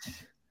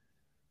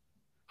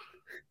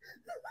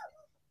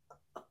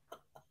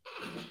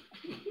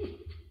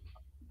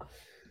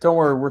 Don't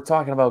worry, we're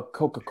talking about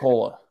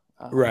Coca-Cola.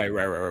 Right.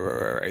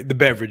 The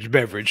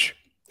beverage.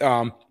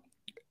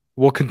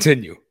 We'll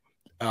continue.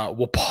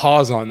 We'll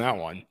pause on that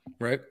one,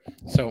 right?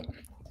 So,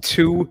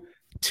 two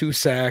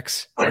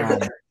sacks.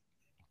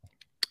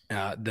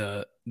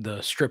 The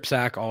strip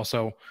sack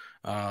also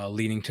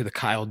leading to the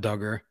Kyle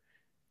Duggar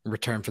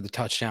return for the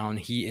touchdown.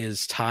 He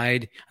is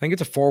tied. I think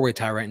it's a 4-way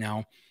tie right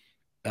now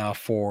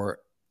for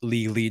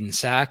league leading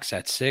sacks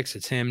at 6.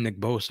 It's him, Nick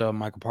Bosa,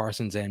 Michael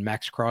Parsons, and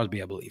Max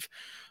Crosby, I believe.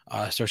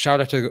 So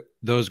shout out to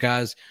those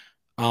guys.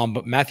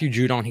 But Matthew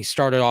Judon, he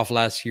started off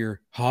last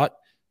year hot,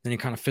 then he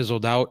kind of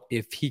fizzled out.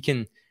 If he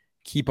can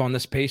keep on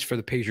this pace for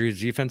the Patriots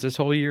defense this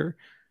whole year,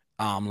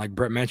 like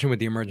Brett mentioned with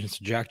the emergence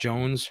of Jack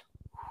Jones,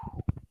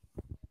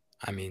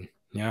 I mean,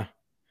 yeah,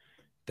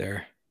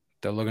 they're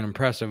looking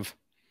impressive.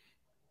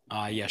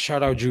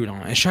 Shout out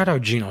Judon and shout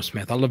out Geno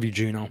Smith. I love you,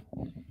 Geno.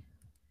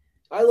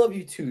 I love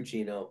you too,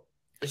 Geno.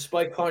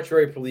 Despite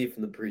contrary belief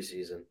in the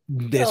preseason.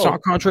 It's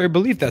not contrary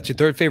belief. That's your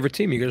third favorite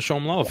team. You got to show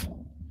them love.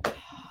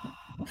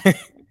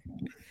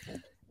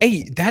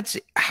 Hey, that's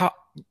how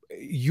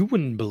you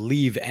wouldn't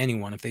believe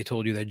anyone if they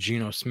told you that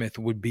Geno Smith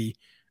would be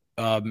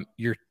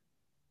your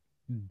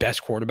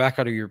best quarterback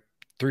out of your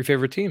 3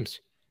 favorite teams.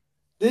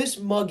 This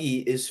Muggy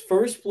is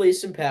first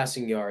place in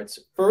passing yards,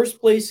 first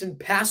place in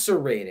passer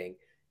rating,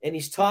 and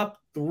he's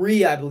top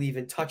 3, I believe,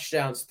 in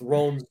touchdowns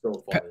thrown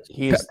so far.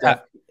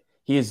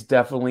 He is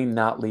definitely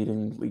not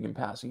leading league in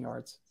passing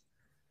yards.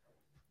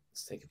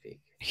 Let's take a peek.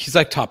 He's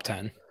like top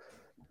 10.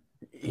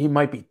 He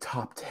might be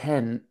top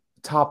 10.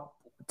 Top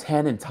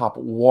 10 and top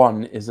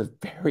 1 is a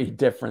very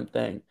different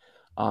thing.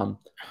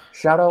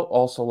 Shout out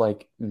also,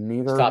 like,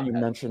 neither of you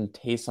mentioned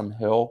Taysom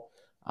Hill.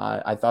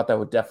 I thought that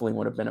would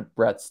have been a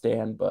Brett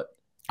stand, but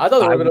I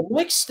thought it would have been a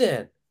Mike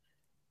stand.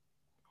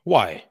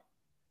 Why?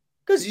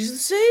 Because he's the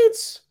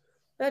Saints.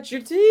 That's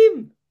your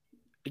team.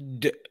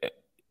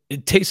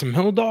 Taysom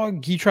Hill,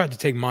 dog. He tried to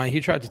take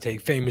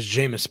famous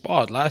Jameis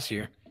Spot last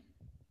year.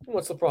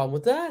 What's the problem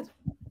with that?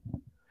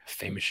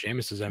 Famous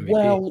Jameis is MVP.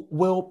 Well,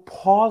 we'll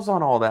pause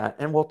on all that,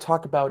 and we'll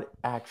talk about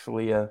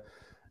actually an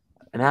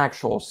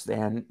actual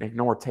stand.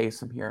 Ignore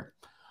Taysom here.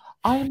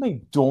 I am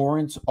a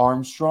Dorrance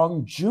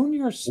Armstrong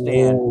Jr.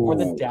 stand for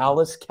the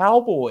Dallas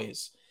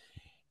Cowboys.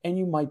 And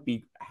you might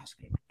be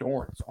asking,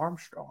 Dorrance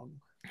Armstrong,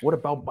 what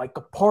about Micah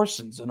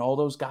Parsons and all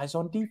those guys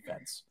on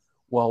defense?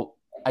 Well,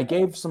 I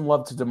gave some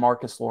love to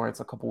DeMarcus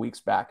Lawrence a couple weeks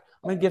back.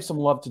 I'm going to give some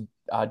love to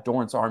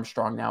Dorrance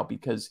Armstrong now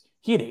because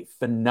he had a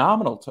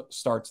phenomenal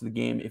start to the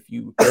game. If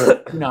you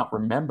do not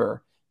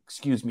remember,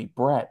 excuse me,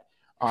 Brett,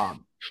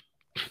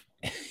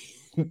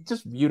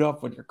 just mute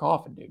up when you're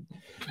coughing, dude.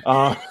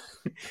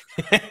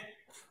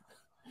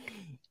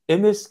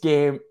 In this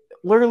game,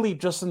 literally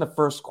just in the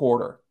first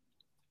quarter,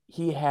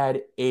 he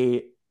had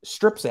a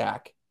strip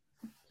sack,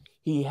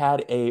 he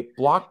had a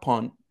block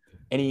punt,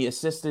 and he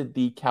assisted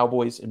the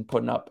Cowboys in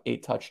putting up a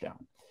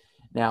touchdown.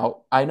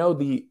 Now, I know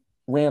the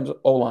Rams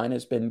O-line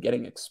has been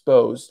getting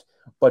exposed,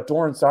 but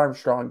Dorrance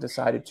Armstrong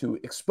decided to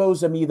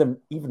expose them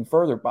even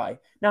further by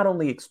not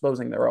only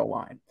exposing their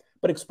O-line,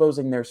 but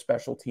exposing their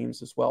special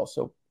teams as well.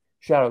 So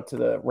shout out to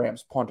the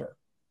Rams punter.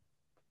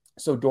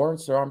 So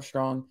Dorrance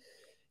Armstrong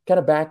kind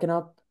of backing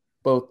up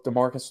both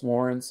DeMarcus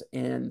Lawrence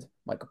and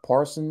Micah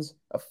Parsons.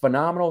 A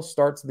phenomenal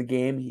start to the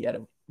game. He had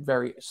a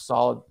very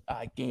solid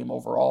game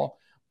overall,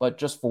 but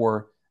just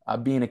for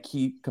being a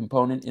key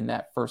component in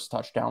that first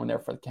touchdown there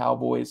for the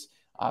Cowboys,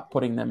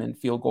 putting them in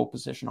field goal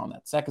position on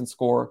that second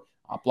score,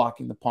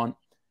 blocking the punt,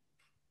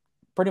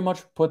 pretty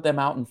much put them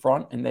out in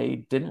front, and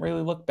they didn't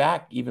really look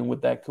back even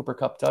with that Cooper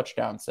Kupp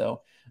touchdown.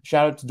 So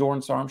shout out to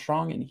Dorrance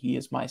Armstrong, and he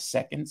is my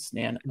second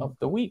stand of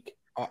the week.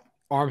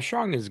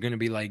 Armstrong is going to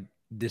be like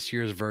this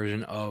year's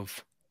version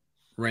of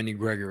Randy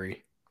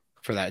Gregory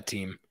for that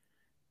team.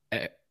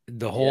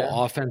 The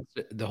whole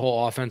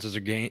offense is a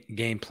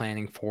game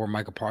planning for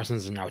Michael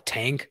Parsons and now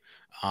Tank.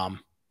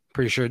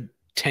 Pretty sure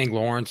Tank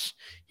Lawrence,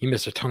 he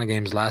missed a ton of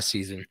games last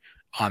season.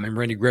 And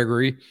Randy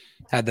Gregory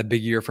had that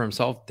big year for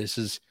himself. This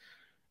is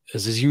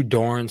you,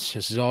 Dorrance.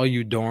 This is all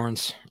you,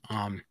 Dorrance.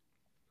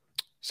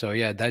 So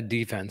yeah, that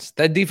defense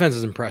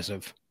is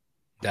impressive.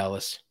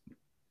 Dallas.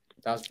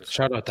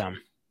 Shout out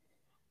them.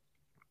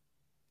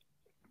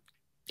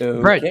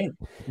 Okay.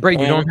 Brett,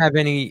 you don't have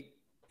any.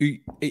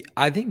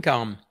 I think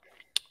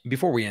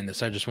before we end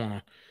this, I just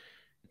want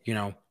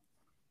to,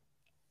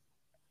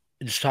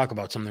 just talk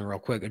about something real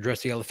quick.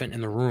 Address the elephant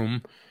in the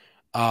room.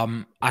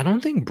 I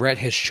don't think Brett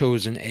has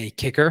chosen a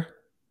kicker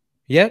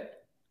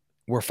yet.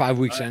 We're 5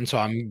 weeks in, so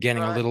I'm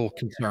getting a little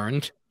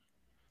concerned.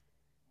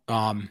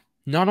 Not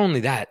only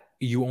that,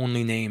 you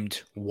only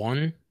named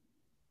one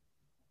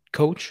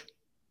coach.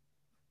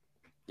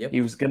 Yep.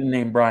 He was going to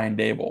name Brian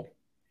Daboll.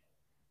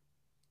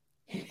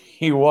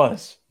 He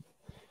was.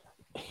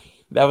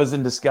 That was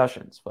in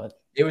discussions, but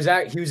he was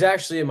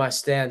actually in my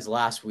stands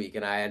last week,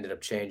 and I ended up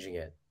changing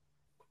it.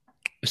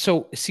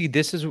 So, see,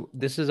 this is what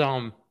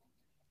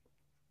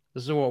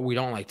we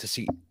don't like to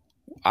see.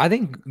 I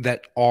think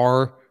that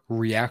our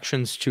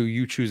reactions to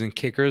you choosing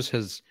kickers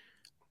has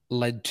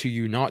led to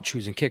you not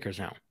choosing kickers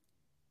now.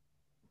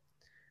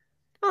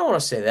 I don't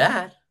want to say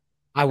that.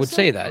 I would That's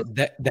say not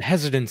that the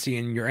hesitancy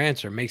in your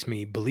answer makes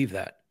me believe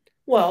that.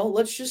 Well,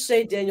 let's just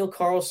say Daniel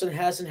Carlson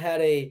hasn't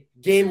had a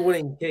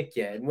game-winning kick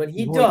yet, and when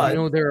he Well, does, you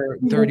know there are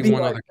he will be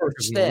 31 our other first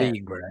kickers in the stand.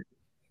 league,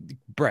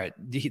 Brett.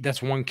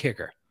 That's one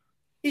kicker.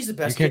 He's the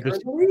best can't kicker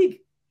just- in the league.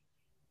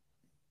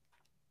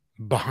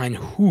 Behind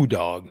who,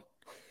 dog?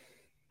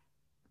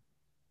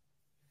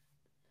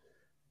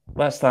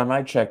 Last time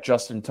I checked,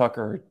 Justin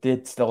Tucker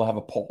did still have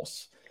a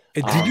pulse.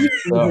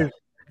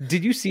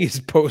 Did you see his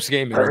post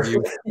game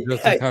interview?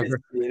 Justin Tucker?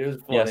 It was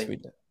funny. Yes, we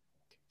did.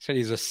 Said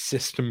he's a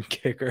system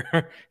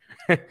kicker.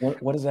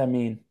 What does that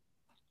mean?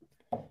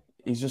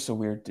 He's just a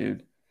weird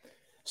dude.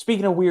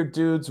 Speaking of weird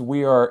dudes,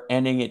 we are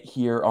ending it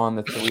here on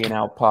the 3 and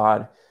Out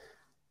pod.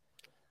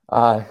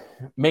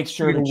 Make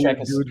sure to check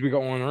us. Dudes, we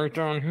got one right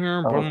down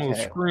here, bottom of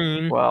the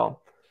screen.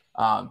 Well,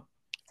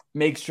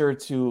 make sure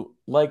to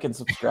like and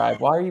subscribe.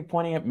 Why are you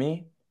pointing at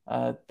me?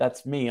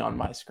 That's me on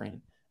my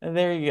screen. And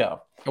there you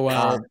go.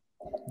 Well,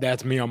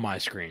 that's me on my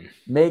screen.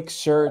 Make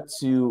sure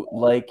to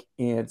like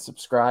and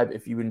subscribe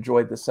if you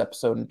enjoyed this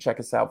episode, and check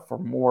us out for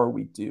more.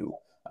 We do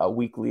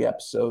weekly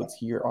episodes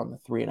here on the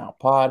 3 and Out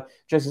pod.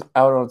 Check us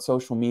out on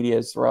social media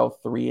as well,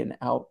 3 and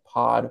Out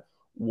pod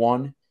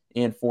 1.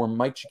 And for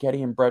Mike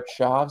Cicchetti and Brett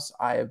Shavs,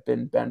 I have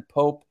been Ben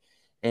Pope,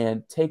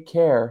 and take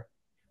care.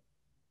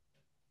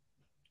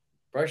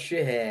 Brush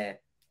your hair.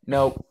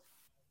 Nope.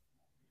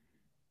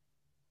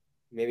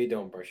 Maybe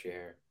don't brush your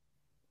hair.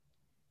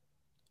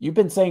 You've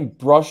been saying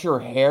brush your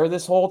hair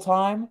this whole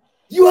time?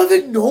 You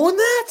haven't known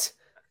that?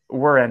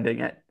 We're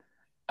ending it.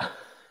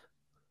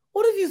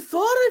 What have you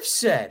thought I've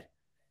said?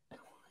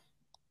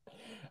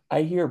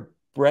 I hear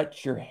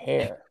Brett your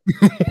hair.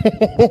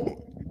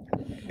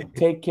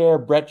 Take care,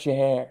 Brett your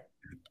hair.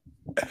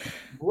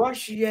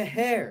 Brush your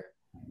hair.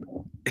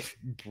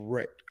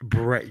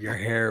 Brett, your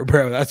hair,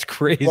 bro. That's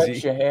crazy.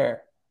 Brett your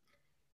hair.